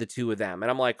confesses to the two of them.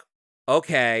 And I'm like,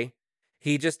 okay,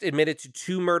 he just admitted to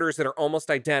two murders that are almost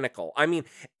identical. I mean,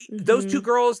 those two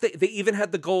girls, they even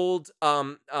had the gold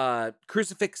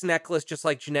crucifix necklace, just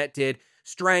like Jeanette did,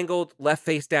 strangled, left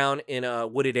face down in a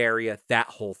wooded area, that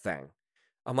whole thing.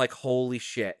 I'm like, holy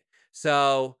shit.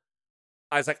 So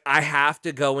I was like, I have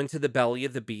to go into the belly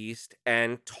of the beast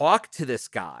and talk to this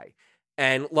guy.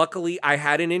 And luckily, I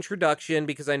had an introduction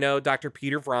because I know Dr.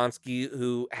 Peter Vronsky,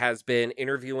 who has been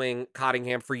interviewing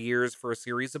Cottingham for years for a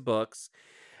series of books.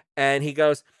 And he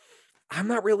goes, I'm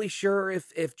not really sure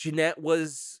if Jeanette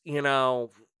was,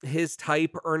 his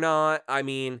type or not. I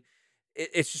mean,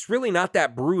 it's just really not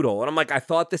that brutal. And I'm like, I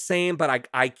thought the same, but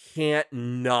I can't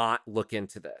not look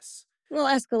into this.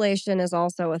 Well, escalation is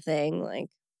also a thing.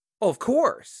 Oh, of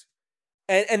course.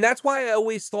 And that's why I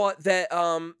always thought that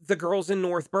the girls in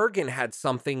North Bergen had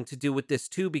something to do with this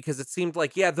too, because it seemed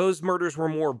like, yeah, those murders were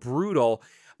more brutal,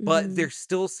 but Mhm. there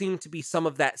still seemed to be some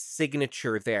of that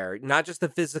signature there. Not just the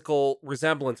physical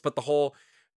resemblance, but the whole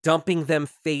dumping them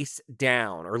face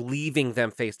down or leaving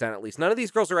them face down at least. None of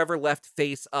these girls are ever left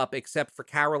face up except for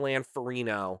Carol Ann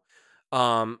Farino,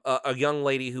 a young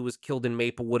lady who was killed in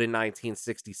Maplewood in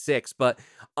 1966. But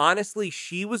honestly,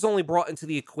 she was only brought into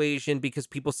the equation because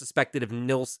people suspected of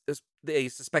they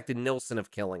suspected Nilsen of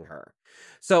killing her.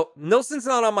 So Nilsen's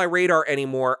not on my radar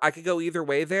anymore. I could go either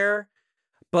way there,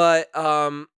 but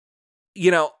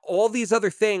all these other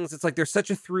things, it's like there's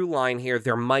such a through line here.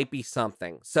 There might be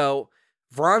something. So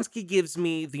Vronsky gives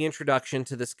me the introduction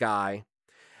to this guy,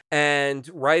 and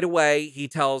right away he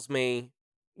tells me,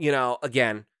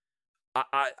 again,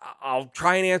 I'll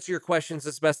try and answer your questions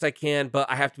as best I can, but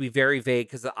I have to be very vague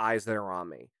because of the eyes that are on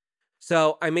me.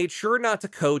 So I made sure not to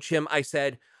coach him. I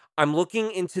said, I'm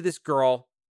looking into this girl.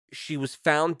 She was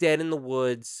found dead in the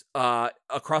woods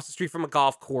across the street from a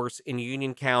golf course in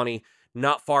Union County,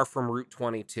 not far from Route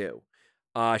 22.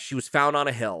 She was found on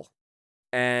a hill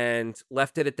and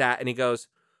left it at that. And he goes,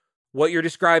 what you're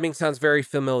describing sounds very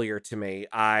familiar to me.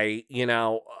 I,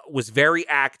 was very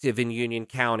active in Union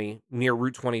County near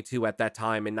Route 22 at that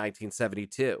time in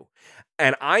 1972.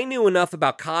 And I knew enough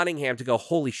about Cottingham to go,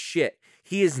 holy shit,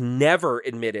 he has never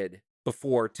admitted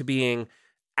before to being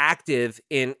active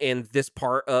in this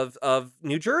part of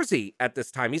New Jersey at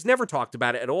this time. He's never talked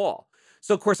about it at all.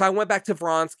 So, of course, I went back to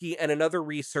Vronsky and another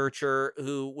researcher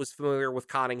who was familiar with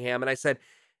Cottingham, and I said,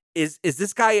 is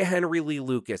this guy a Henry Lee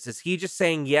Lucas? Is he just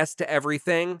saying yes to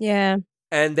everything? Yeah.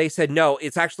 And they said, no,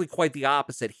 it's actually quite the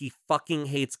opposite. He fucking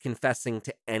hates confessing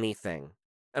to anything.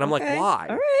 And I'm like, Okay. why?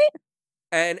 All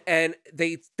right. And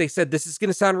they said, this is going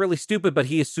to sound really stupid, but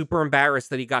he is super embarrassed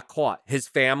that he got caught. His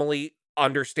family,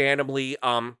 understandably,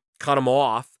 cut him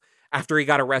off after he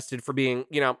got arrested for being,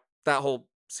 that whole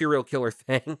serial killer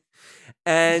thing.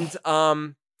 And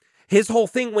his whole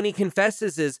thing when he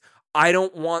confesses is, I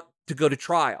don't want to go to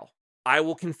trial. I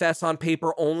will confess on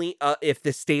paper only if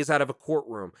this stays out of a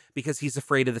courtroom because he's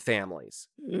afraid of the families.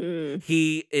 Mm.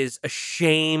 He is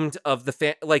ashamed of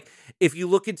the like, if you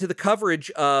look into the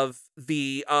coverage of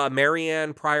the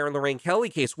Marianne Pryor and Lorraine Kelly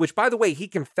case, which, by the way, he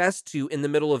confessed to in the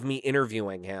middle of me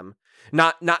interviewing him,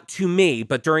 not to me,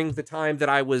 but during the time that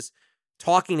I was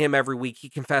talking to him every week, he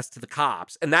confessed to the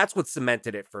cops. And that's what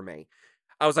cemented it for me.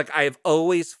 I was like, I have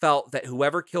always felt that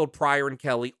whoever killed Pryor and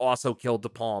Kelly also killed De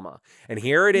Palma. And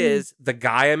here it is. The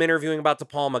guy I'm interviewing about De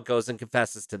Palma goes and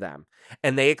confesses to them.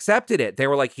 And they accepted it. They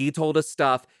were like, he told us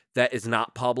stuff that is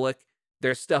not public.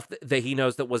 There's stuff that he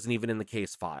knows that wasn't even in the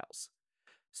case files.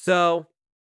 So,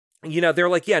 they're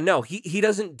like, yeah, no, he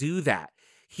doesn't do that.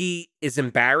 He is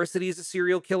embarrassed that he's a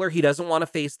serial killer. He doesn't want to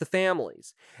face the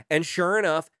families. And sure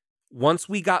enough, once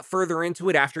we got further into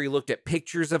it, after he looked at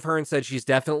pictures of her and said, she's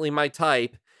definitely my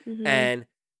type, and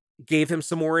gave him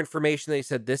some more information, they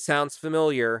said, this sounds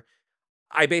familiar.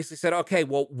 I basically said, okay,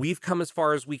 well, we've come as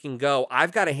far as we can go.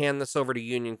 I've got to hand this over to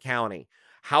Union County.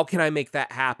 How can I make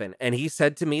that happen? And he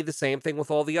said to me the same thing with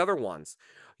all the other ones.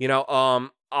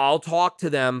 I'll talk to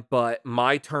them, but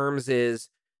my terms is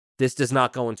this does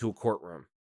not go into a courtroom.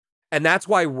 And that's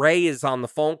why Ray is on the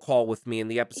phone call with me in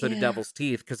the episode of Devil's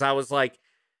Teeth, because I was like,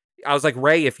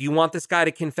 Ray, if you want this guy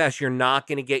to confess, you're not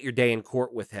going to get your day in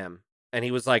court with him. And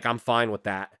he was like, I'm fine with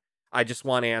that. I just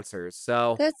want answers.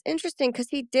 So That's interesting because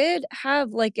he did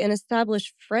have like an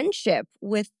established friendship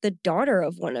with the daughter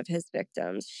of one of his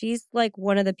victims. She's like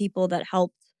one of the people that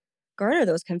helped garner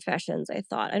those confessions, I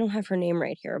thought. I don't have her name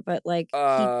right here, but like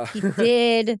he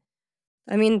did.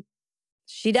 I mean,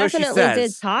 she So she definitely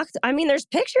did says. talk. I mean, there's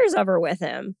pictures of her with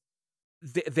him.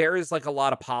 There is like a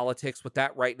lot of politics with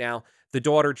that right now. The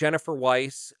daughter, Jennifer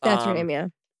Weiss, That's her name, yeah.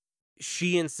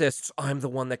 she insists I'm the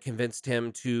one that convinced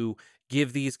him to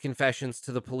give these confessions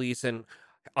to the police, and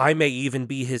I may even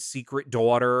be his secret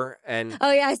daughter. And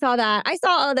Oh yeah, I saw that. I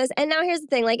saw all this. And now here's the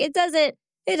thing, like it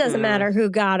doesn't matter who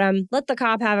got him. Let the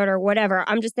cop have it or whatever.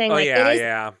 I'm just saying, oh like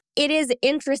yeah. it is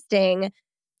interesting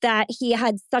that he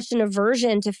had such an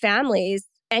aversion to families,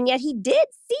 and yet he did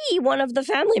see one of the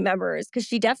family members because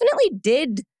she definitely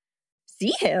did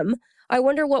see him. I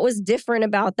wonder what was different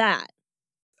about that.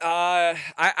 I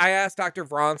asked Dr.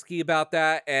 Vronsky about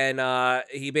that, and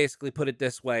he basically put it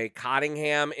this way: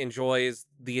 Cottingham enjoys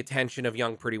the attention of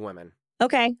young, pretty women.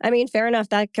 Okay, I mean, fair enough.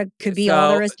 That could be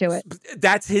all there is to it.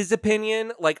 That's his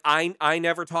opinion. Like, I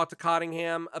never talked to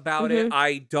Cottingham about it.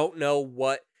 I don't know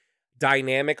what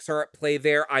dynamics are at play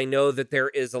there. I know that there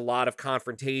is a lot of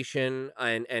confrontation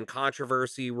and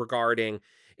controversy regarding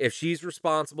if she's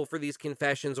responsible for these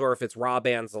confessions or if it's Rob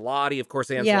Ancelotti. Of course,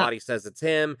 Yeah. Ancelotti says it's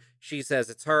him. She says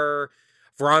it's her.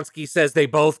 Vronsky says they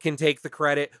both can take the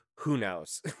credit. Who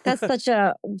knows?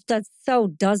 That so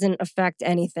doesn't affect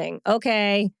anything.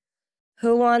 Okay.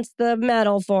 Who wants the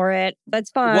medal for it?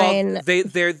 That's Well, fine.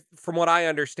 they're from what I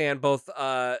understand, both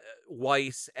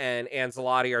Weiss and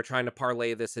Ancelotti are trying to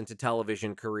parlay this into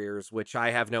television careers, which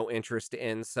I have no interest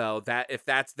in. So that if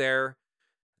that's their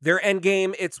end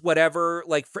game, it's whatever.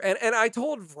 Like, and I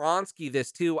told Vronsky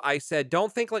this too. I said,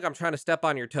 don't think like I'm trying to step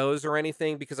on your toes or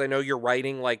anything, because I know you're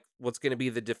writing like what's going to be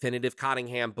the definitive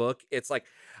Cottingham book. It's like,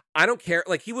 I don't care.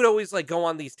 Like, he would always like go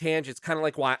on these tangents, kind of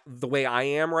like the way I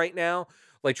am right now,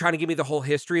 like trying to give me the whole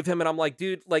history of him. And I'm like,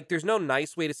 dude, like, there's no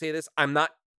nice way to say this. I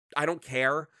don't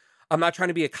care. I'm not trying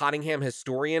to be a Cottingham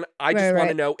historian. I just want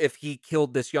to know if he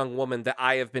killed this young woman that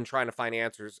I have been trying to find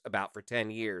answers about for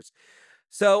 10 years.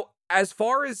 So as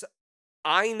far as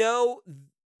I know,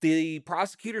 the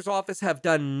prosecutor's office have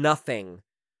done nothing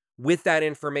with that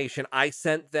information. I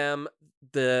sent them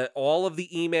all of the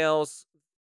emails.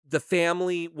 The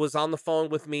family was on the phone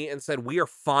with me and said, we are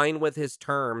fine with his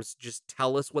terms. Just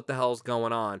tell us what the hell's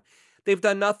going on. They've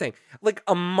done nothing. Like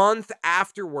a month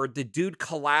afterward, the dude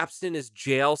collapsed in his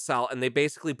jail cell and they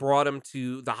basically brought him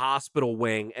to the hospital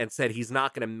wing and said he's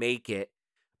not going to make it.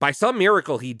 By some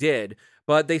miracle, he did,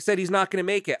 but they said he's not going to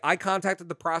make it. I contacted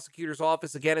the prosecutor's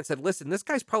office again and said, listen, this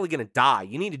guy's probably going to die.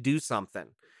 You need to do something.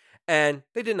 And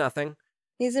they did nothing.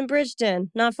 He's in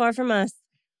Bridgeton, not far from us.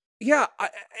 Yeah,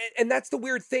 and that's the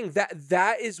weird thing.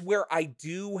 That is where I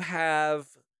do have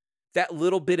that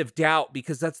little bit of doubt,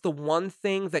 because that's the one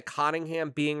thing that Cottingham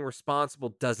being responsible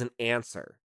doesn't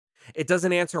answer. It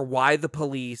doesn't answer why the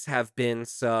police have been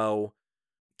so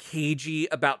cagey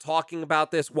about talking about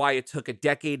this, why it took a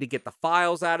decade to get the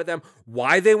files out of them,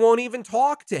 why they won't even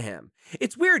talk to him.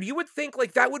 It's weird. You would think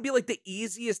like that would be like the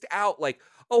easiest out. Like,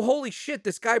 oh, holy shit,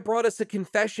 this guy brought us a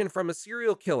confession from a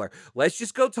serial killer. Let's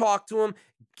just go talk to him,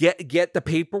 get the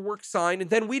paperwork signed,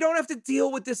 and then we don't have to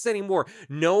deal with this anymore.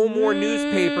 No more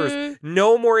newspapers,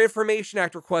 no more Information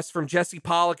Act requests from Jesse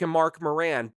Pollock and Mark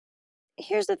Moran.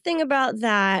 Here's the thing about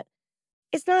that.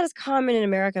 It's not as common in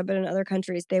America, but in other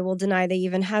countries, they will deny they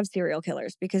even have serial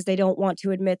killers because they don't want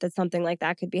to admit that something like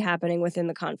that could be happening within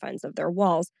the confines of their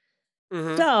walls.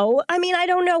 Mm-hmm. So, I mean, I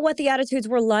don't know what the attitudes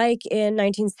were like in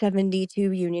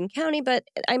 1972 Union County, but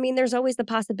I mean, there's always the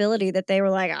possibility that they were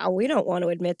like, oh, we don't want to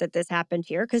admit that this happened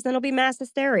here because then it'll be mass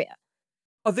hysteria.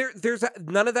 Oh, there's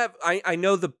none of that. I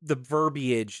know the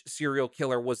verbiage serial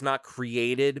killer was not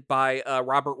created by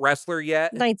Robert Ressler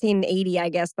yet. 1980, I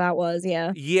guess that was,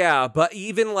 yeah. Yeah, but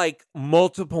even like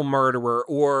multiple murderer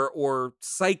or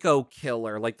psycho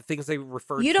killer, like the things they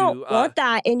refer to. You don't want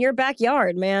that in your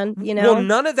backyard, man, you know? Well,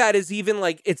 none of that is even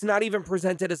like, it's not even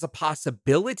presented as a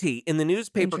possibility in the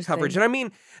newspaper coverage. And I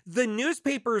mean, the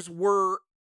newspapers were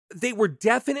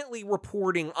definitely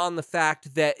reporting on the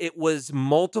fact that it was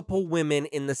multiple women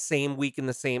in the same week in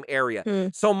the same area.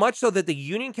 So much so that the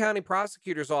Union County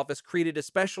Prosecutor's Office created a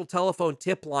special telephone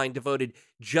tip line devoted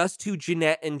just to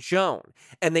Jeanette and Joan.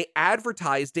 And they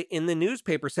advertised it in the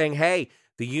newspaper saying, hey,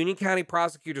 the Union County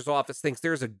Prosecutor's Office thinks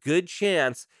there's a good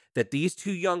chance that these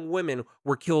two young women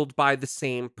were killed by the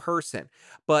same person.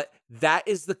 But that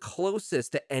is the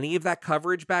closest that any of that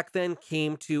coverage back then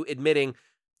came to admitting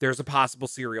there's a possible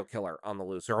serial killer on the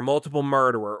loose, or a multiple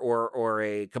murderer, or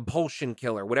a compulsion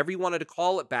killer, whatever you wanted to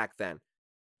call it back then.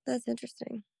 That's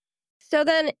interesting. So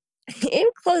then, in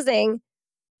closing,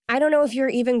 I don't know if you're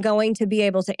even going to be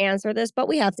able to answer this, but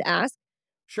we have to ask.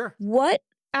 Sure. What,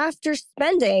 after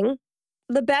spending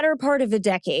the better part of a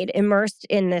decade immersed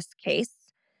in this case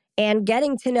and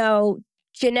getting to know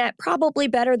Jeanette probably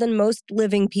better than most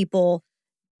living people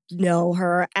know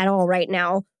her at all right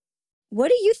now, what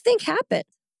do you think happened?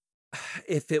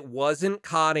 If it wasn't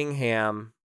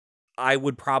Cottingham, I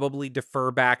would probably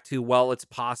defer back to, well, it's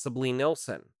possibly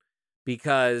Nilsen.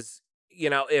 Because, you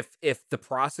know, if the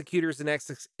prosecutors in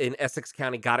Essex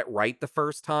County got it right the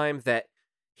first time that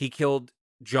he killed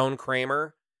Joan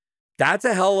Kramer, that's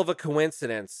a hell of a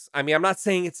coincidence. I mean, I'm not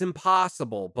saying it's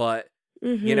impossible, but,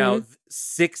 you know,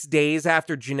 6 days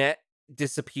after Jeanette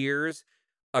disappears,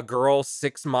 a girl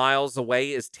 6 miles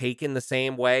away is taken the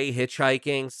same way,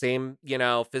 hitchhiking, same, you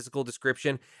know, physical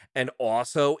description, and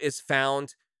also is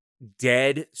found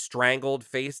dead, strangled,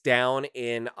 face down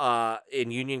in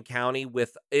Union County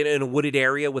in a wooded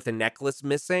area with a necklace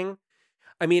missing.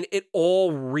 I mean, it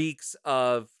all reeks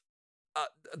of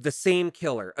the same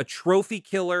killer, a trophy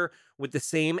killer with the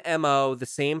same MO, the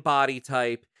same body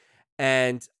type,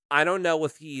 and I don't know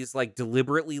if he's like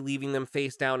deliberately leaving them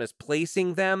face down as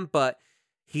placing them, but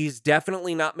he's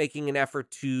definitely not making an effort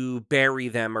to bury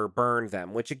them or burn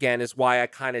them, which again is why I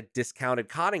kind of discounted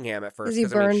Cottingham at Because first. he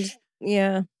Because I mean, burned.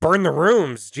 Yeah. burn the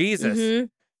rooms, Jesus. Mm-hmm.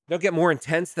 Don't get more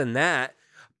intense than that.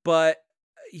 But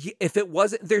if it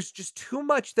wasn't, there's just too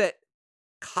much that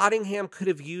Cottingham could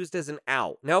have used as an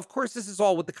out. Now, of course, this is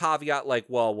all with the caveat, like,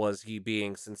 well, was he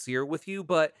being sincere with you?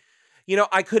 But,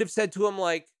 I could have said to him,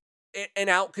 like, an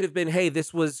out could have been, hey,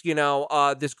 this was,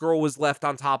 this girl was left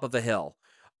on top of a hill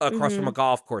across from Mm-hmm. a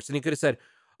golf course. And he could have said,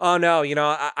 oh, no,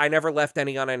 I never left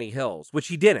any on any hills, which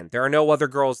he didn't. There are no other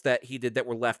girls that he did that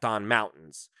were left on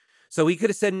mountains. So he could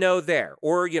have said no there.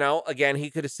 Or, again,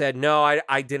 he could have said, no,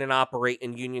 I didn't operate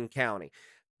in Union County.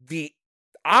 The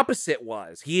opposite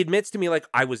was he admits to me, like,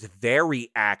 I was very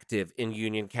active in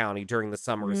Union County during the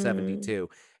summer of 72.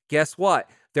 Guess what?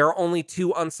 There are only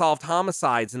 2 unsolved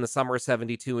homicides in the summer of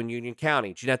 72 in Union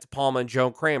County. Jeanette De Palma and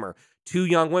Joan Kramer, 2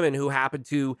 young women who happened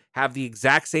to have the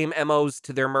exact same MOs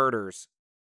to their murders.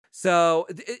 So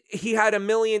he had a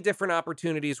million different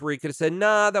opportunities where he could have said,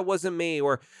 nah, that wasn't me.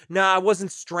 Or, nah, I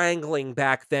wasn't strangling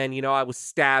back then. I was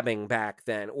stabbing back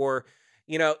then. Or,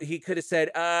 he could have said,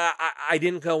 I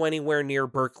didn't go anywhere near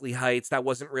Berkeley Heights. That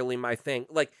wasn't really my thing.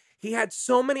 Like, he had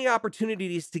so many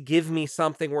opportunities to give me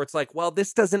something where it's like, well,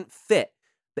 this doesn't fit.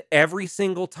 But every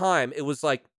single time it was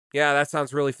like, yeah, that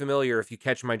sounds really familiar if you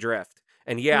catch my drift.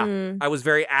 And yeah, I was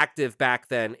very active back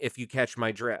then if you catch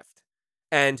my drift.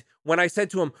 And when I said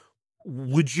to him,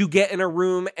 would you get in a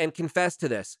room and confess to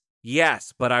this?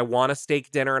 Yes, but I want a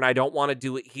steak dinner and I don't want to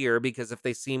do it here because if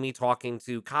they see me talking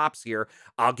to cops here,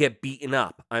 I'll get beaten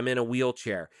up. I'm in a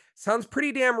wheelchair. Sounds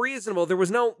pretty damn reasonable. There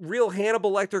was no real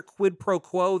Hannibal Lecter quid pro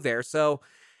quo there. So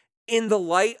in the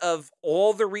light of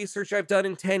all the research I've done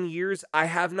in 10 years, I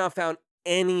have not found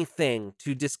anything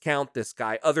to discount this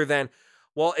guy other than,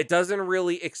 well, it doesn't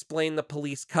really explain the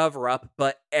police cover up,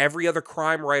 but every other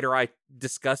crime writer I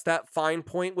discuss that fine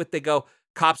point with, they go,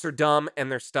 cops are dumb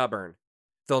and they're stubborn.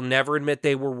 They'll never admit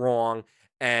they were wrong,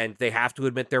 and they have to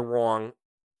admit they're wrong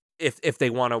if they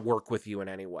want to work with you in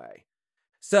any way.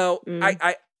 So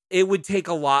it would take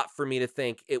a lot for me to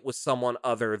think it was someone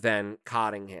other than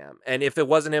Cottingham. And if it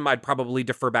wasn't him, I'd probably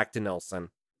defer back to Nilsson.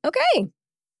 Okay.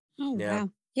 Oh, Yeah. wow.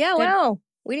 Yeah, Good. wow.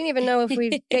 We didn't even know if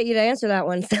we'd get you to answer that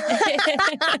one.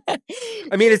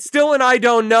 I mean, it's still an I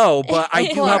don't know, but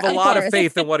I do have a Of lot of course.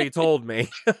 faith in what he told me.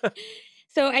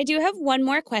 So I do have one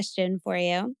more question for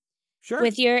you. Sure.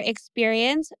 With your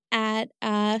experience at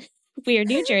Weird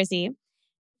New Jersey,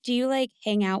 do you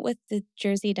hang out with the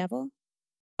Jersey Devil?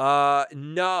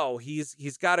 No,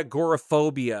 he's got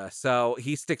agoraphobia, so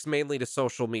he sticks mainly to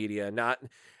social media, not,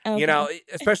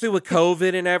 especially with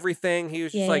COVID and everything. He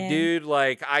was just like, Yeah. dude,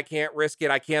 like, I can't risk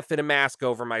it. I can't fit a mask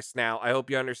over my snout. I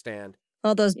hope you understand.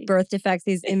 All those birth defects,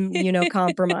 he's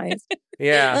immunocompromised.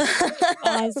 Yeah.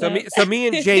 Awesome. So me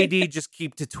and JD just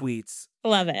keep to tweets.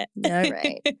 Love it. All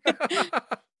right.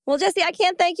 Well, Jesse, I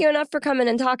can't thank you enough for coming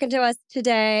and talking to us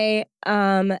today.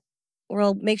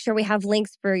 We'll make sure we have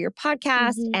links for your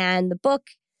podcast and the book.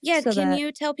 Yeah, so can that-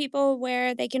 you tell people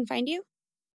where they can find you?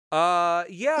 Yeah.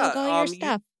 Plug all your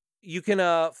stuff. You can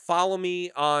follow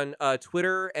me on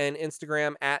Twitter and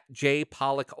Instagram at J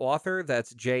Pollack Author.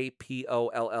 That's JPOLLACK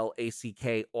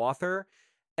Author.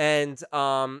 And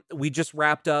we just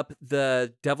wrapped up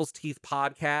the Devil's Teeth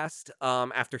podcast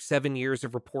after 7 years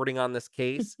of reporting on this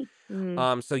case.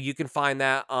 So you can find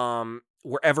that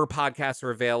wherever podcasts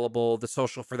are available. The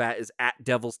social for that is at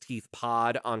Devil's Teeth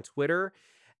Pod on Twitter.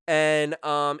 And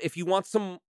if you want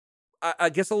some, I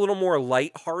guess, a little more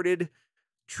lighthearted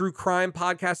true crime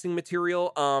podcasting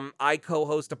material, I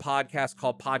co-host a podcast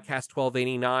called Podcast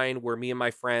 1289, where me and my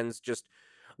friends just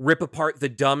rip apart the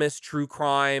dumbest true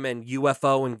crime and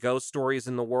UFO and ghost stories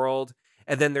in the world.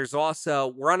 And then there's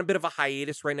also, we're on a bit of a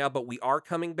hiatus right now, but we are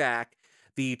coming back,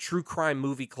 the True Crime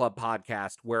Movie Club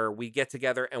podcast, where we get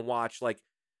together and watch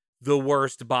the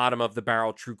worst bottom of the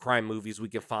barrel true crime movies we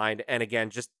can find, and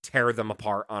again, just tear them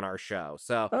apart on our show.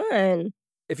 So Fun.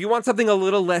 if you want something a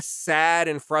little less sad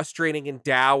and frustrating and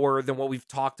dour than what we've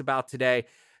talked about today,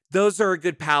 those are a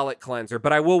good palate cleanser.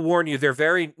 But I will warn you, they're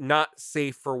very not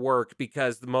safe for work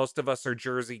because most of us are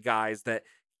Jersey guys that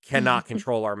cannot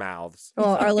control our mouths.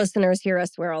 Well, our listeners hear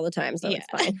us swear all the time, so it's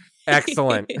fine.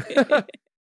 Excellent.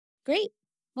 Great.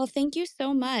 Well, thank you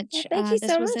so much. Yeah, thank you this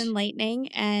so was much. enlightening,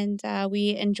 and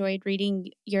we enjoyed reading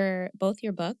both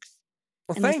your books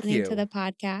Well, and thank listening you. to the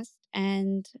podcast.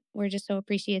 And we're just so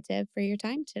appreciative for your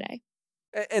time today.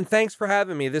 And thanks for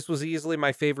having me. This was easily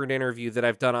my favorite interview that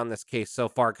I've done on this case so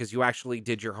far because you actually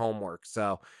did your homework.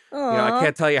 So, I Aw.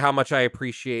 can't tell you how much I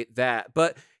appreciate that.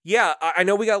 But Yeah, I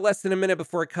know we got less than a minute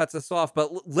before it cuts us off,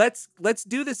 but let's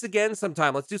do this again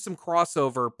sometime. Let's do some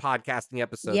crossover podcasting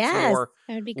episodes, some Yes. more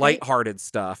That would be great. lighthearted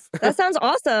stuff. That sounds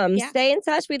awesome. Yeah. Stay in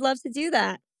touch. We'd love to do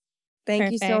that.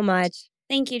 Thank you so Perfect. much.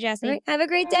 Thank you, Jessie. All right, have a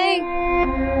great day.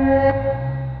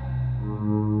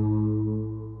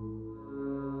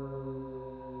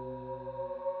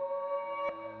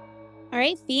 All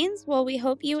right, Fiends. Well, we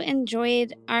hope you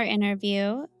enjoyed our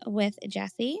interview with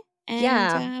Jessie. And,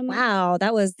 Yeah. Wow,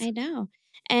 that was I know.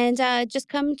 And just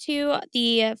come to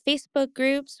the Facebook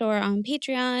groups or on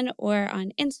Patreon or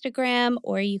on Instagram,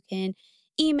 or you can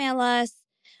email us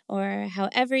or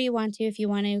however you want to if you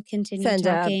want to continue send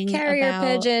talking a carrier about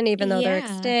pigeon, even though they're Yeah.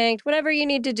 extinct, whatever you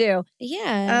need to do.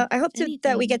 Yeah. I hope that we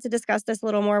anything. get to discuss this a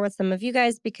little more with some of you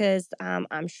guys because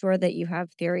I'm sure that you have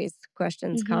theories,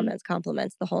 questions, Mhm. comments,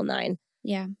 compliments, the whole nine.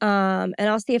 Yeah. And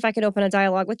I'll see if I can open a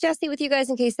dialogue with Jessie with you guys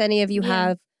in case any of you Yeah.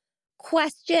 have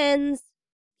questions.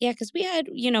 Yeah, because we had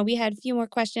a few more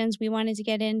questions we wanted to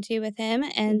get into with him.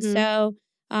 And Mhm. so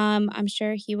I'm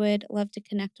sure he would love to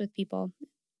connect with people.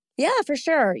 Yeah, for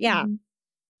sure. Yeah. Mhm.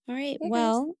 All right. Yeah, guys.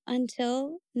 Well,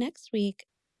 until next week.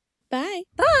 Bye.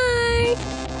 Bye.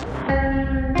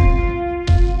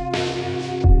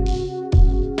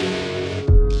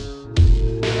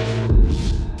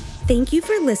 Thank you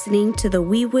for listening to the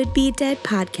We Would Be Dead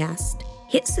podcast.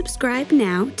 Hit subscribe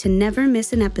now to never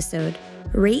miss an episode.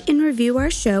 Rate and review our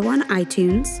show on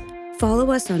iTunes.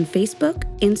 Follow us on Facebook,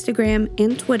 Instagram,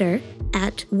 and Twitter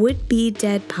at Would Be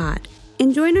Dead Pod.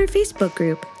 And join our Facebook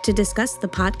group to discuss the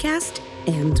podcast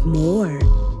and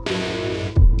more.